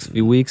the next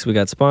few weeks. We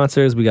got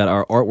sponsors. We got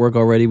our artwork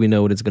already. We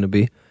know what it's going to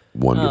be.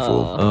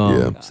 Wonderful.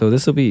 Yeah. So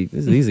this is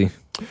easy.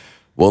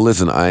 Well,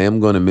 listen, I am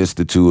going to miss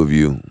the two of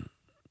you.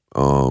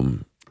 Oh,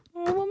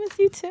 we'll miss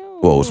you too.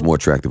 Well, it's more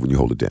attractive when you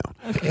hold it down.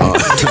 Okay.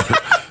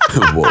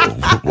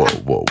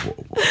 Whoa.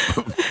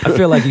 I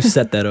feel like you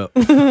set that up.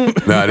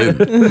 No, I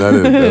didn't.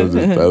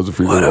 That was a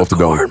free off the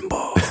dome.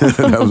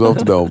 That was off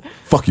the dome.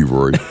 Fuck you,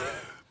 Rory.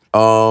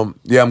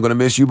 Yeah, I'm gonna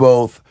miss you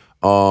both.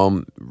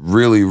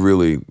 Really,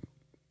 really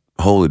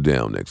hold it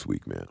down next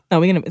week, man.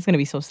 No, it's gonna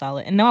be so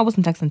solid. And no, I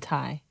wasn't texting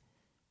Ty.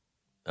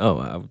 Oh,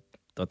 I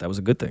thought that was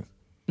a good thing.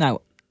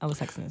 No, I was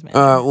texting this man.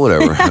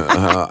 Whatever.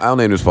 I'll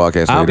name this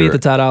podcast later. I'll be at the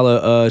Ty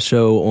Dolla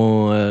show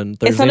on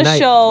Thursday it's not a night.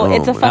 show.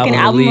 It's a fucking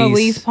album release.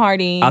 release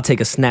party. I'll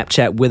take a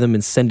Snapchat with him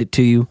and send it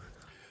to you.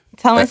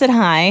 Tell him I said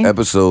hi.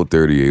 Episode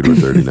 38 or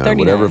 39. 39.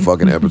 Whatever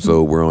fucking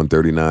episode, we're on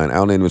 39.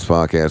 I'll name this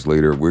podcast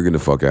later. We're getting the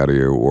fuck out of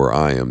here, or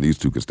I am. These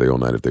two can stay all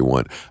night if they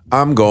want.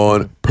 I'm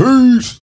gone. Peace.